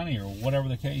fucking any money or whatever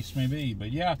the case may be.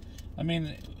 But yeah, I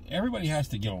mean, everybody has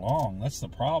to get along. That's the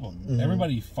problem.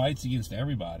 Everybody fights against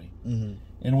everybody.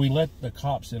 And we let the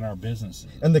cops in our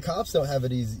businesses. And the cops don't have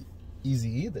it easy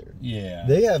either. Yeah.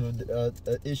 They have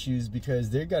issues because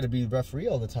they've got to be referee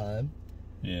all the time.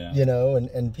 Yeah. You know,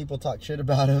 and people talk shit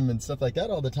about them and stuff like that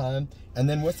all the time. And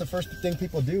then what's the first thing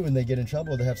people do when they get in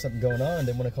trouble? They have something going on.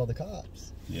 They want to call the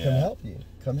cops. Yeah. Come help you.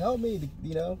 Come help me.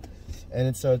 You know,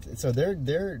 and so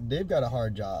they've got a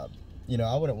hard job. You know,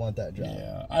 I wouldn't want that job.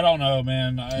 Yeah. I don't know,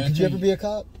 man. Did you ever be a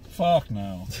cop? Fuck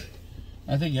no.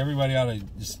 I think everybody ought to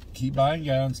just keep buying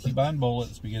guns, keep buying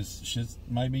bullets, because shit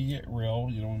might get real.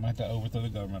 You know, we might have to overthrow the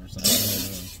government or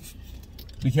something.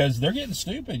 Because they're getting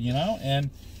stupid, you know, and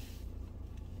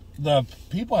the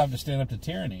people have to stand up to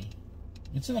tyranny.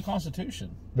 It's in the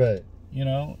Constitution. Right. You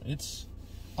know, it's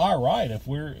our right.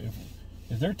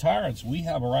 If they're tyrants, we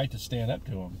have a right to stand up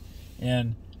to them.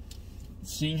 And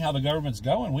seeing how the government's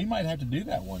going, we might have to do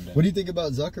that one day. What do you think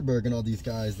about Zuckerberg and all these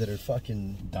guys that are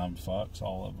fucking... Dumb fucks,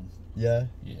 all of them. Yeah?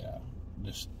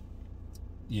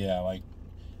 Yeah. Like,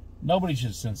 nobody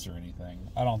should censor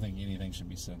anything. I don't think anything should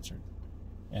be censored.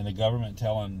 And the government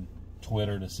telling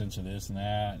Twitter to censor this and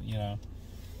that, you know...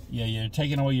 Yeah, you're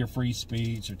taking away your free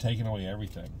speech. You're taking away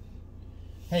everything.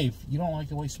 Hey, if you don't like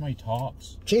the way somebody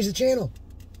talks, change the channel.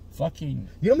 Fucking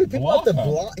You know how many people have to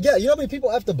block? Yeah, you know how many people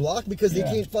have to block because they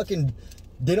can't fucking...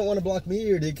 They don't want to block me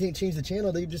or they can't change the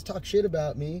channel. They just talk shit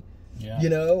about me. you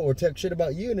know, or talk shit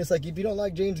about you. And it's like, if you don't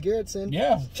like James Garretson,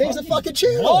 change the fucking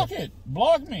channel. Block it.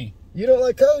 Block me. You don't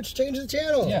like Coach, change the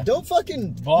channel. Yeah. Don't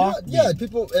fucking block.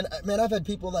 People, and man, I've had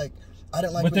people like, I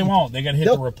don't like. But they won't. They got to hit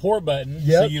the report button,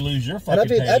 so you lose your fucking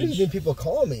page. I've even people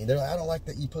call me. They're like, I don't like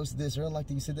that you posted this, or I don't like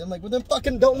that you said that. I'm like, well, then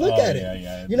fucking don't look at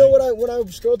it. You know what? When I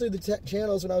scroll through the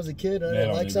channels when I was a kid and I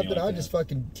didn't like something, I just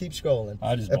fucking keep scrolling.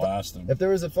 I just blast them. If there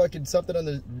was a fucking something on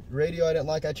the radio I didn't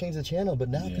like, I changed the channel. But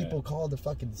now people call the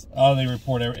fucking. Oh, they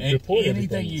report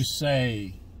anything you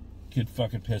say could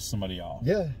fucking piss somebody off.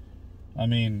 Yeah. I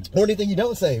mean, or anything you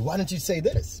don't say. Why don't you say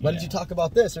this? Why don't you talk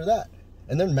about this or that?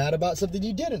 And they're mad about something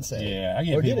you didn't say. Yeah, I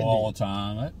get people all the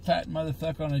time. That fat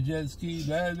motherfucker on a jet ski,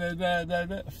 blah, blah, blah, blah,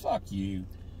 blah. Fuck you.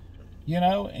 You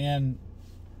know, and,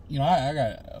 you know, I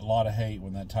got a lot of hate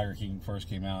when that Tiger King first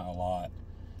came out, a lot.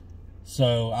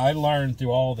 So I learned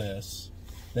through all this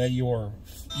that your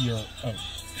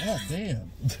god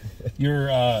damn.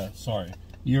 Your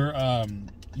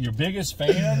biggest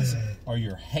fans are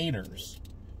your haters.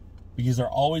 Because they're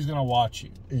always going to watch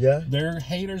you. Yeah. They're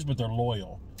haters, but they're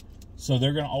loyal. So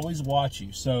they're going to always watch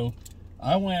you. So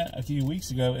I went a few weeks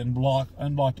ago and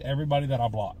unblocked everybody that I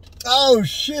blocked. Oh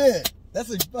shit! That's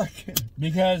a fucking.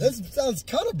 Because that sounds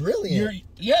kind of brilliant.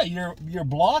 You're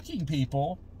blocking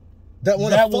people that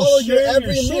want to follow your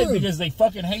every move because they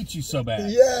fucking hate you so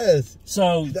bad. Yes.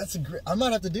 So that's a great. I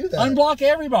might have to do that. Unblock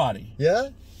everybody. Yeah.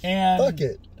 And fuck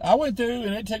it. I went through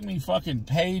and it took me fucking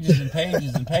pages and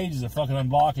pages and pages of fucking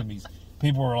unblocking these.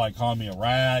 People were like calling me a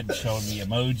rat and showing me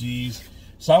emojis.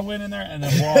 So I went in there and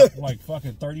then blocked like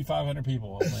fucking 3,500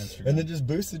 people on Instagram. And then just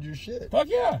boosted your shit. Fuck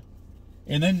yeah.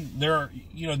 And then they're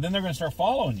going to start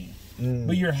following you.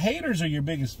 But your haters are your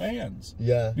biggest fans.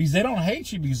 Yeah. Because they don't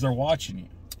hate you because they're watching you.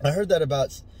 I heard that I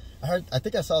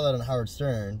think I saw that on Howard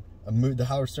Stern, the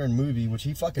Howard Stern movie, which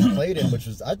he fucking played in, which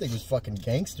I think was fucking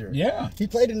gangster. Yeah. He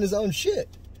played in his own shit.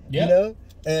 Yeah. You know?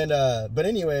 And, but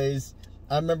anyways,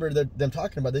 I remember them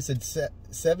talking about, they said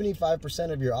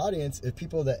 75% of your audience is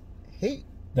people that hate you.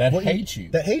 That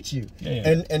hate you.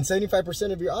 Yeah. And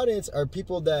 75% of your audience are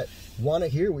people that want to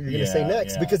hear what you're going to say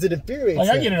next because it infuriates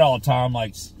them. I get it all the time.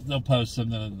 Like, they'll post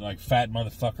something like fat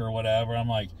motherfucker or whatever. I'm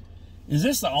like, is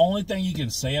this the only thing you can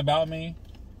say about me?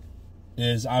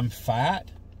 Is I'm fat?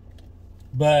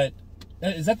 But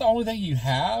is that the only thing you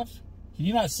have? Can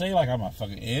you not say like I'm a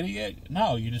fucking idiot?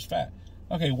 No, you're just fat.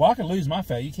 Okay, well I can lose my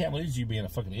fat. You can't lose you being a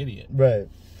fucking idiot. Right.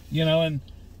 You know, and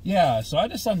yeah, so I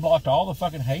just unblocked all the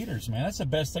fucking haters, man. That's the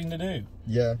best thing to do.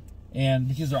 Yeah. And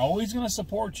because they're always going to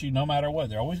support you no matter what.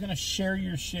 They're always going to share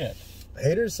your shit.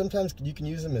 Haters, sometimes you can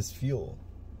use them as fuel.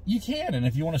 You can, and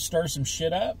if you want to stir some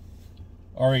shit up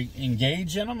or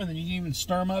engage in them, and then you can even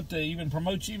stir them up to even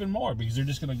promote you even more because they're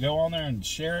just going to go on there and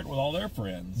share it with all their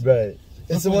friends. Right.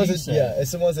 It's the ones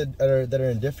that are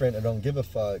indifferent or don't give a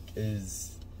fuck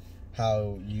is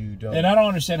how you don't. And I don't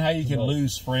understand how you can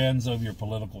lose friends over your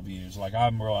political views. Like,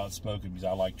 I'm real outspoken because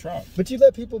I like Trump. But you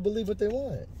let people believe what they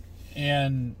want.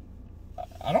 And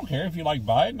I don't care if you like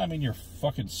Biden. I mean, you're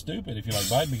fucking stupid if you like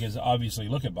Biden because obviously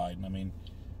look at Biden. I mean,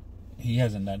 he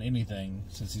hasn't done anything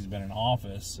since he's been in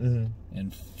office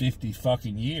in 50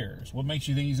 fucking years. What makes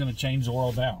you think he's going to change the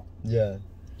world now? Yeah.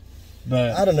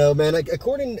 But I don't know, man. Like,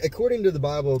 according to the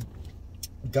Bible,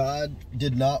 God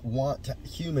did not want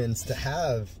humans to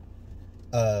have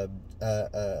a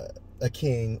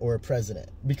king or a president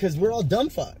because we're all dumb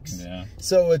fucks. Yeah.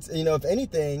 So it's, you know, if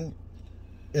anything,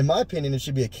 in my opinion, it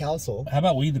should be a council. How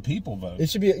about we the people vote? It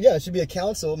should be it should be a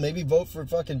council. Maybe vote for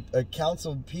fucking a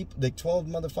council people, like 12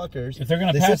 motherfuckers. If they're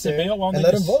gonna pass the bill, why don't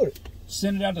let them vote?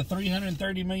 Send it out to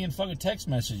 330 million fucking text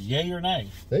messages, yay or nay.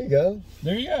 There you go.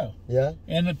 There you go. Yeah.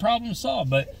 And the problem's solved.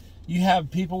 But you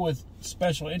have people with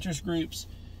special interest groups,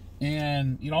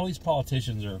 and you know all these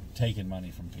politicians are taking money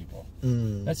from people.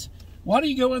 That's why do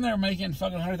you go in there making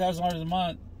fucking $100,000 a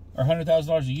month or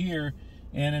 $100,000 a year,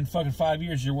 and in fucking 5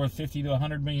 years you're worth $50 to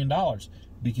 $100 million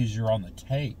because you're on the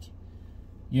take,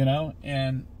 you know?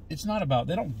 And it's not about,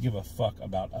 they don't give a fuck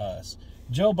about us.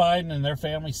 Joe Biden and their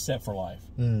family set for life.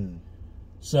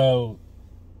 So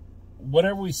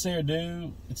whatever we say or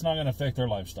do, it's not going to affect their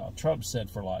lifestyle. Trump's set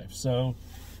for life. So,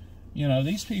 you know,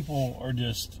 these people are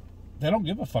just, they don't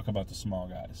give a fuck about the small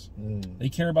guys. They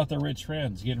care about their rich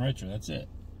friends getting richer. That's it.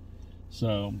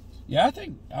 So, yeah, I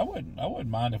think I wouldn't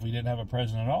mind if we didn't have a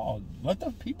president at all. Let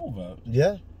the people vote.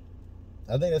 Yeah.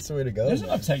 I think that's the way to go. There's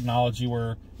enough technology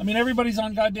where, I mean, everybody's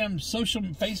on goddamn social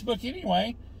Facebook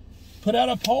anyway. Put out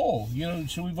a poll. You know,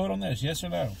 should we vote on this? Yes or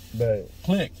no? Right.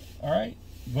 Click. All right.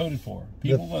 voted for.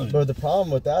 People voted. But the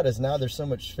problem with that is now there's so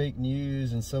much fake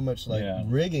news and so much like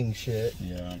rigging shit.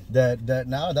 Yeah. That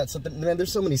now that's something. Man,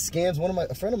 there's so many scams.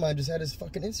 A friend of mine just had his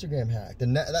fucking Instagram hacked,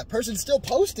 and that person's still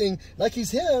posting like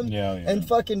he's him. And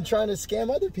fucking trying to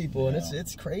scam other people, and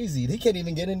it's crazy. He can't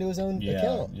even get into his own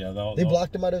account. Yeah. They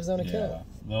blocked him out of his own account.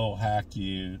 They'll hack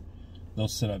you. They'll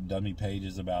set up dummy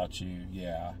pages about you.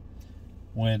 Yeah.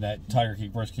 When that Tiger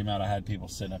King first came out, I had people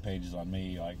setting up pages on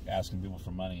me, like asking people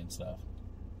for money and stuff.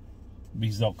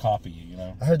 Because they'll copy you, you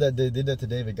know. I heard that they did that to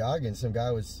David Goggins. Some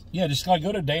guy was... Yeah, just like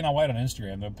go to Dana White on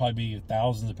Instagram. There'll probably be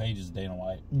thousands of pages of Dana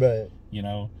White. Right. You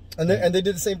know? And they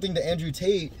did the same thing to Andrew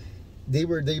Tate. They've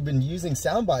been using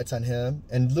sound bites on him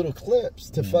and little clips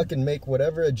to fucking make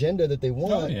whatever agenda that they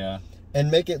want. Oh, yeah. And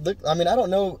make it look... I mean, I don't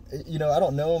know... You know, I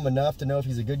don't know him enough to know if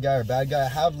he's a good guy or a bad guy. I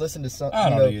have listened to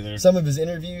some of his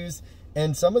interviews.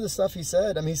 And some of the stuff he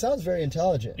said, I mean, he sounds very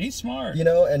intelligent. He's smart. You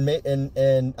know,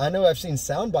 and I know I've seen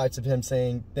sound bites of him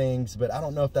saying things, but I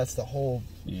don't know if that's the whole...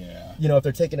 Yeah. You know, if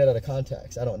they're taking it out of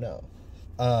context. I don't know.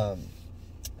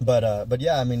 But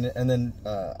yeah, I mean, and then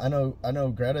I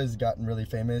know Greta's gotten really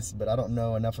famous, but I don't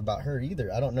know enough about her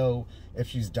either. I don't know if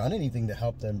she's done anything to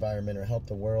help the environment or help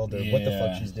the world or what the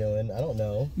fuck she's doing. I don't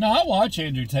know. No, I watch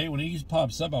Andrew Tate. When he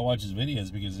pops up, I watch his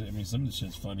videos because, I mean, some of the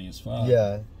shit's funny as fuck.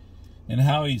 Yeah. And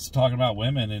how he's talking about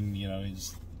women, and you know,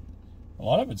 a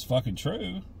lot of it's fucking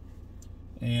true.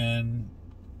 And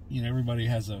you know, everybody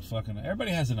has an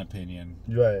opinion,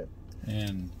 right?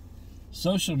 And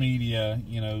social media,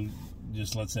 you know,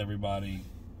 just lets everybody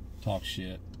talk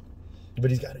shit. But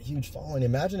he's got a huge following.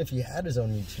 Imagine if he had his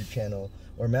own YouTube channel,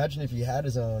 or imagine if he had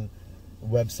his own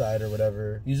website or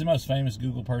whatever. He's the most famous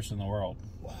Google person in the world.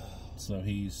 Wow. So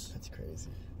that's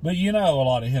crazy. But you know a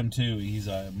lot of him too. He's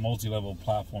a multi-level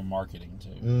platform marketing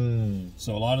too.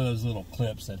 So a lot of those little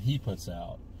clips that he puts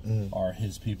out are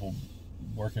his people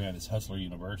working at his Hustler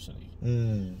University.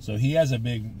 So he has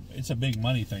it's a big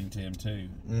money thing to him too.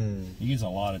 He gets a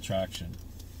lot of traction.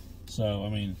 So I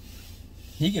mean,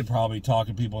 he could probably talk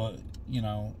to people. You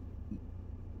know,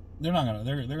 they're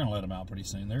gonna let him out pretty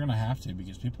soon. They're gonna have to,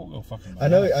 because people will go fucking. I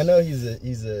know he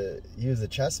was a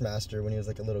chess master when he was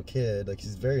like a little kid. Like,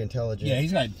 he's very intelligent. Yeah,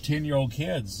 he's got 10-year-old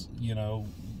kids, you know,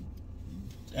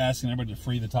 asking everybody to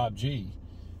free the top G,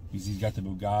 because he's got the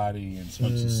Bugatti and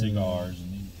smokes his cigars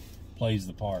and he plays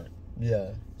the part.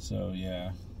 Yeah. So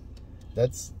yeah,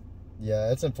 it's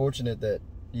unfortunate that,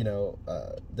 you know,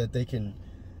 that they can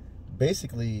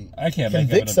basically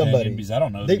convict somebody, because I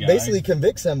don't know. They basically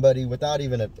convict somebody without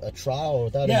even a trial,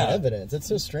 without any evidence. It's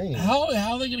so strange. How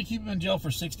are they going to keep him in jail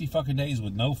for 60 fucking days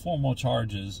with no formal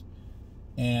charges?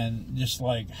 And just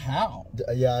like, how?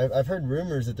 Yeah, I've heard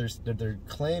rumors that they're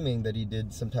claiming that he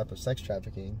did some type of sex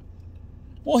trafficking.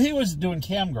 Well, he was doing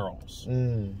cam girls.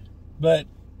 But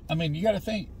I mean, you got to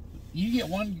think, you get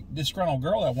one disgruntled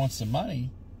girl that wants some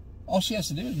money, all she has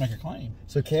to do is make a claim.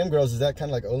 So cam girls, is that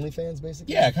kind of like OnlyFans,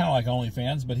 basically? Yeah, kind of like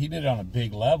OnlyFans, but he did it on a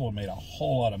big level and made a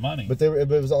whole lot of money. But it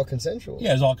was all consensual.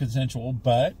 Yeah, it was all consensual,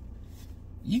 but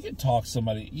you could talk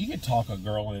a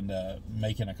girl into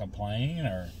making a complaint,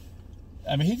 or,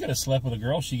 I mean, he could have slept with a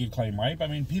girl, she could claim rape. I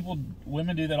mean,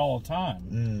 women do that all the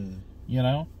time. You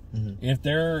know?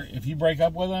 If you break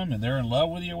up with them and they're in love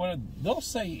with you, or whatever, they'll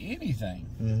say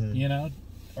anything, you know,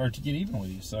 or to get even with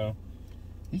you. So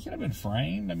he could have been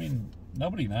framed. I mean,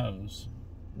 nobody knows.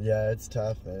 Yeah, it's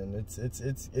tough, man.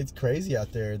 It's crazy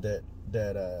out there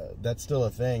that's still a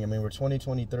thing. I mean, we're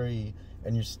 2023,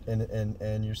 and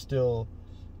you're still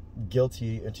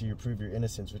guilty until you prove your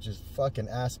innocence, which is fucking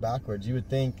ass backwards. You would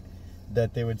think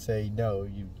that they would say, no,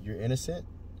 you're innocent,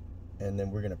 and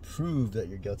then we're gonna prove that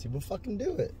you're guilty. We'll fucking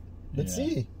do it. Let's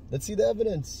see the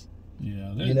evidence.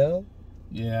 Yeah, you know.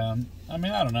 Yeah, I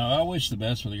mean, I don't know. I wish the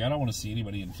best for the guy. I don't want to see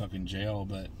anybody in fucking jail,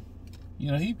 but you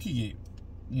know, he could get,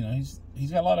 you know,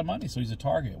 he's got a lot of money, so he's a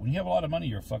target. When you have a lot of money,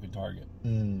 you're a fucking target.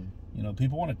 You know,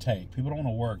 people want to take. People don't want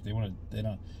to work.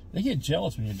 They get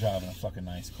jealous when you're driving a fucking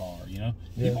nice car. You know,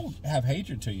 people have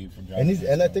hatred to you for driving.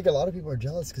 And I think a lot of people are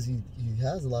jealous because he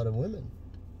has a lot of women.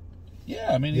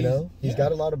 Yeah, I mean, you know, he's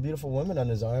got a lot of beautiful women on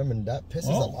his arm, and that pisses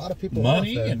a lot of people off.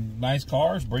 Money and nice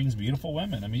cars brings beautiful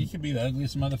women. I mean, you could be the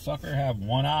ugliest motherfucker, have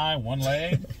one eye, one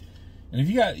leg, and if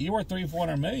you're worth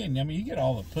 $300-400 million, I mean, you get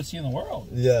all the pussy in the world.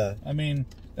 Yeah, I mean,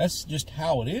 that's just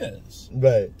how it is.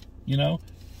 Right. You know,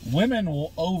 women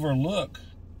will overlook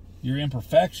your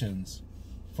imperfections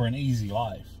for an easy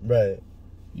life. Right.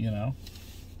 You know.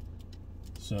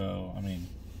 So I mean,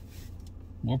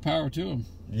 more power to them.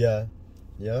 Yeah.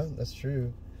 Yeah, that's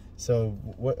true. So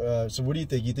what do you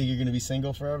think? You think you're going to be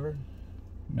single forever?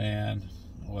 Man,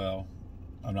 well,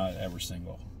 I'm not ever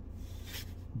single.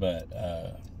 But,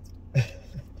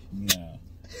 no.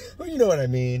 Well, you know what I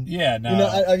mean. Yeah, no. You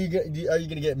know, are you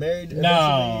gonna get married? No,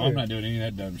 I'm not doing any of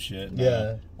that dumb shit. No.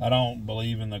 Yeah. I don't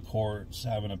believe in the courts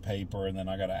having a paper and then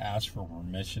I got to ask for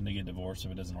permission to get divorced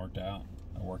if it doesn't work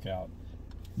out.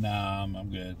 Nah, I'm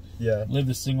good. Yeah. Live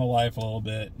the single life a little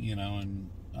bit, you know, and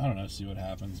I don't know, see what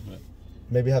happens, but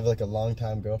maybe have like a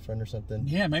long-time girlfriend or something.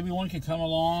 Yeah, maybe one could come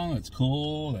along that's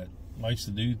cool, that likes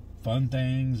to do fun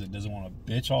things, that doesn't want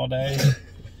to bitch all day.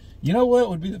 You know what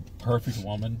would be the perfect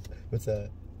woman? What's that?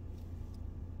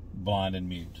 Blind and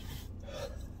mute.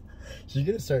 She's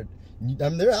gonna start. I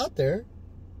mean, they're out there.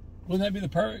 Wouldn't that be the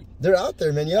perfect? They're out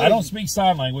there, man. Yeah. I don't speak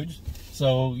sign language,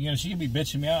 so you know she can be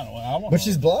bitching me out. But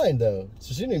she's blind though,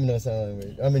 so she don't even know sign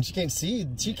language. I mean, she can't see.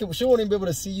 She won't even be able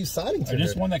to see you signing to her.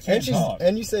 Just one that can't talk.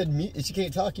 And you said mute. She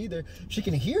can't talk either. She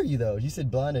can hear you though. You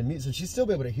said blind and mute, so she'd still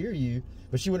be able to hear you,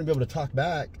 but she wouldn't be able to talk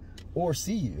back or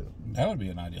see you. That would be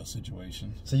an ideal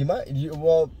situation. So you might.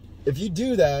 Well, if you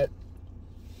do that,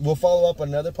 we'll follow up on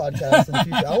another podcast in the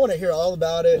future. I want to hear all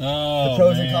about it. Oh, the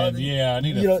pros man. and cons. Yeah, I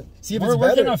need to. You know, see if it's where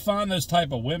better. can I find those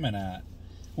type of women at?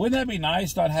 Wouldn't that be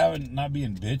nice? Not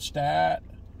being bitched at.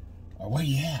 Or where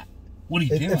you at? What are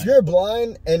you doing? If you're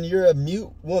blind and you're a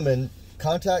mute woman,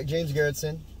 contact James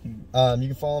Garretson. You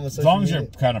can follow him on social media. As long as you're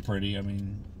kind of pretty. I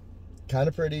mean, kind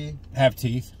of pretty. Have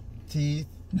teeth.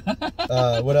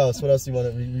 What else? What else do you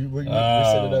want to? We're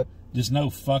set it up. Just no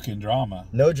fucking drama.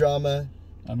 No drama.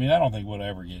 I mean, I don't think we'll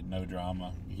ever get no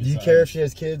drama. Do you care if she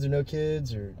has kids or no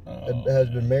kids, or has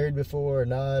been married before or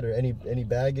not, or any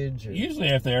baggage? Or? Usually,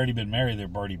 if they already been married, they're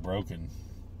already broken.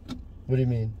 What do you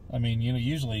mean? I mean, you know,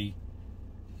 usually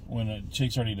when a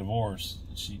chick's already divorced,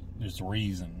 there's a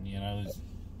reason. You know.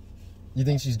 You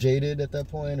think she's jaded at that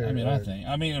point? Or,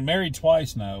 I mean, married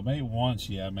twice, no. Maybe once,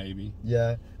 yeah, maybe.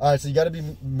 Yeah. All right, so you got to be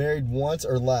married once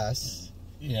or less.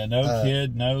 Yeah, no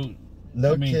kid, no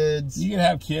kids. You can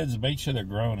have kids, make sure they're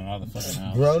grown and out of the fucking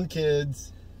house. Grown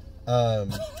kids, out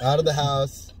of the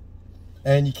house,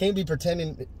 and you can't be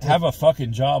pretending to have a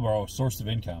fucking job or a source of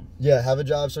income. Yeah, have a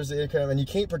job, source of income, and you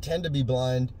can't pretend to be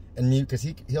blind and mute because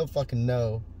he'll fucking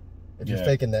know if you're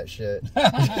faking that shit.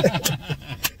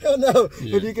 He'll know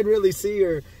if you can really see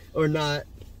her or not.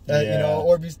 You know,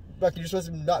 or you're supposed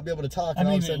to not be able to talk. I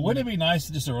mean, wouldn't it be nice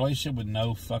to just a relationship with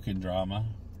no fucking drama?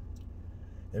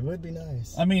 It would be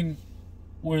nice. I mean,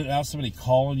 without somebody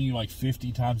calling you like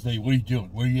 50 times a day, what are you doing?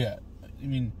 Where you at? I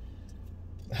mean,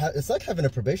 it's like having a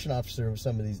probation officer with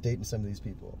dating some of these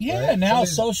people. Yeah, right? now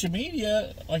social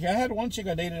media. Like I had one chick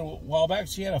I dated a while back.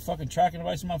 She had a fucking tracking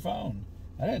device on my phone.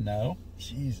 I didn't know.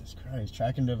 Jesus Christ.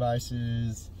 Tracking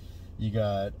devices. You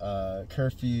got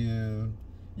curfew.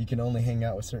 You can only hang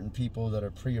out with certain people that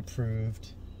are pre-approved.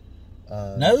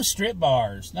 No strip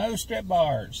bars. No strip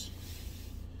bars.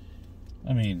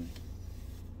 I mean,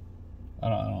 I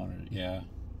don't. Yeah.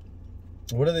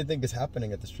 What do they think is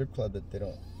happening at the strip club that they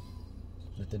don't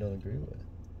agree with?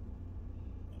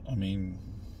 I mean,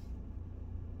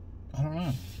 I don't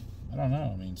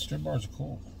know. I mean, strip bars are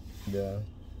cool. Yeah.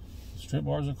 Strip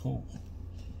bars are cool.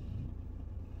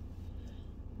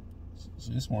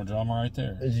 See, it's more drama right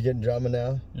there. Is you getting drama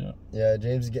now? Yeah. Yeah,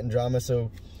 James is getting drama, so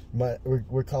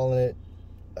we're calling it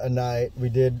a night. We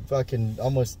did fucking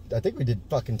I think we did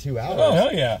fucking 2 hours. Oh,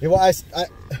 hell yeah. Well,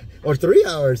 or 3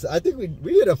 hours. I think we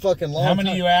did a fucking long How many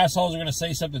time. of you assholes are going to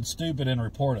say something stupid and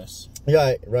report us?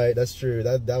 Yeah, right. That's true.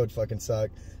 That would fucking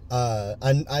suck.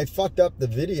 I fucked up the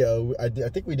video. I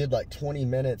think we did like 20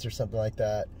 minutes or something like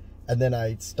that. And then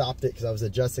I stopped it because I was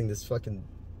adjusting this fucking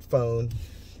phone.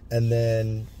 And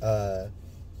then but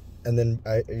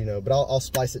I'll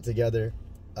splice it together.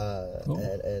 Cool.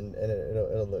 and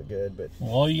it'll look good. But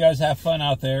well, you guys have fun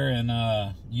out there in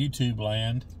YouTube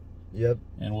land. Yep.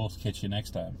 And we'll catch you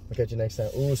next time. We'll catch you next time.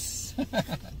 Oos.